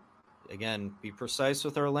really, again, be precise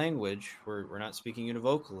with our language. We're not speaking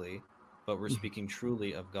univocally, but we're speaking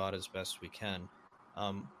truly of God as best we can.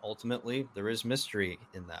 Ultimately, there is mystery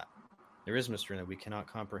in that. There is mystery in that we cannot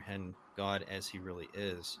comprehend God as he really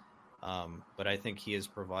is. But I think he has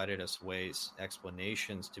provided us ways,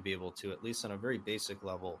 explanations, to be able to, at least on a very basic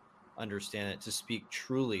level, understand it, to speak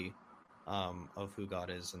truly of who God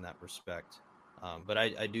is in that respect. But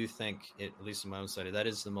I do think, at least in my own study, that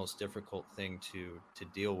is the most difficult thing to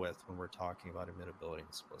deal with when we're talking about immutability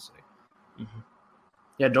and simplicity. Mm-hmm.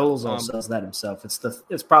 Yeah, Dolezal says that himself.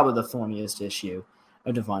 It's probably the thorniest issue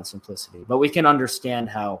of divine simplicity. But we can understand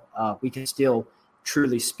how we can still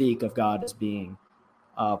truly speak of God as being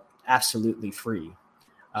absolutely free,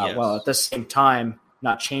 Yes. while at the same time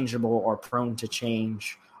not changeable or prone to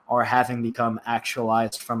change or having become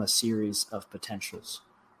actualized from a series of potentials.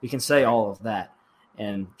 We can say all of that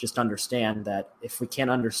and just understand that if we can't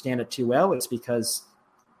understand it too well, it's because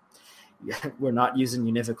we're not using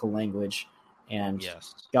univocal language, and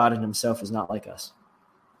yes. God in himself is not like us.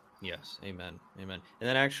 Yes, amen, amen. And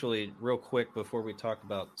then actually, real quick, before we talk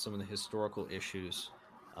about some of the historical issues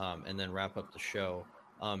and then wrap up the show,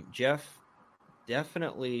 Jeff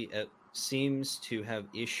definitely seems to have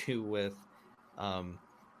issue with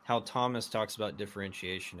how Thomas talks about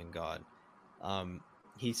differentiation in God.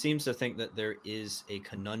 He seems to think that there is a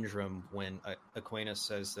conundrum when Aquinas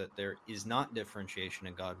says that there is not differentiation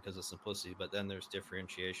in God because of simplicity, but then there's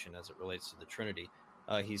differentiation as it relates to the Trinity.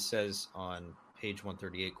 He says on page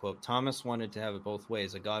 138, quote, Thomas wanted to have it both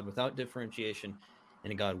ways, a God without differentiation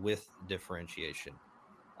and a God with differentiation.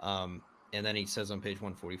 And then he says on page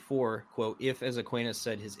 144, quote, if, as Aquinas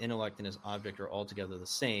said, his intellect and his object are altogether the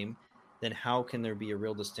same, then how can there be a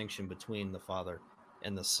real distinction between the Father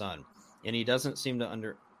and the Son? And he doesn't seem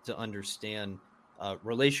to understand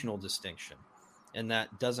relational distinction, and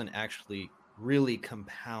that doesn't actually really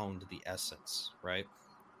compound the essence, right?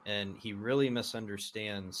 And he really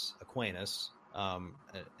misunderstands Aquinas,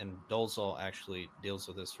 and Dolezal actually deals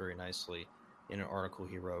with this very nicely in an article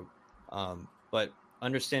he wrote. But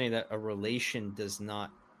understanding that a relation does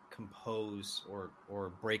not compose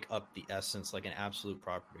or break up the essence like an absolute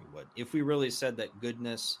property would. If we really said that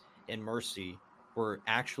goodness and mercy were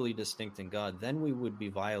actually distinct in God, then we would be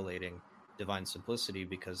violating divine simplicity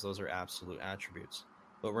because those are absolute attributes.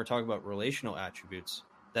 But we're talking about relational attributes.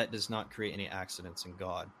 That does not create any accidents in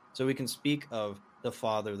God. So we can speak of the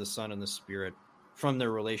Father, the Son, and the Spirit from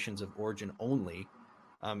their relations of origin only,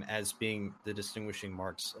 as being the distinguishing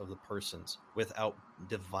marks of the persons without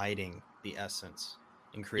dividing the essence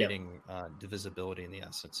and creating divisibility in the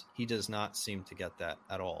essence. He does not seem to get that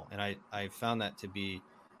at all. And I found that to be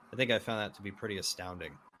pretty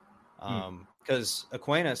astounding, because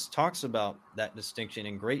Aquinas talks about that distinction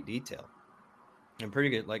in great detail and pretty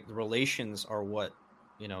good. Like the relations are what,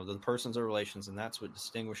 the persons are relations, and that's what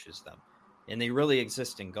distinguishes them. And they really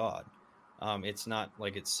exist in God. It's not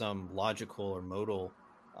like it's some logical or modal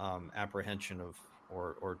apprehension of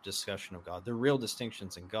or discussion of God. They're real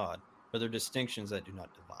distinctions in God, but they're distinctions that do not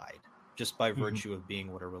divide just by virtue of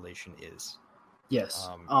being what a relation is. Yes.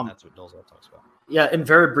 That's what Dolezal talks about. Yeah, in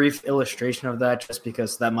very brief illustration of that, just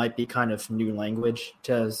because that might be kind of new language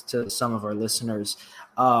to some of our listeners.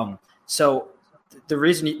 So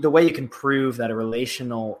the way you can prove that a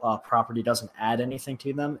relational property doesn't add anything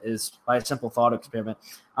to them is by a simple thought experiment.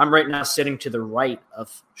 I'm right now sitting to the right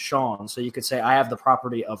of Sean, so you could say I have the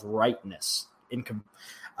property of rightness in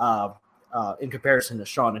comparison to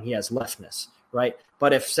Sean, and he has leftness, right?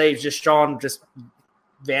 But if, say, just Sean just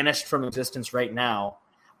vanished from existence right now,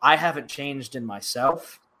 I haven't changed in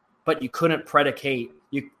myself, but you couldn't predicate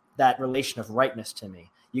that relation of rightness to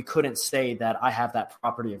me. You couldn't say that I have that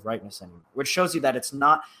property of rightness anymore, which shows you that it's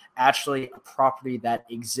not actually a property that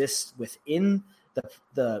exists within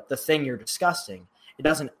the thing you're discussing. It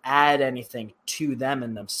doesn't add anything to them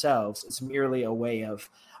in themselves. It's merely a way of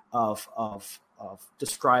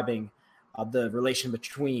describing the relation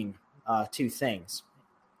between two things.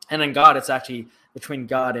 And in God, it's actually between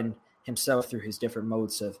God and himself through his different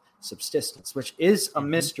modes of subsistence, which is a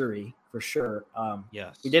mystery for sure.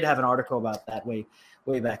 Yes, we did have an article about that way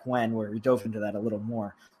back when, where we dove into that a little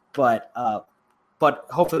more. But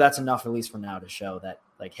hopefully that's enough, at least for now, to show that,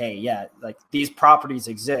 like, hey, yeah, like these properties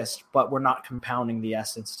exist, but we're not compounding the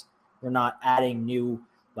essence. We're not adding new,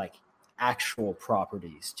 like, actual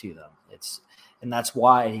properties to them. And that's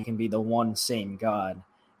why he can be the one same God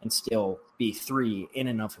and still be three in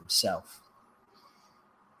and of himself.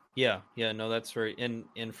 Yeah, no, that's very.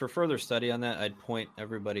 And for further study on that, I'd point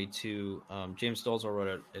everybody to James Dolezal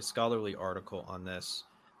wrote a scholarly article on this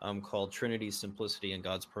called "Trinity, Simplicity, and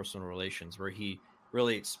God's Personal Relations," where he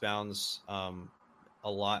really expounds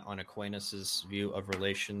a lot on Aquinas's view of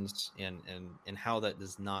relations and how that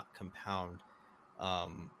does not compound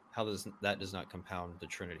that does not compound the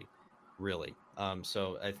Trinity, really.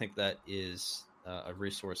 So I think that is a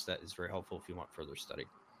resource that is very helpful if you want further study.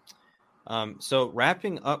 So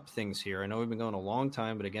wrapping up things here, I know we've been going a long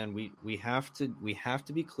time, but again, we have to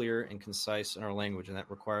be clear and concise in our language, and that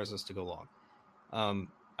requires us to go long.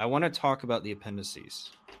 I want to talk about the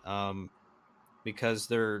appendices because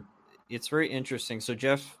it's very interesting. So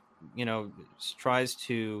Jeff, tries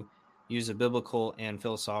to use a biblical and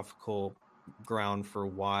philosophical ground for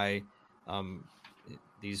why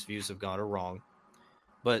these views of God are wrong,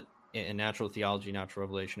 but in natural theology, natural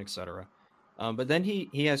revelation, etc. But then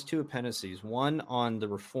he has two appendices, one on the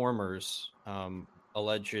reformers'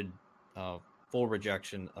 alleged full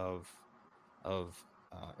rejection of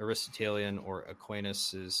Aristotelian or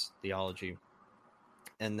Aquinas' theology,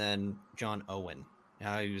 and then John Owen,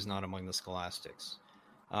 how he was not among the scholastics.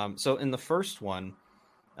 So in the first one,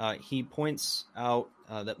 he points out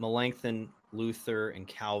that Melanchthon, Luther, and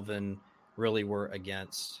Calvin really were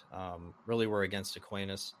against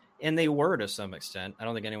Aquinas, and they were to some extent. I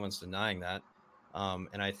don't think anyone's denying that,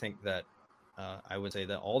 and I think that I would say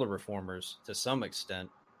that all the reformers, to some extent,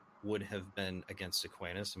 would have been against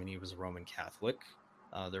Aquinas. I mean, he was a Roman Catholic.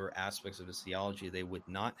 There were aspects of his theology they would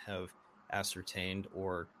not have ascertained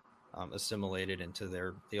or assimilated into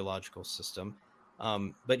their theological system.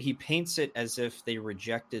 But he paints it as if they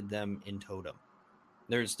rejected them in totem.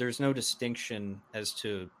 There's no distinction as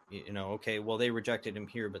to, okay, well, they rejected him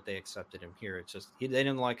here, but they accepted him here. It's just they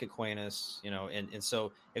didn't like Aquinas, and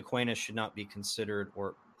so Aquinas should not be considered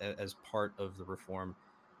or as part of the Reformed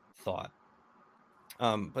thought.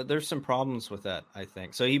 But there's some problems with that, I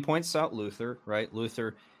think. So he points out Luther, right?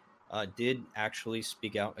 Luther did actually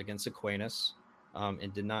speak out against Aquinas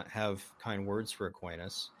and did not have kind words for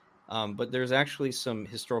Aquinas. But there's actually some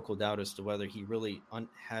historical doubt as to whether he really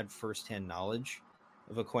had firsthand knowledge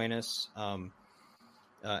of Aquinas.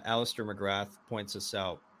 Alistair McGrath points this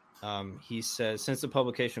out. He says, since the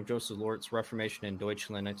publication of Joseph Lort's Reformation in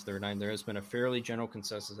Deutschland 1939, there has been a fairly general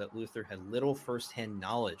consensus that Luther had little firsthand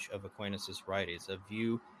knowledge of Aquinas' writings, a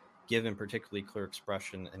view given particularly clear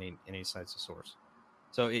expression in any cites a source.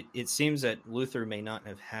 So it seems that Luther may not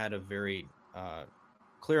have had a very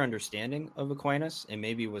clear understanding of Aquinas, and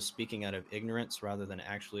maybe was speaking out of ignorance rather than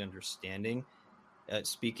actually understanding.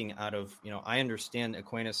 Speaking out of, I understand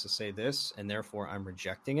Aquinas to say this, and therefore I'm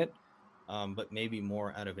rejecting it, but maybe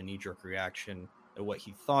more out of a knee-jerk reaction at what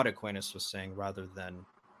he thought Aquinas was saying, rather than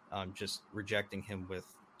just rejecting him with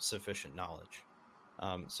sufficient knowledge.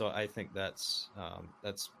 So I think that's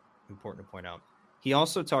important to point out. He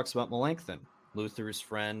also talks about Melanchthon, Luther's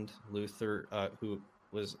friend, Luther, who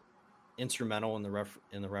was instrumental in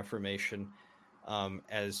the Reformation,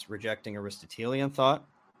 as rejecting Aristotelian thought.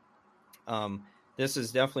 This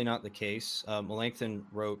is definitely not the case. Melanchthon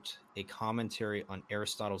wrote a commentary on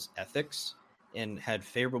Aristotle's Ethics and had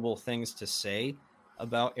favorable things to say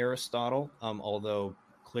about Aristotle, although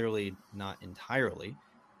clearly not entirely.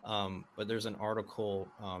 But there's an article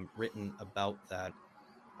written about that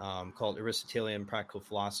called Aristotelian Practical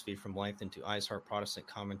Philosophy from Melanchthon to Ishart Protestant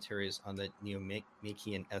Commentaries on the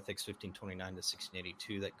Nicomachean Ethics 1529 to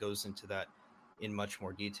 1682 that goes into that in much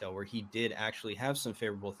more detail, where he did actually have some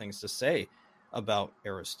favorable things to say about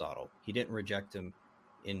Aristotle. He didn't reject him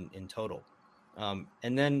in total.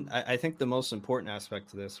 And then I think the most important aspect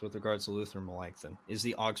to this with regards to Luther and Melanchthon is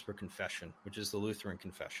the Augsburg Confession, which is the Lutheran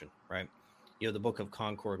confession, right? The Book of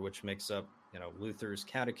Concord, which makes up, Luther's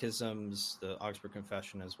catechisms, the Augsburg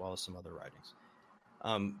Confession, as well as some other writings.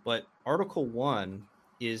 But Article 1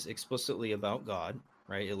 is explicitly about God,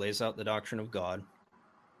 right? It lays out the doctrine of God.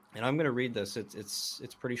 And I'm going to read this.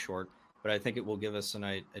 It's pretty short, but I think it will give us an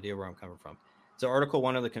idea where I'm coming from. So Article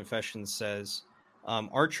 1 of the Confession says,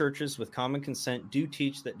 our churches with common consent do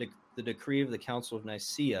teach that the decree of the Council of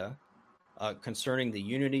Nicaea concerning the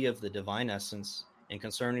unity of the divine essence and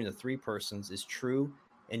concerning the three persons is true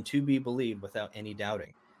and to be believed without any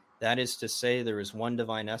doubting. That is to say, there is one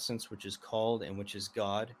divine essence which is called and which is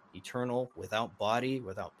God, eternal, without body,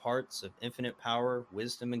 without parts, of infinite power,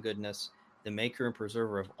 wisdom, and goodness, the maker and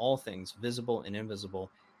preserver of all things, visible and invisible.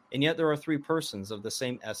 And yet there are three persons of the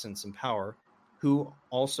same essence and power, who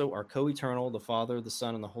also are co-eternal, the Father, the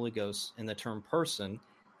Son, and the Holy Ghost. And the term person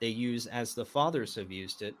they use, as the fathers have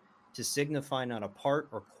used it, to signify not a part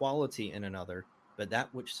or quality in another, but that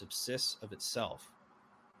which subsists of itself.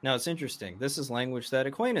 Now, it's interesting. This is language that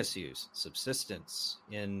Aquinas used, subsistence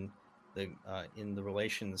in the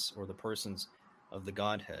relations or the persons of the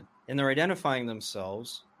Godhead. And they're identifying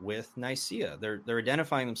themselves with Nicaea. They're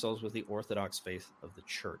identifying themselves with the Orthodox faith of the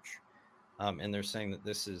Church. And they're saying that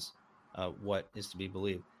this is what is to be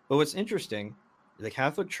believed. But what's interesting, the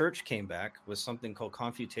Catholic Church came back with something called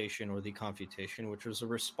Confutation or the Confutation, which was a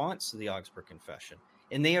response to the Augsburg Confession.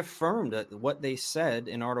 And they affirmed that what they said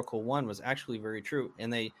in Article 1 was actually very true.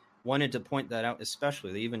 And they wanted to point that out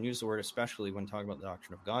especially. They even use the word especially when talking about the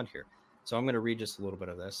doctrine of God here. So I'm going to read just a little bit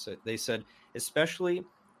of this. They said, especially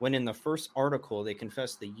when in the first article they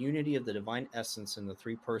confess the unity of the divine essence in the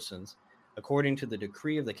three persons, according to the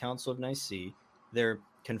decree of the Council of Nicaea, their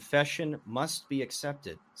confession must be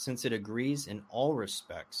accepted, since it agrees in all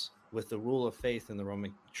respects with the rule of faith in the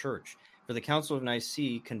Roman Church. For the Council of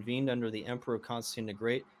Nicaea, convened under the Emperor Constantine the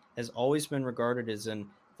Great, has always been regarded as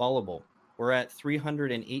infallible, whereat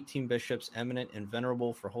 318 bishops, eminent and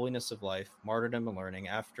venerable for holiness of life, martyrdom, and learning,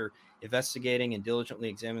 after investigating and diligently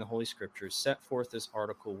examining the Holy Scriptures, set forth this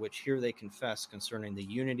article, which here they confess concerning the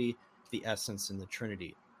unity, the essence, and the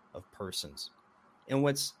Trinity of persons. And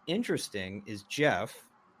what's interesting is Jeff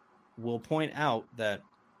will point out that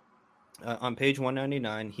on page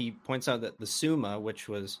 199, he points out that the Summa, which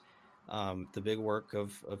was the big work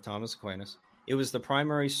of Thomas Aquinas, it was the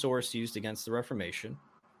primary source used against the Reformation.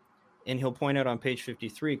 And he'll point out on page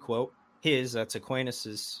 53, quote, that's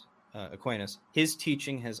Aquinas, his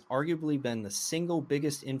teaching has arguably been the single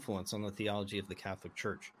biggest influence on the theology of the Catholic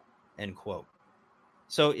Church, end quote.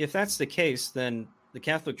 So if that's the case, then the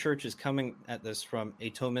Catholic Church is coming at this from a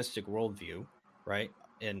Thomistic worldview, right?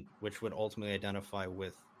 And which would ultimately identify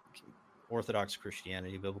with Orthodox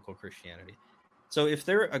Christianity, biblical Christianity. So if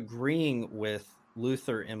they're agreeing with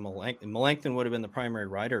Luther and Melanchthon would have been the primary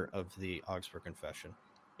writer of the Augsburg Confession.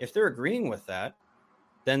 If they're agreeing with that,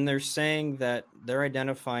 then they're saying that they're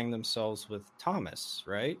identifying themselves with Thomas,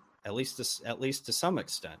 right? At least to some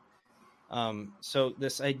extent. So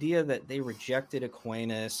this idea that they rejected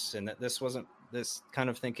Aquinas and that this kind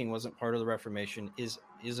of thinking wasn't part of the Reformation is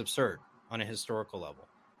absurd on a historical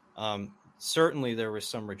level. Certainly there was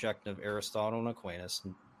some rejection of Aristotle and Aquinas,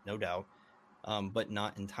 no doubt, but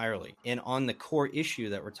not entirely. And on the core issue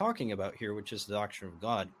that we're talking about here, which is the doctrine of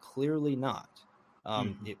God, clearly not.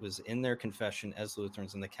 It was in their confession as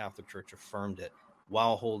Lutherans, and the Catholic Church affirmed it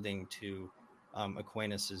while holding to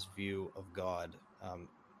Aquinas's view of God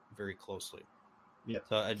very closely. Yeah.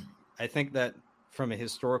 So I think that from a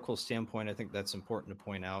historical standpoint, I think that's important to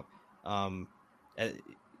point out.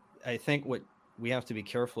 I think what we have to be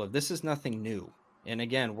careful of, this is nothing new. And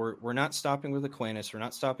again, we're not stopping with Aquinas. We're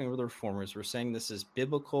not stopping with the Reformers. We're saying this is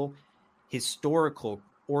biblical, historical,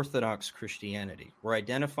 Orthodox Christianity. We're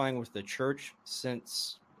identifying with the church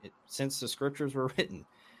since the scriptures were written.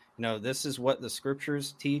 This is what the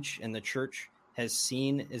scriptures teach and the church has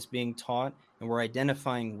seen as being taught, and we're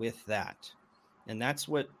identifying with that. And that's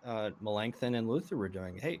what Melanchthon and Luther were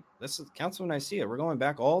doing. Hey, this is the Council of Nicaea. We're going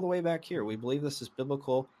back all the way back here. We believe this is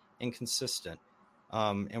biblical and consistent.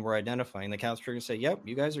 And we're identifying. The Catholic Church say, yep,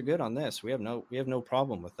 you guys are good on this. We have no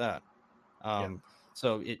problem with that.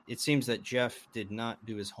 So it seems that Jeff did not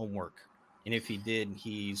do his homework. And if he did,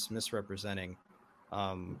 he's misrepresenting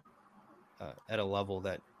at a level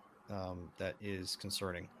that is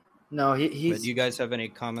concerning. No, he's. But do you guys have any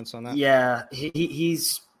comments on that? Yeah,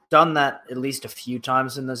 he's done that at least a few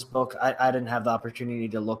times in this book. I didn't have the opportunity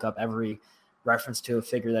to look up every reference to a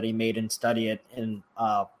figure that he made and study it in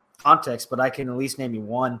context, but I can at least name you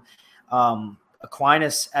one.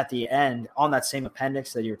 Aquinas at the end on that same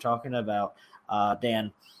appendix that you're talking about,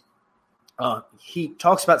 Dan, he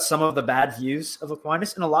talks about some of the bad views of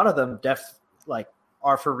Aquinas, and a lot of them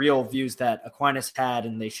are for real views that Aquinas had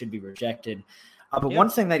and they should be rejected. But one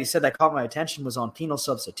thing that he said that caught my attention was on penal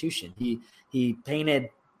substitution. He painted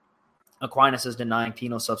Aquinas as denying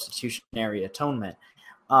penal substitutionary atonement,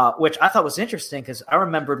 which I thought was interesting because I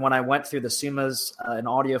remembered when I went through the Summas in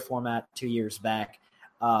audio format 2 years back,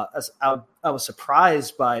 I was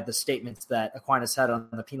surprised by the statements that Aquinas had on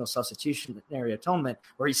the penal substitutionary atonement,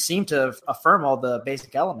 where he seemed to affirm all the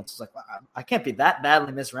basic elements. It's like, wow, I can't be that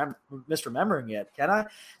badly misremembering it, can I?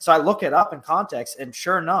 So I look it up in context, and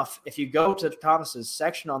sure enough, if you go to Thomas's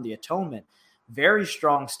section on the atonement, very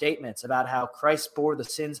strong statements about how Christ bore the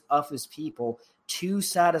sins of his people to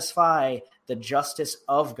satisfy the justice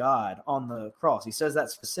of God on the cross. He says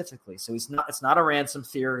that specifically. So it's not a ransom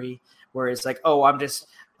theory where it's like, oh, I'm just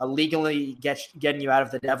illegally getting you out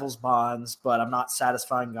of the devil's bonds, but I'm not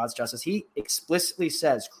satisfying God's justice. He explicitly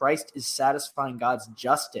says Christ is satisfying God's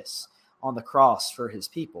justice on the cross for his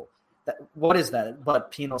people. What is that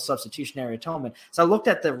but penal substitutionary atonement? So I looked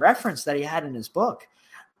at the reference that he had in his book,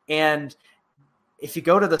 and if you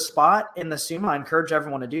go to the spot in the Summa, I encourage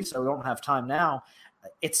everyone to do so. We don't have time now.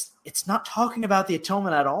 It's not talking about the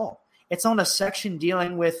atonement at all. It's on a section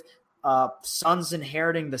dealing with sons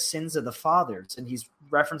inheriting the sins of the fathers. And he's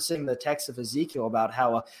referencing the text of Ezekiel about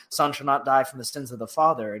how a son shall not die from the sins of the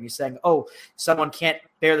father. And he's saying, oh, someone can't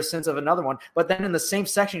bear the sins of another one. But then in the same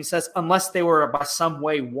section, he says, unless they were by some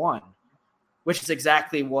way one. which is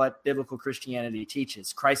exactly what biblical Christianity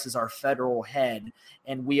teaches. Christ is our federal head,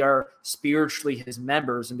 and we are spiritually his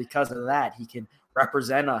members, and because of that, he can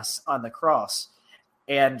represent us on the cross.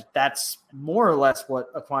 And that's more or less what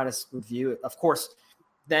Aquinas would view. Of course,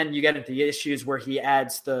 then you get into the issues where he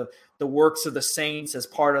adds the works of the saints as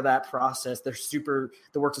part of that process. The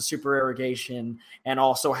works of supererogation, and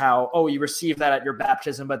also how, you receive that at your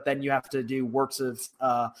baptism, but then you have to do works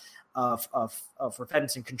of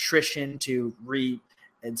repentance and contrition to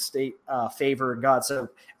reinstate favor in God. So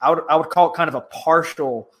I would call it kind of a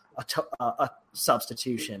partial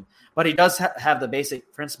substitution, but he does have the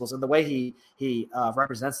basic principles, and the way he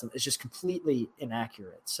represents them is just completely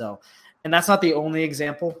inaccurate. So, and that's not the only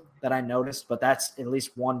example that I noticed, but that's at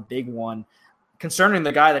least one big one concerning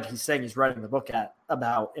the guy that he's saying he's writing the book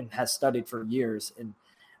about and has studied for years. And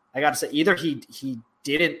I got to say, either he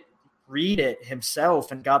didn't read it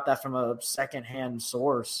himself and got that from a secondhand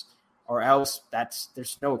source, or else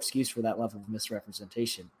there's no excuse for that level of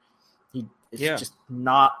misrepresentation. It's just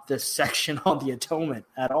not the section on the atonement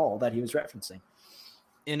at all that he was referencing.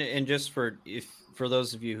 And just for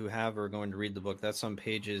those of you who have or are going to read the book, that's on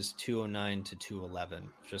pages 209 to 211,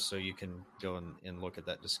 just so you can go and look at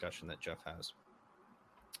that discussion that Jeff has.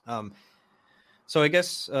 So I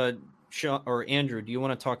guess Sean or Andrew, do you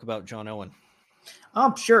want to talk about John Owen?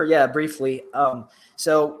 Sure. Yeah, briefly.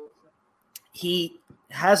 So he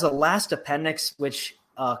has a last appendix, which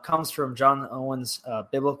comes from John Owen's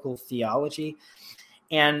biblical theology.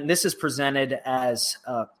 And this is presented as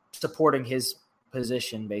supporting his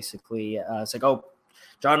position, basically. It's like,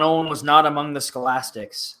 John Owen was not among the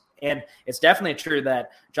scholastics. And it's definitely true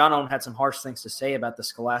that John Owen had some harsh things to say about the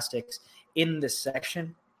scholastics in this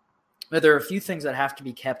section. But there are a few things that have to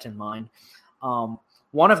be kept in mind.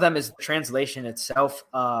 One of them is the translation itself.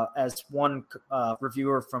 As one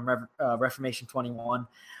reviewer from Reformation 21,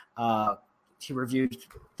 he reviewed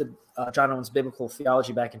John Owen's biblical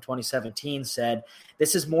theology back in 2017, said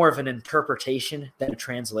this is more of an interpretation than a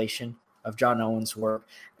translation of John Owen's work,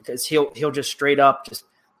 because he'll just straight up just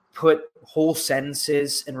put whole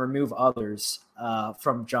sentences and remove others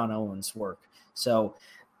from John Owen's work. So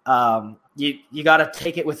you got to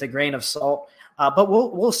take it with a grain of salt. But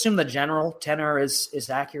we'll assume the general tenor is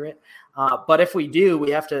accurate. But if we do,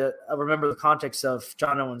 we have to remember the context of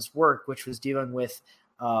John Owen's work, which was dealing with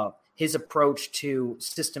his approach to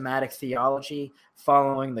systematic theology,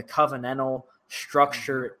 following the covenantal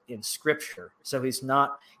structure in Scripture. So he's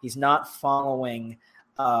not following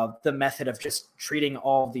the method of just treating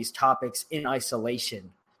all of these topics in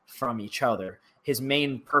isolation from each other. His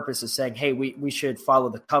main purpose is saying, hey, we should follow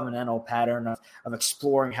the covenantal pattern of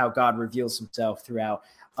exploring how God reveals himself throughout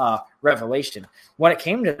Revelation. When it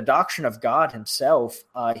came to the doctrine of God himself,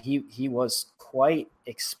 he was quite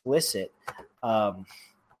explicit. Let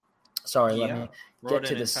me get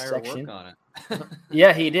to this section. Work on it.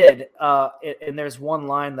 Yeah, he did. And there's one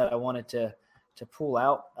line that I wanted to pull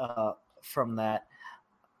out from that.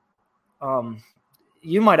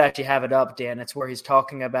 You might actually have it up, Dan. It's where he's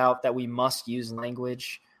talking about that we must use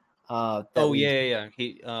language. Yeah.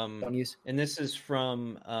 He don't use. And this is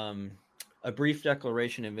from A Brief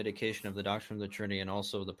Declaration and Vindication of the Doctrine of the Trinity, and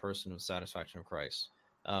also the Person of Satisfaction of Christ.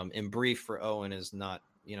 In brief for Owen is not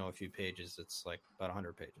a few pages. It's like about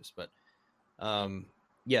 100 pages. But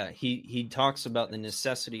he talks about the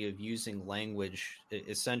necessity of using language,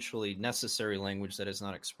 essentially necessary language that is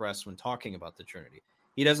not expressed when talking about the Trinity.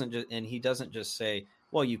 He doesn't just say,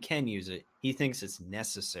 well, you can use it. He thinks it's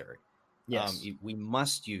necessary. Yes. We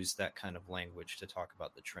must use that kind of language to talk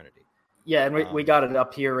about the Trinity. Yeah, and we got it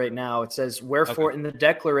up here right now. It says, wherefore, in the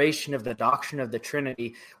declaration of the doctrine of the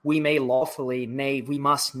Trinity, we may lawfully, nay, we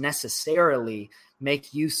must necessarily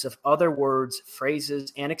make use of other words,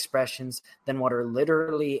 phrases, and expressions than what are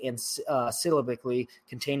literally and syllabically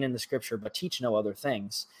contained in the Scripture, but teach no other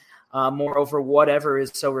things. Moreover, whatever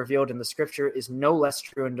is so revealed in the Scripture is no less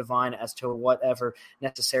true and divine as to whatever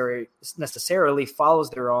necessarily follows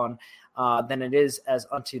thereon than it is as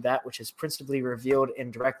unto that which is principally revealed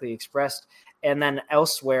and directly expressed. And then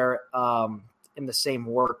elsewhere in the same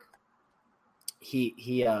work,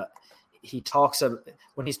 he talks of,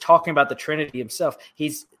 when he's talking about the Trinity himself,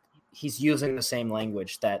 he's using the same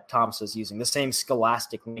language that Thomas is using, the same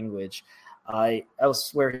scholastic language.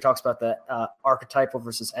 Elsewhere, he talks about the archetypal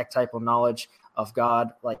versus ectypal knowledge of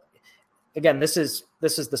God. Like, again, this is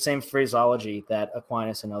the same phraseology that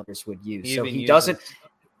Aquinas and others would use. So he doesn't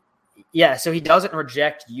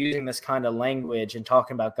reject using this kind of language and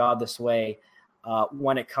talking about God this way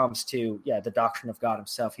when it comes to the doctrine of God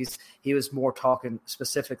himself. He was more talking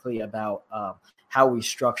specifically about how we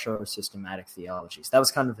structure our systematic theologies. That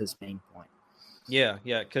was kind of his main point. Yeah,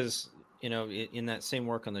 because in that same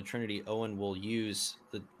work on the Trinity, Owen will use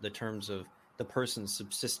the terms of the person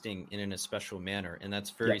subsisting in a special manner, and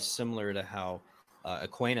that's very similar to how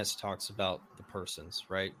Aquinas talks about the persons,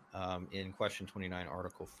 right? In question 29,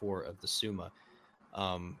 article 4 of the Summa.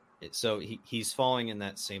 So he's falling in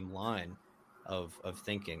that same line of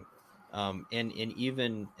thinking. And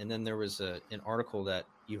then there was an article that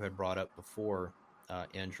you had brought up before,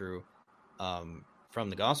 Andrew, from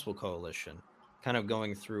the Gospel Coalition, kind of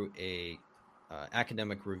going through a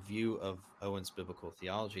academic review of Owen's biblical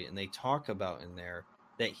theology, and they talk about in there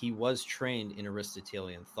that he was trained in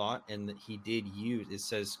Aristotelian thought, and that he did use, it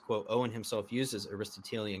says, quote, Owen himself uses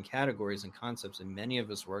Aristotelian categories and concepts in many of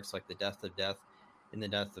his works, like the death of death and the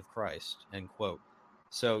death of Christ, end quote.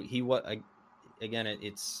 So again,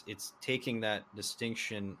 it's taking that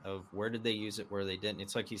distinction of where did they use it, where they didn't.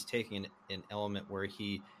 It's like he's taking an element where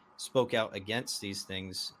he spoke out against these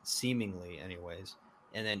things, seemingly anyways,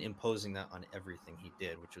 and then imposing that on everything he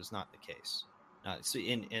did, which was not the case.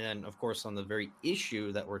 And then, of course, on the very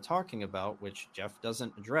issue that we're talking about, which Jeff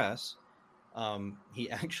doesn't address, he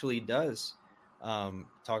actually does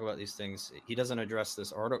talk about these things. He doesn't address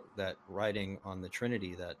this article, that writing on the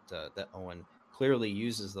Trinity that Owen clearly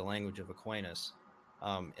uses the language of Aquinas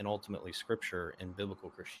and ultimately Scripture and biblical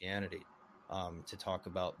Christianity to talk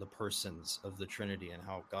about the persons of the Trinity and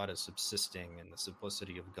how God is subsisting and the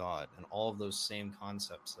simplicity of God and all of those same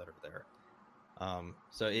concepts that are there.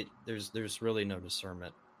 So there's really no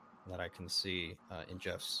discernment that I can see in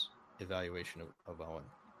Jeff's evaluation of Owen.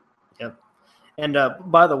 Yep. And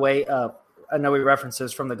by the way, I know we reference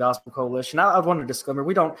this from the Gospel Coalition. I want to disclaimer,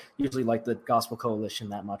 we don't usually like the Gospel Coalition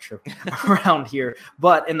that much around here,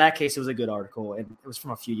 but in that case, it was a good article, and it was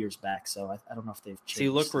from a few years back, so I don't know if they've changed. See,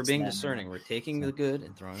 look, we're being discerning. We're taking the good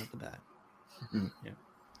and throwing out the bad. Mm-hmm. Yeah.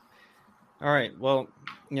 All right. Well,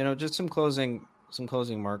 just some closing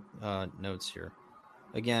notes here.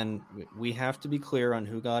 Again, we have to be clear on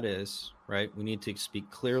who God is, right? We need to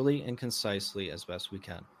speak clearly and concisely as best we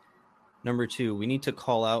can. Number 2, we need to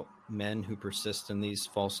call out men who persist in these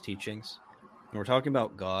false teachings. And we're talking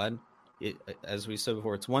about God. As we said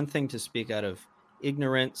before, it's one thing to speak out of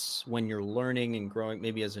ignorance when you're learning and growing,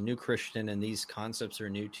 maybe as a new Christian, and these concepts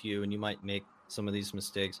are new to you and you might make some of these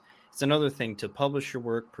mistakes. It's another thing to publish your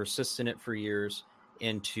work, persist in it for years,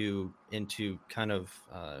 and to kind of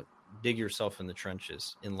dig yourself in the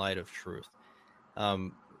trenches in light of truth.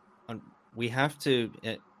 We have to,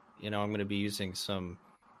 I'm going to be using some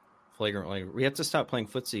flagrant language. We have to stop playing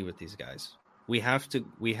footsie with these guys. We have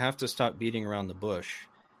to stop beating around the bush,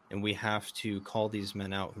 and we have to call these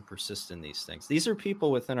men out who persist in these things. These are people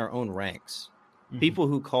within our own ranks, people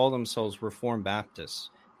who call themselves Reformed Baptists,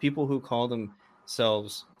 people who call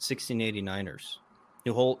themselves 1689ers,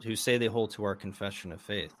 who say they hold to our confession of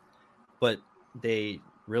faith, but they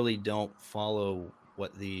really don't follow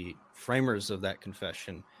what the framers of that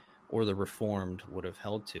confession or the Reformed would have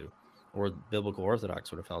held to, or biblical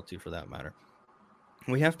Orthodox would have held to, for that matter.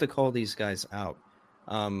 We have to call these guys out.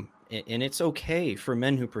 And it's okay for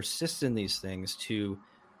men who persist in these things to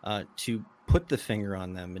put the finger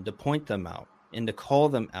on them and to point them out and to call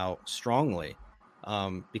them out strongly.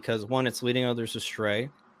 Because one, it's leading others astray.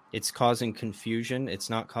 It's causing confusion. It's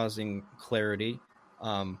not causing clarity.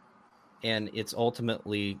 And it's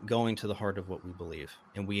ultimately going to the heart of what we believe.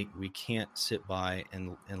 And we can't sit by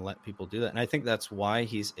and let people do that. And I think that's why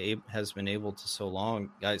has been able to so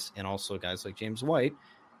long, guys, and also guys like James White,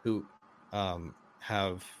 who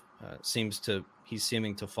he's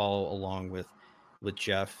seeming to follow along with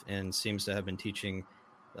Jeff and seems to have been teaching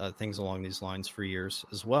things along these lines for years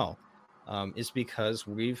as well, is because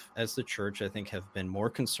we've, as the church, I think, have been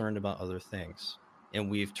more concerned about other things. And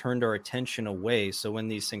we've turned our attention away. So when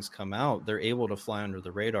these things come out, they're able to fly under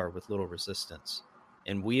the radar with little resistance.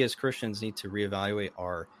 And we as Christians need to reevaluate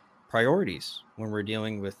our priorities when we're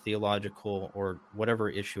dealing with theological or whatever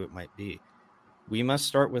issue it might be. We must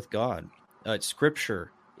start with God.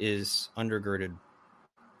 Scripture is undergirded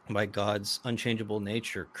by God's unchangeable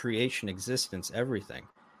nature, creation, existence, everything.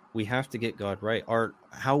 We have to get God right.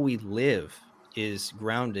 How we live is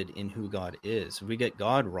grounded in who God is. If we get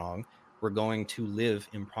God wrong, we're going to live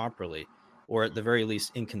improperly, or at the very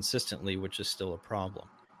least inconsistently, which is still a problem.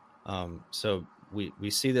 So we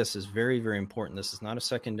see this as very, very important. This is not a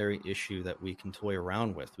secondary issue that we can toy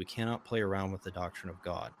around with. We cannot play around with the doctrine of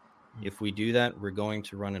God. If we do that, we're going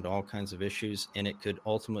to run into all kinds of issues, and it could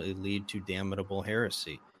ultimately lead to damnable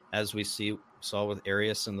heresy, as we saw with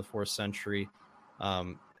Arius in the 4th century,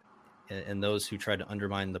 and those who try to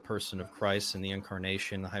undermine the person of Christ and the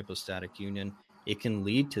incarnation, the hypostatic union. It can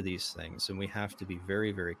lead to these things, and we have to be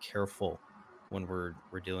very, very careful when we're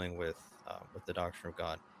dealing with the doctrine of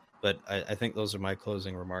God. But I think those are my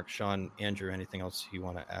closing remarks. Sean, Andrew, anything else you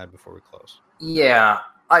want to add before we close? Yeah,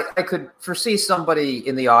 I could foresee somebody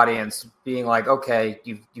in the audience being like, okay,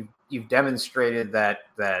 you've demonstrated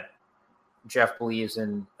that Jeff believes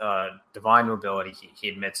in divine nobility. He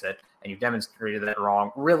admits it, and you've demonstrated that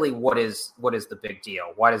wrong. Really, what is the big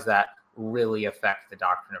deal? Why does that really affect the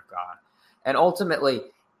doctrine of God? And ultimately,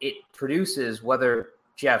 it produces, whether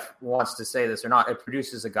Jeff wants to say this or not, it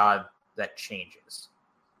produces a God that changes.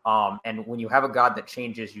 And when you have a God that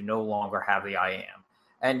changes, you no longer have the I am.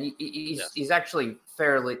 And he's actually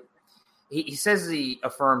fairly. He says he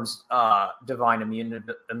affirms divine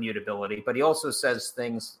immutability, but he also says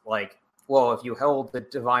things like, well, if you held the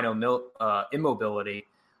divine immobility,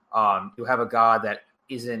 you have a God that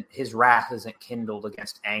isn't, his wrath isn't kindled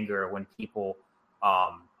against anger when people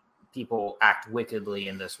act wickedly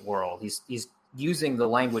in this world. He's using the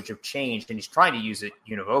language of change, and he's trying to use it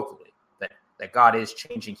univocally, that God is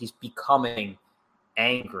changing. He's becoming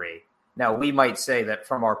angry. Now, we might say that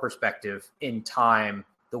from our perspective in time,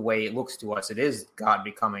 the way it looks to us, it is God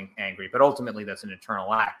becoming angry, but ultimately that's an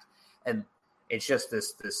eternal act. And it's just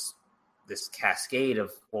this cascade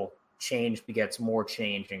of, well, change begets more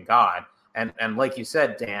change in God. And like you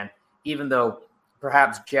said, Dan, even though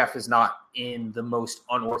perhaps Jeff is not in the most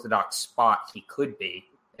unorthodox spot he could be,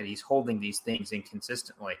 and he's holding these things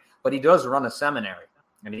inconsistently, but he does run a seminary,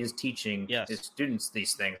 and he is teaching his students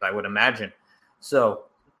these things, I would imagine. So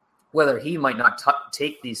whether he might not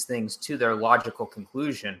take these things to their logical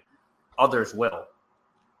conclusion, others will.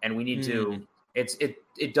 And we need to,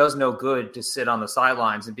 it does no good to sit on the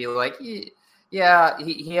sidelines and be like, yeah,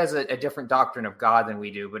 he has a different doctrine of God than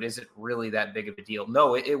we do, but is it really that big of a deal?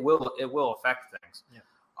 No, it will affect things. Yeah.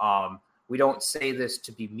 We don't say this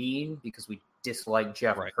to be mean because we dislike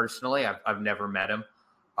Jeff personally. I've never met him.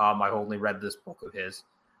 I've only read this book of his.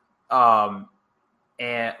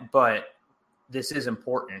 But this is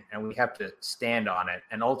important, and we have to stand on it.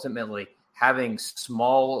 And ultimately, having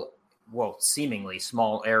seemingly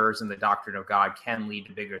small errors in the doctrine of God can lead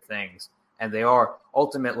to bigger things. And they are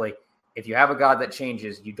ultimately, if you have a God that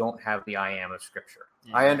changes, you don't have the I am of Scripture.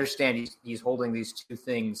 Yeah. I understand he's holding these two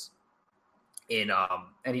things in,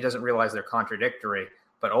 and he doesn't realize they're contradictory,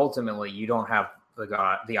 but ultimately you don't have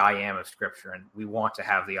the I am of Scripture, and we want to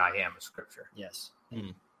have the I am of Scripture. Yes.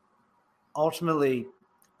 Mm. Ultimately,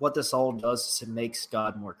 what this all does is it makes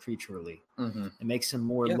God more creaturely. Mm-hmm. It makes him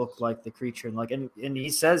more look like the creature. And he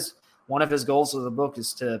says one of his goals of the book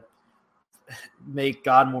is to make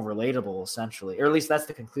God more relatable, essentially. Or at least that's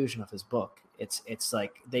the conclusion of his book. It's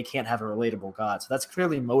like they can't have a relatable God. So that's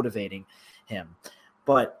clearly motivating him.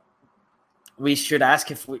 But we should ask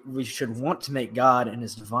if we should want to make God in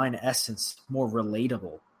his divine essence more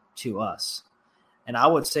relatable to us. And I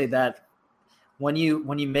would say that when you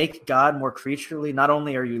make God more creaturely, not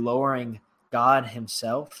only are you lowering God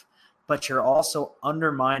himself, but you're also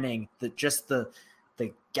undermining the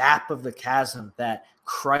gap of the chasm that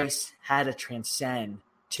Christ had to transcend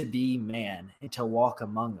to be man and to walk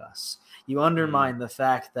among us. You undermine the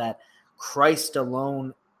fact that Christ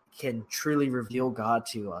alone can truly reveal God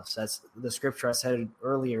to us. As the scripture I said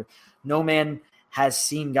earlier, no man has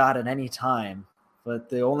seen God at any time, but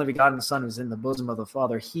the only begotten Son who's in the bosom of the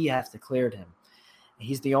Father, he hath declared him.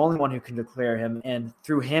 He's the only one who can declare him, and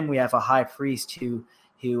through him we have a high priest who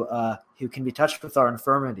can be touched with our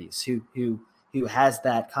infirmities, who has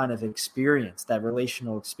that kind of experience, that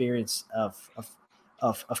relational experience of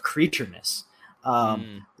creatureness,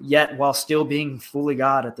 yet while still being fully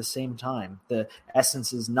God at the same time. The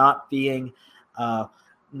essence is not being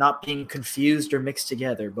confused or mixed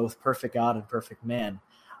together, both perfect God and perfect man.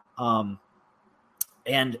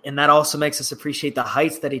 And that also makes us appreciate the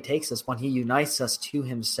heights that he takes us when he unites us to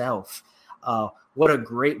himself. What a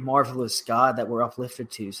great, marvelous God that we're uplifted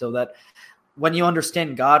to. So that when you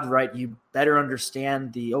understand God right, you better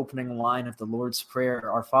understand the opening line of the Lord's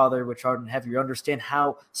Prayer, Our Father, which art in heaven. You understand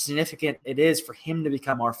how significant it is for him to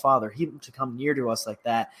become our Father, him to come near to us like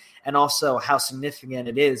that, and also how significant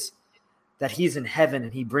it is that he's in heaven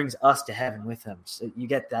and he brings us to heaven with him. So you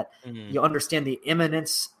get that. You understand the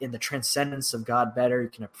immanence and the transcendence of God better. You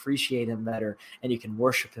can appreciate him better, and you can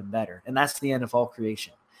worship him better. And that's the end of all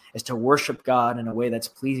creation, is to worship God in a way that's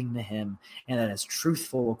pleasing to him and that is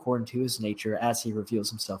truthful according to his nature as he reveals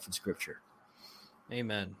himself in Scripture.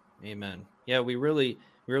 Amen. Amen. Yeah, we really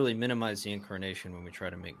minimize the incarnation when we try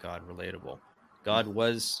to make God relatable. God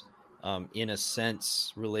was in a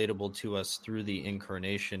sense relatable to us through the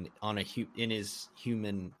incarnation in his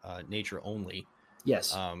human nature only.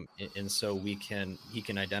 Yes. And so he can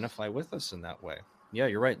identify with us in that way. Yeah,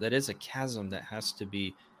 you're right. That is a chasm that has to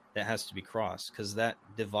be that has to be crossed, because that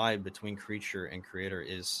divide between creature and creator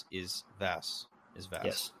is vast.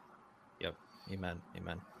 Yes. Yep. Amen.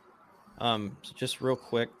 So just real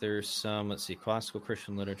quick, there's some, let's see, classical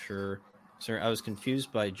Christian literature. Sorry, I was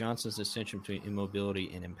confused by Johnson's distinction between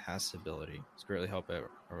immobility and impassibility. It's greatly helped.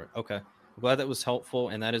 Okay. I'm glad that was helpful.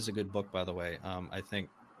 And that is a good book, by the way. I think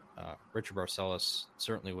Richard Barcellos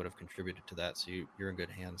certainly would have contributed to that. So you're in good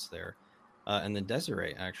hands there. And then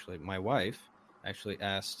Desiree, actually, my wife, actually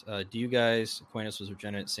asked, do you guys, Aquinas was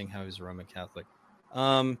regenerate, seeing how he's a Roman Catholic?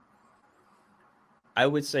 I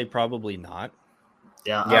would say probably not.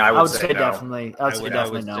 Yeah, I would say say no. definitely. I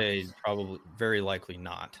would no. say probably very likely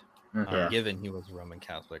not, Mhm. given he was a Roman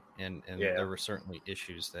Catholic, and there were certainly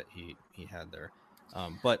issues that he had there.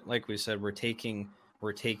 But like we said, we're taking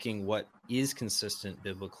what is consistent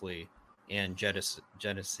biblically and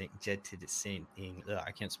jettisoning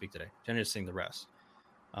I can't speak today. Jettisoning the rest.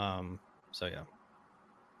 So yeah.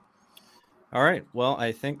 All right. Well,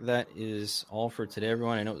 I think that is all for today,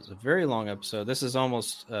 everyone. I know it was a very long episode. This is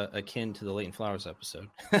almost akin to the Leighton Flowers episode.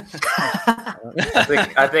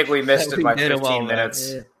 I think we missed it by 15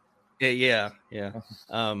 minutes. Yeah.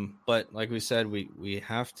 But like we said, we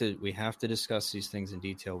have to discuss these things in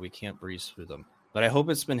detail. We can't breeze through them. But I hope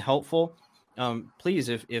it's been helpful. Please,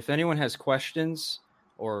 if anyone has questions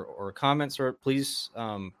or comments, or please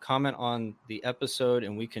comment on the episode,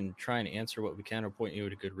 and we can try and answer what we can or point you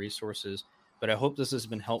to good resources. But I hope this has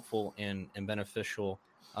been helpful and beneficial.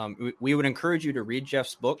 We would encourage you to read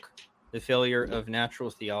Jeff's book, The Failure of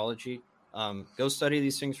Natural Theology. Go study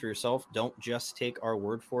these things for yourself. Don't just take our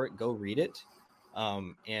word for it. Go read it,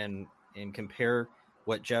 and compare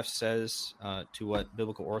what Jeff says to what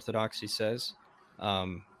biblical orthodoxy says,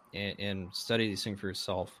 and study these things for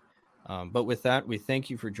yourself. But with that, we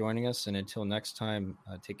thank you for joining us, and until next time,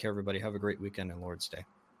 take care, everybody. Have a great weekend and Lord's Day.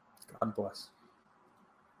 God bless.